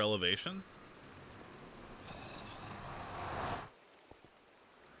faster elevation?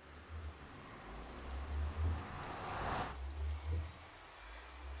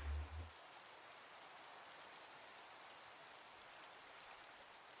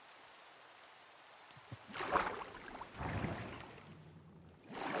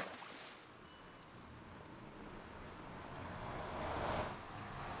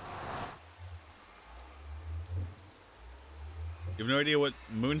 You have no idea what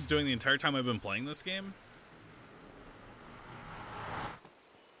Moon's doing the entire time I've been playing this game?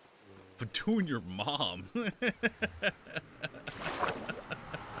 But doing your mom.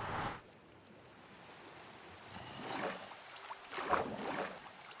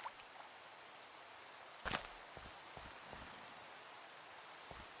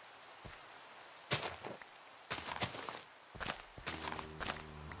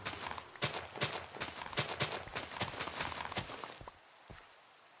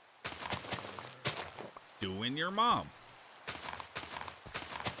 Doing your mom.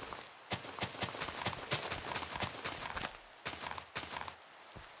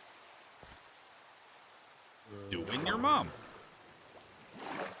 Doing your mom.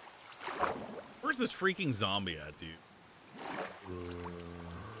 Where's this freaking zombie at, dude?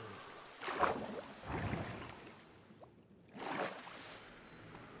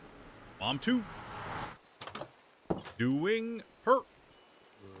 Mom 2. Doing her.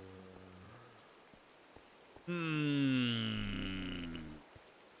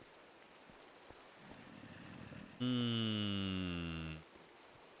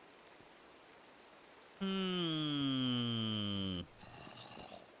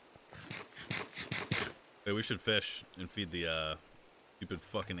 Wait, we should fish and feed the stupid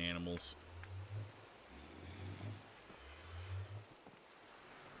fucking animals.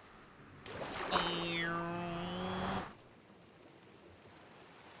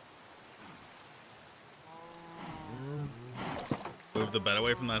 Move the bed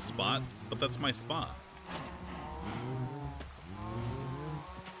away from that spot, but that's my spot.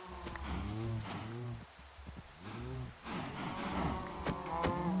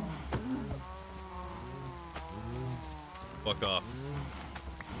 Fuck off.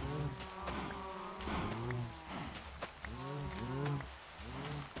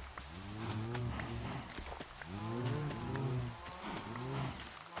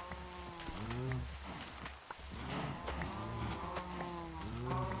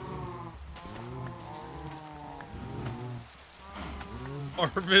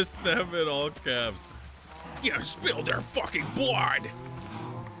 Harvest them in all caps. You spilled their fucking blood.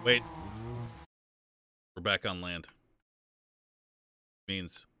 Wait. We're back on land.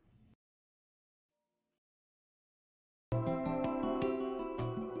 Means.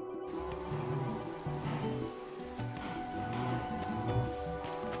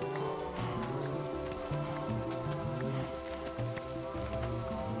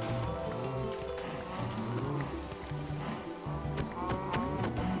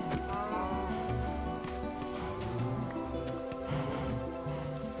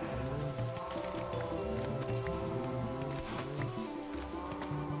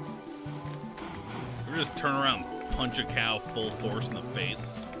 just turn around and punch a cow full force in the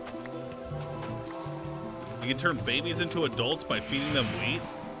face? You can turn babies into adults by feeding them wheat?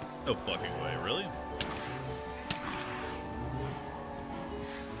 No fucking way, really?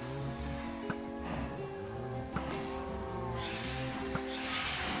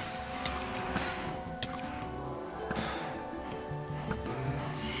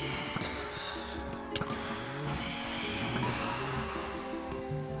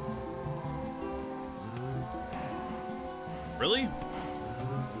 Really?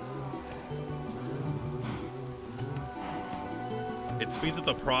 It speeds up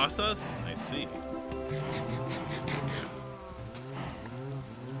the process? I see.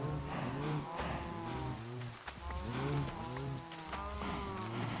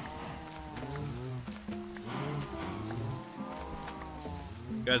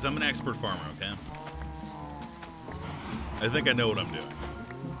 Guys, I'm an expert farmer, okay? I think I know what I'm doing.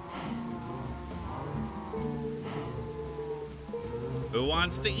 Who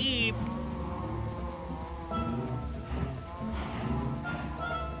wants to eat?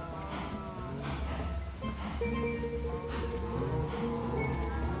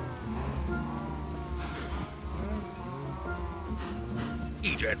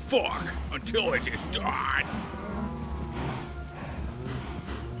 Eat that fork until it is done.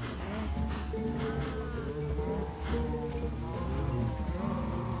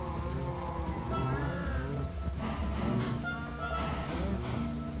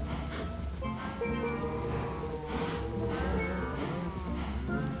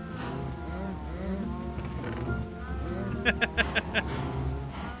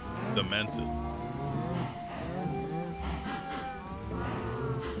 Demented.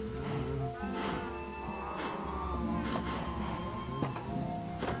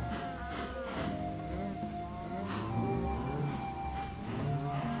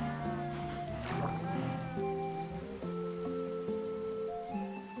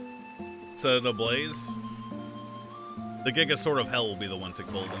 Set it ablaze. The Giga Sword of Hell will be the one to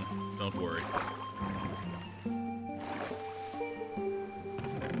kill them. Don't worry.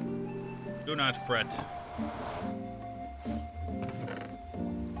 Do not fret.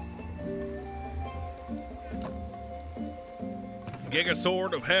 Giga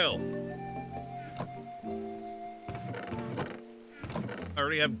Sword of Hell. I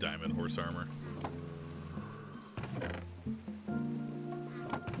already have diamond horse armor.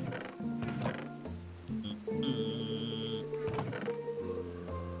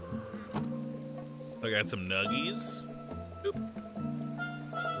 I got some nuggies. Boop.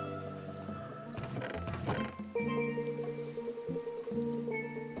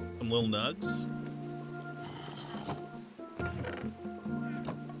 Some little nugs.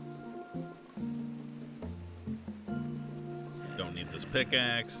 Don't need this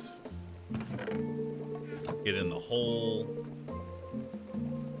pickaxe. Get in the hole.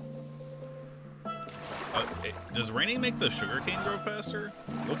 Does raining make the sugarcane grow faster?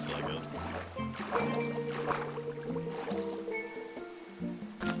 Looks like it.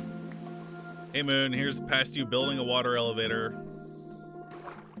 Hey Moon, here's past you building a water elevator.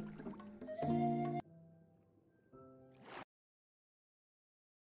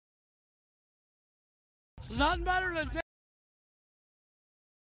 Nothing better than that.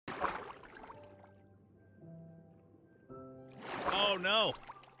 Oh no.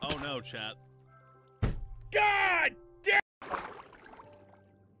 Oh no, chat. God damn!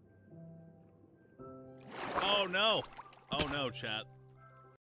 Oh no. Oh no, chat.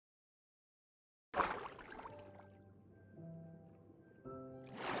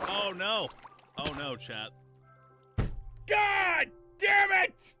 Oh no. Oh no, chat. God damn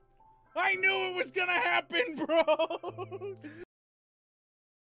it! I knew it was gonna happen, bro!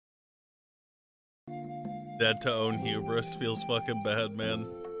 Dead to own hubris feels fucking bad, man.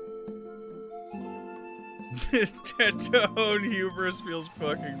 Dead to own hubris feels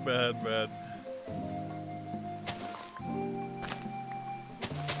fucking bad, man.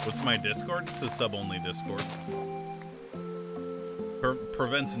 What's my Discord? It's a sub-only Discord.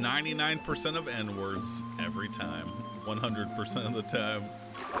 Prevents 99% of N-words every time. 100% of the time.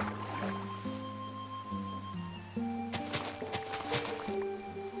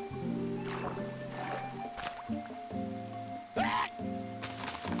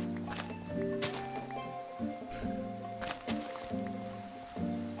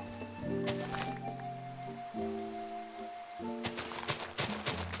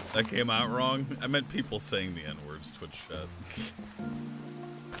 That came out wrong. I meant people saying the N-words, Twitch chat.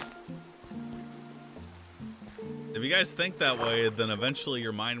 If you guys think that way, then eventually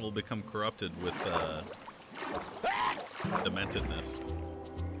your mind will become corrupted with dementedness.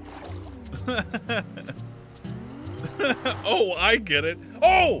 Oh, I get it.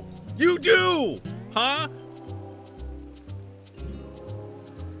 Oh, you do, huh?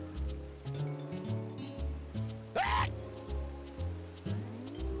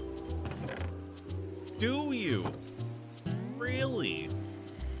 Do you? Really?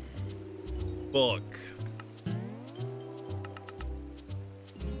 Book.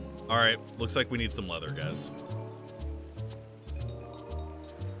 All right, looks like we need some leather, guys.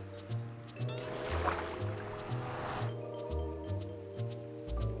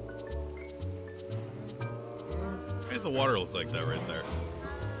 Why does the water look like that right there?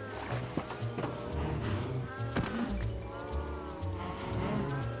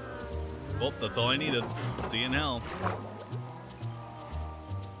 Well, that's all I needed. See you in hell.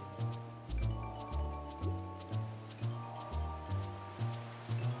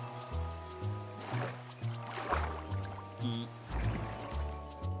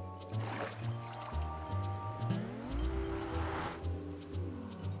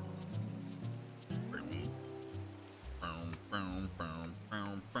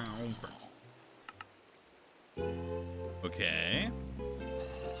 Okay.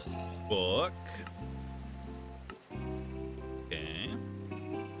 Book. Okay.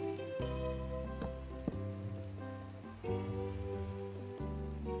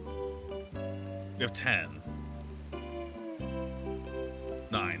 We have 10.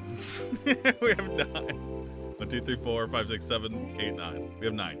 9. We have 9. 1, 2, 3, 4, 5, 6, 7, 8, 9. We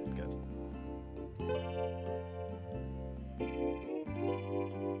have 9, guys.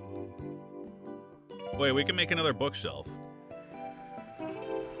 Wait, we can make another bookshelf.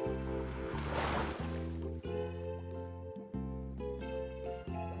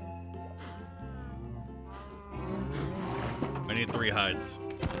 I need 3 hides.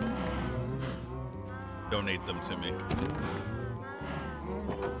 Donate them to me.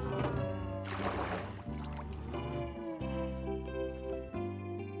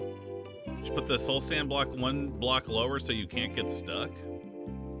 Just put the soul sand block 1 block lower so you can't get stuck.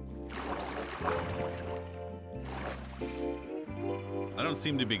 I don't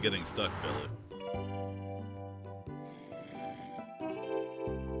seem to be getting stuck, Billy.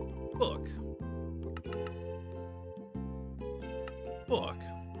 Book. Book.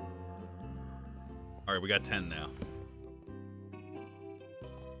 All right, we got 10 now.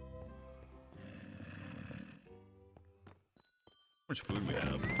 How much food we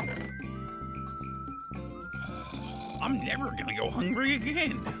have? I'm never gonna go hungry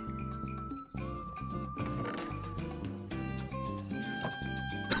again.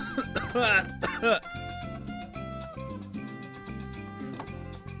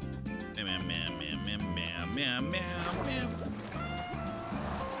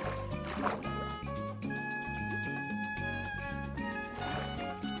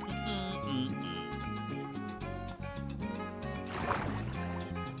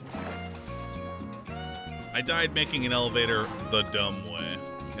 I died making an elevator the dumb way.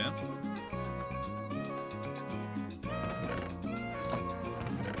 Okay.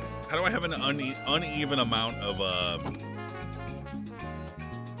 How do I have an uneven amount of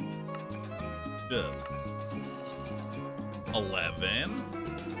shit? 11.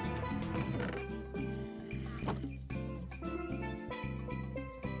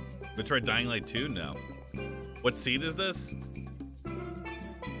 We tried Dying Light 2? No. What seed is this?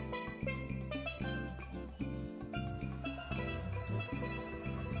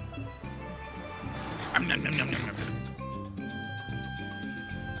 Nom, nom, nom, nom, nom.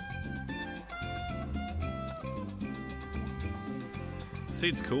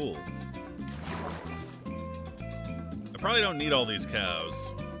 Seed's cool. I probably don't need all these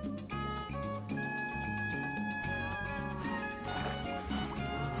cows.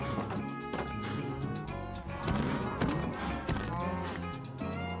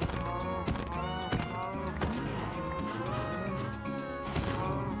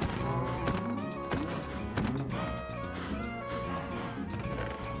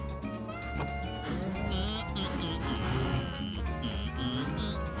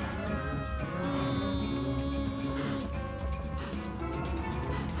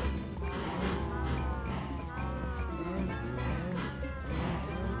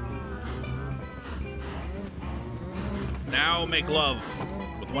 Now make love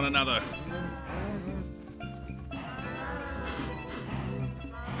with one another.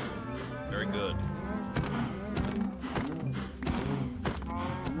 Very good.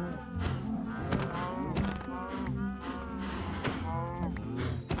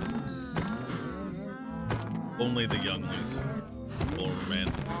 Only the younglings,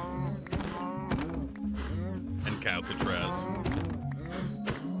 Lorman, and Calcatraz.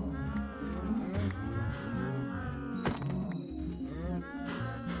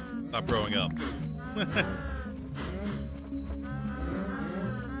 stop growing up.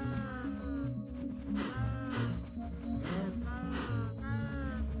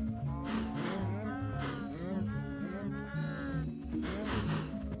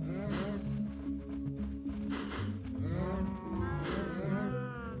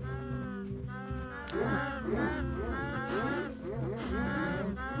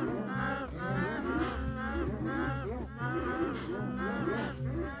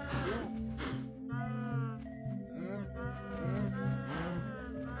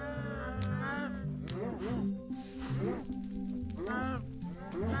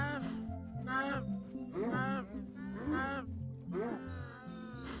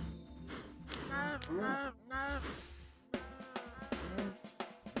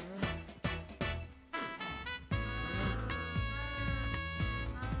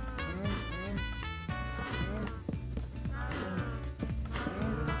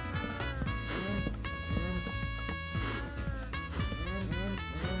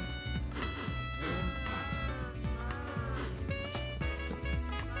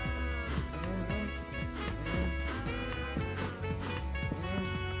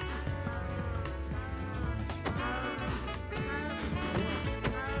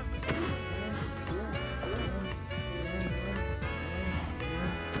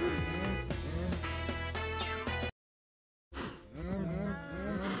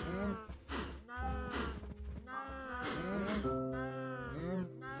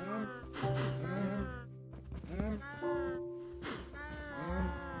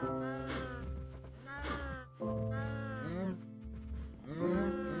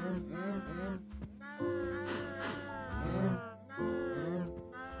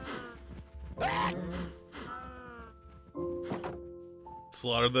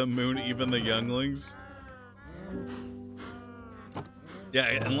 Slaughter the moon, even the younglings. Yeah,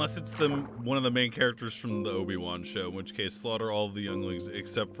 unless it's one of the main characters from the Obi-Wan show, in which case slaughter all the younglings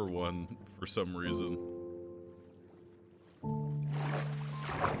except for one for some reason.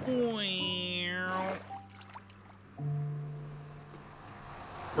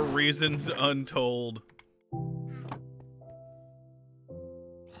 For reasons untold.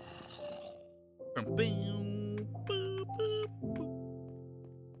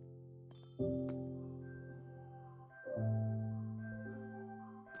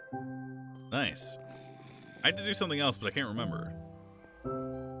 Nice. I had to do something else, but I can't remember.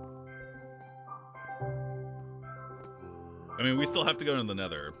 I mean, we still have to go to the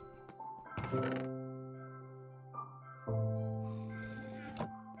Nether.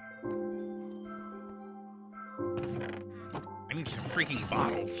 I need some freaking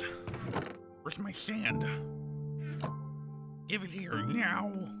bottles. Where's my sand? Give it here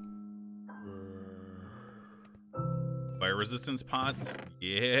now. Fire resistance pots.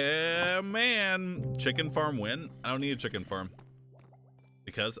 Yeah, man. Chicken farm win. I don't need a chicken farm.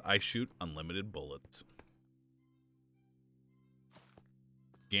 Because I shoot unlimited bullets.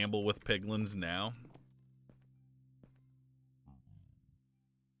 Gamble with piglins now.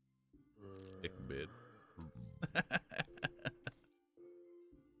 Dick bit.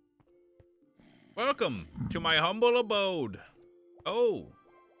 Welcome to my humble abode. Oh.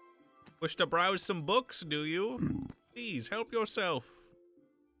 Wish to browse some books, do you? Please, help yourself.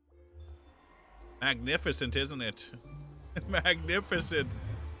 Magnificent, isn't it? Magnificent.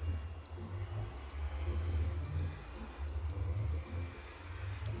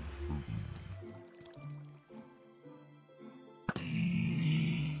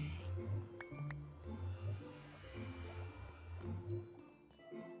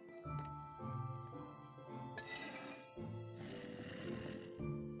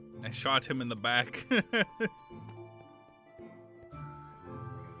 I shot him in the back.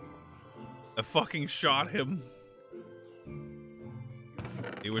 I fucking shot him.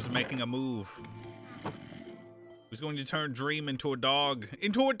 He was making a move. He was going to turn Dream into a dog.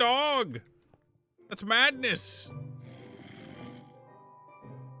 Into a dog! That's madness!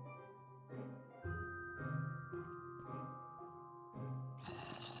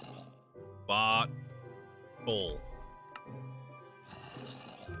 Bot. Bull.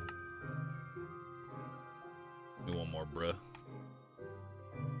 Give me one more, bruh.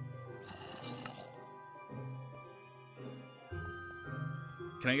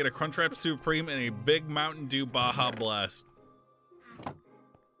 Can I get a Crunchwrap Supreme and a big Mountain Dew Baja Blast?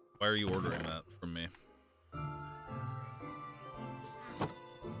 Why are you ordering that from me?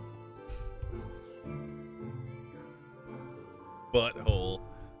 Butthole.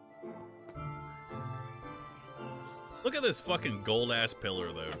 Look at this fucking gold ass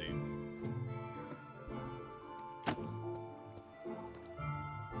pillar though, dude.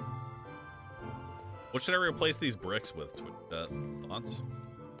 What should I replace these bricks with? Thoughts?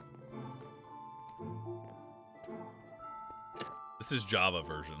 This is Java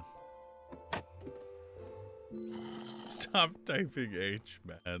version. Stop typing H,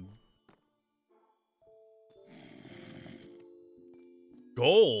 man.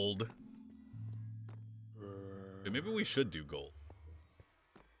 Gold? Okay, maybe we should do gold.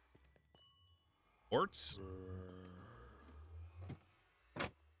 Quartz?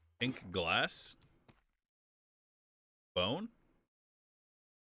 Pink glass? Bone?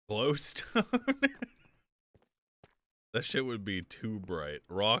 Glowstone? That shit would be too bright.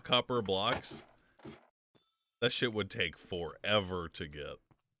 Raw copper blocks? That shit would take forever to get.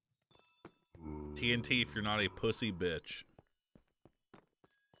 TNT if you're not a pussy bitch.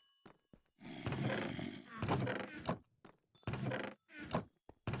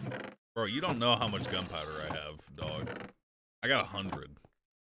 Bro, you don't know how much gunpowder I have, dog. I got 100.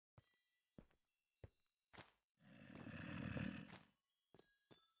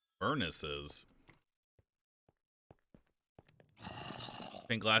 Furnaces.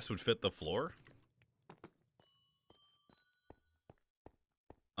 Think glass would fit the floor?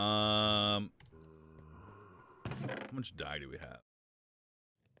 How much dye do we have?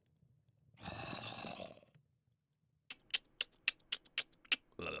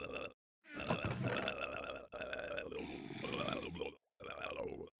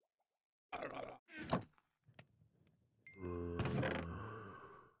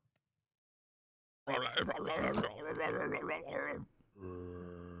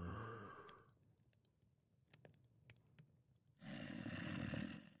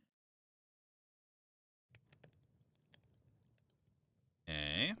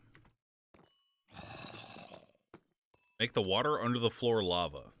 Okay. Make the water under the floor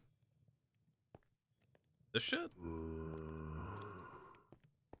lava. This shit? You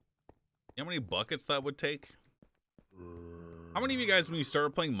know how many buckets that would take? How many of you guys, when you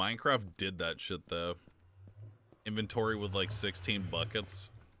started playing Minecraft, did that shit, though? Inventory with, like, 16 buckets?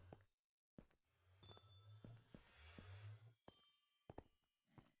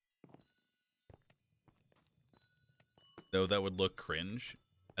 Though that would look cringe.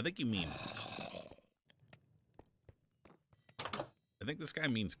 I think you mean... I think this guy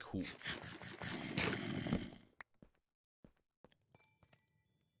means cool.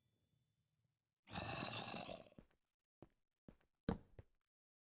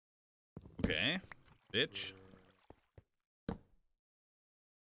 Okay, bitch.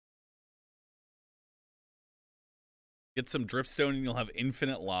 Get some dripstone and you'll have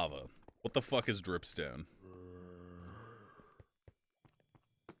infinite lava. What the fuck is dripstone?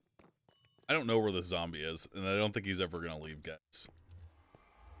 I don't know where the zombie is, and I don't think he's ever gonna leave, guys.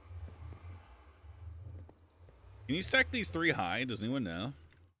 Can you stack these 3 high? Does anyone know?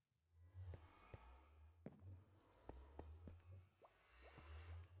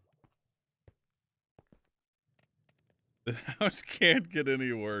 The house can't get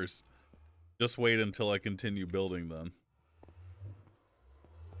any worse. Just wait until I continue building them.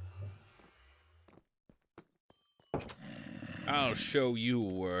 I'll show you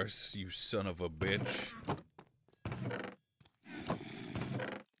worse, you son of a bitch.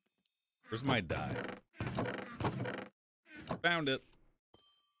 Where's my dye? Found it.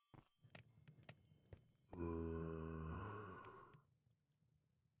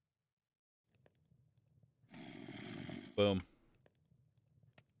 Boom.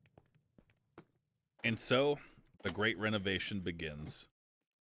 And so, the great renovation begins.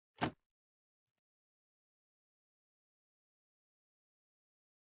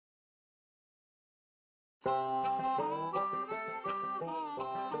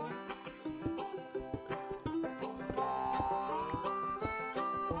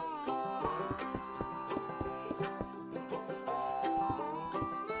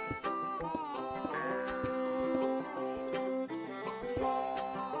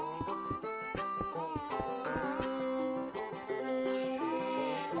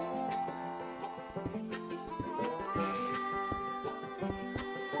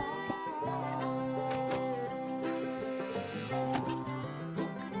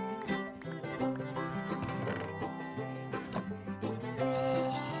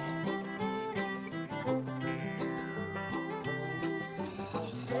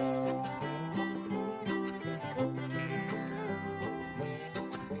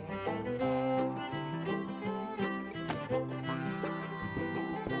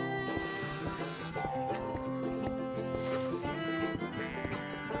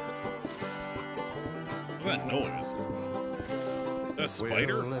 What's that noise? That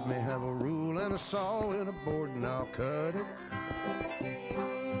spider? Well, let me have a rule and a saw and a board and I'll cut it.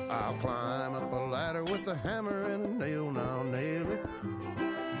 I'll climb up a ladder with a hammer and a nail, now nail it.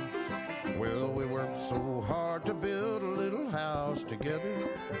 Well, we worked so hard to build a little house together.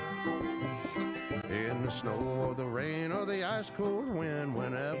 In the snow or the rain or the ice cold wind,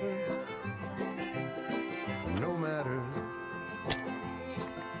 whenever. No matter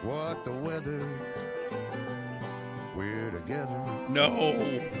what the weather, we're together. No.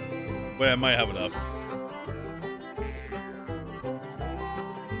 Wait, I might have enough.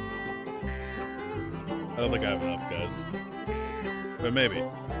 I don't think I have enough, guys. But maybe.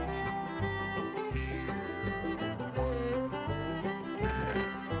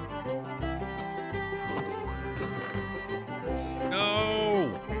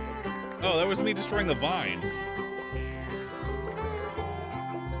 No! Oh, that was me destroying the vines.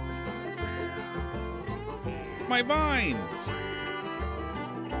 My vines!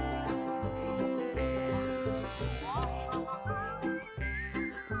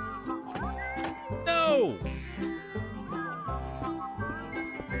 No!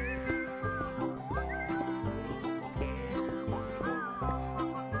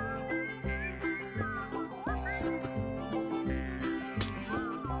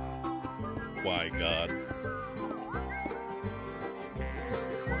 My God.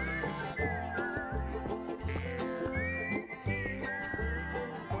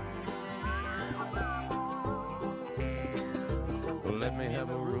 Let me have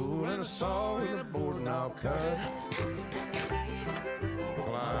a rule and a saw and a board and I'll cut.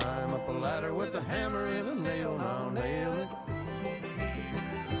 Climb up a ladder with a hammer and a nail and I'll nail it.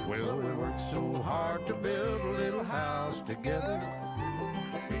 Well, we worked so hard to build a little house together.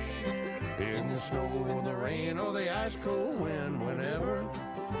 In the snow or the rain or the ice cold wind, whenever.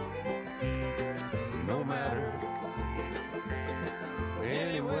 No matter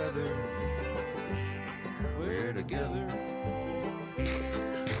any weather, we're together.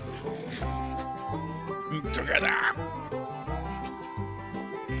 Together.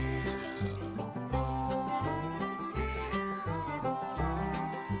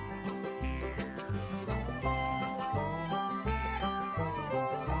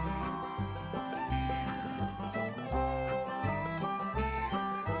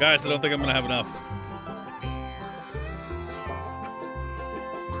 Guys, I don't think I'm gonna have enough.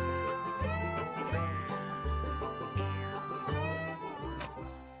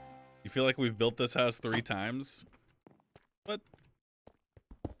 You feel like we've built this house 3 times? What?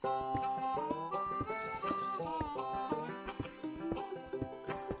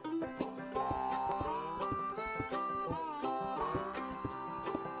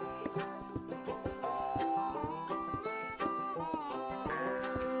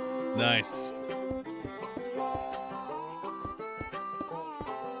 Nice.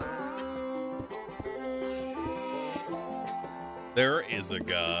 There is a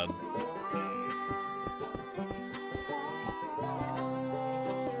God.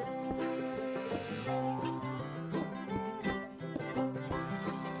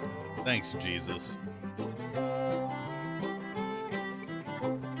 Thanks, Jesus.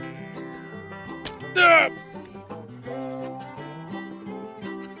 Ah!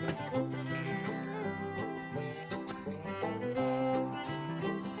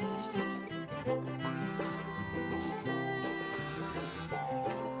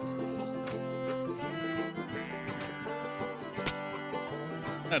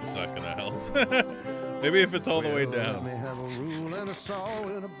 That's not gonna help. Maybe if it's all the way down. Let me have a rule and a saw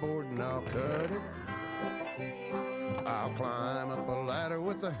and a board and I'll cut it. I'll climb up a ladder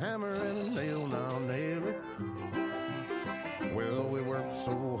with a hammer and a nail and I'll nail it. Well, we worked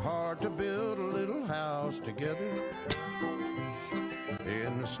so hard to build a little house together.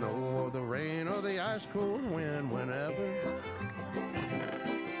 In the snow or the rain or the ice cold wind, whenever.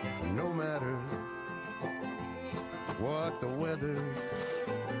 No matter what the weather,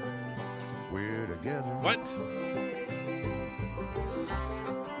 we're together. What?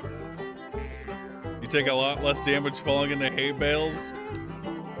 You take a lot less damage falling into hay bales?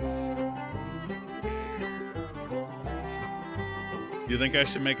 You think I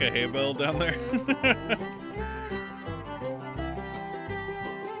should make a hay bale down there?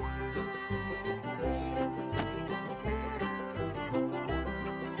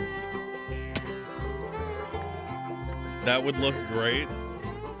 That would look great.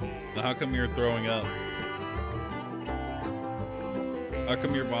 How come you're throwing up? How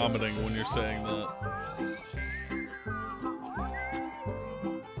come you're vomiting when you're saying that?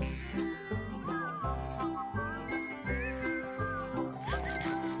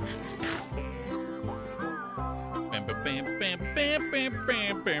 Bam, bam, bam, bam, bam,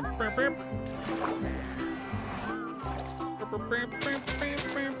 bam, bam, bam, bam, bam.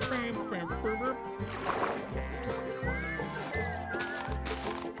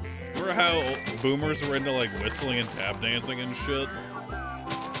 Remember how boomers were into like whistling and tap dancing and shit?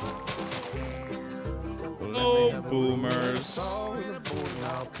 Oh, boomers.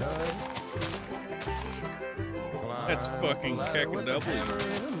 That's fucking KW.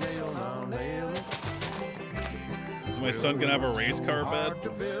 Is my son gonna have a race car bed?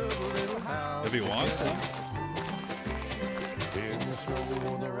 If he wants one.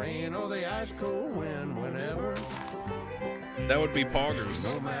 That would be poggers.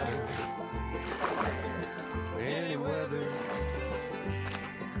 No matter any weather,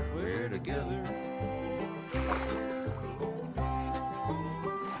 we're together.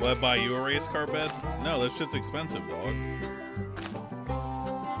 Will I buy you a race car bed? No, that shit's expensive, dog.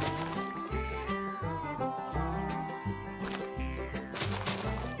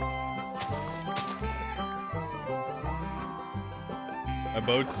 My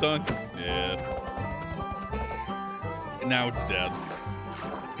boat sunk? Yeah. Now it's dead.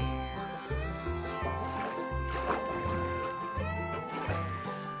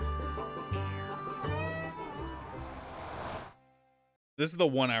 This is the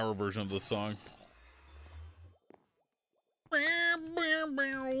 1 hour version of the song.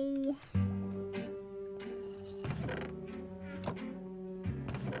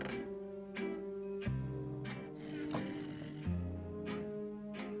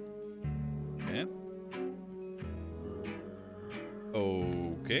 Yeah.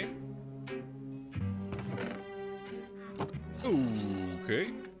 Okay.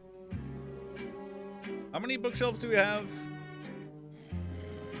 Okay. How many bookshelves do we have?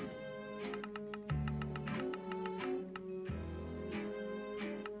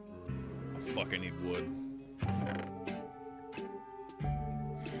 I need wood.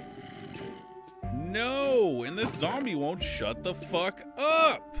 No! And this zombie won't shut the fuck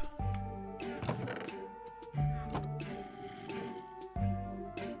up!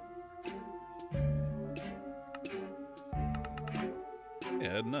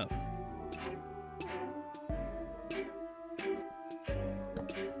 Yeah, enough.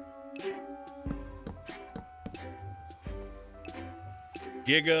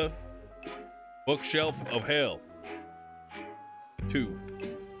 Giga Bookshelf of Hell 2.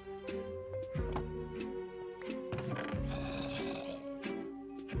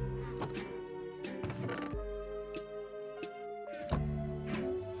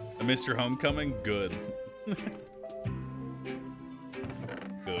 I missed your homecoming? Good.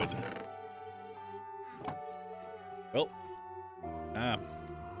 Good. Well,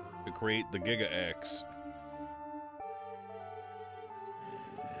 to create the Giga X.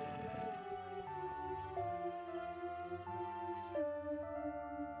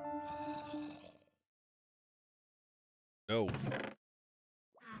 No.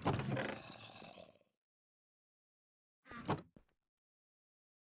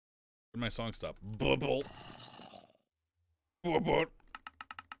 Where'd my song stop? Bubble. Bubble.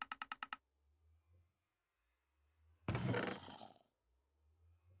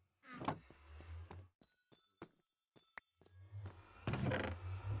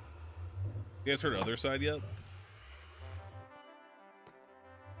 You guys heard Other Side yet?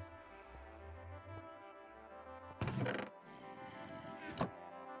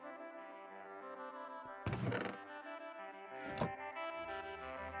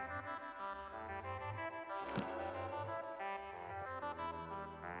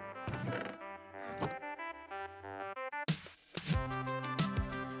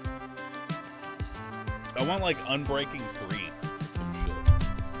 I want like Unbreaking 3. Some shit.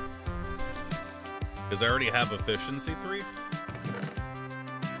 Because I already have Efficiency 3.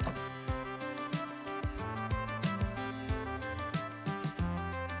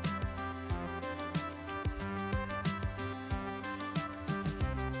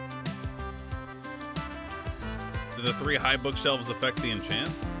 Do the 3 high bookshelves affect the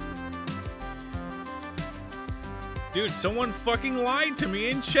enchant? Dude, someone fucking lied to me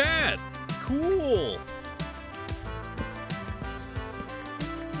in chat. Cool.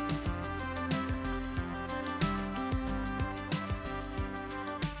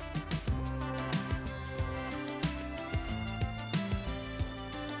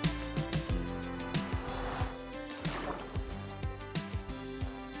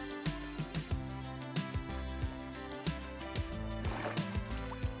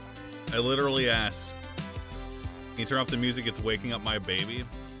 I literally asked, can you turn off the music? It's waking up my baby.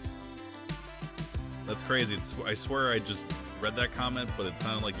 That's crazy. I swear I just read that comment, but it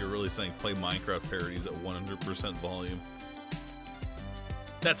sounded like you're really saying play Minecraft parodies at 100% volume.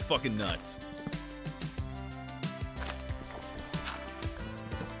 That's fucking nuts.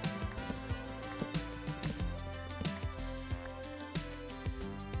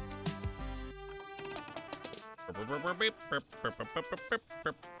 Burp, burp, burp, beep, burp, burp, burp, burp, burp,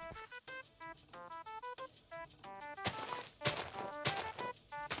 burp.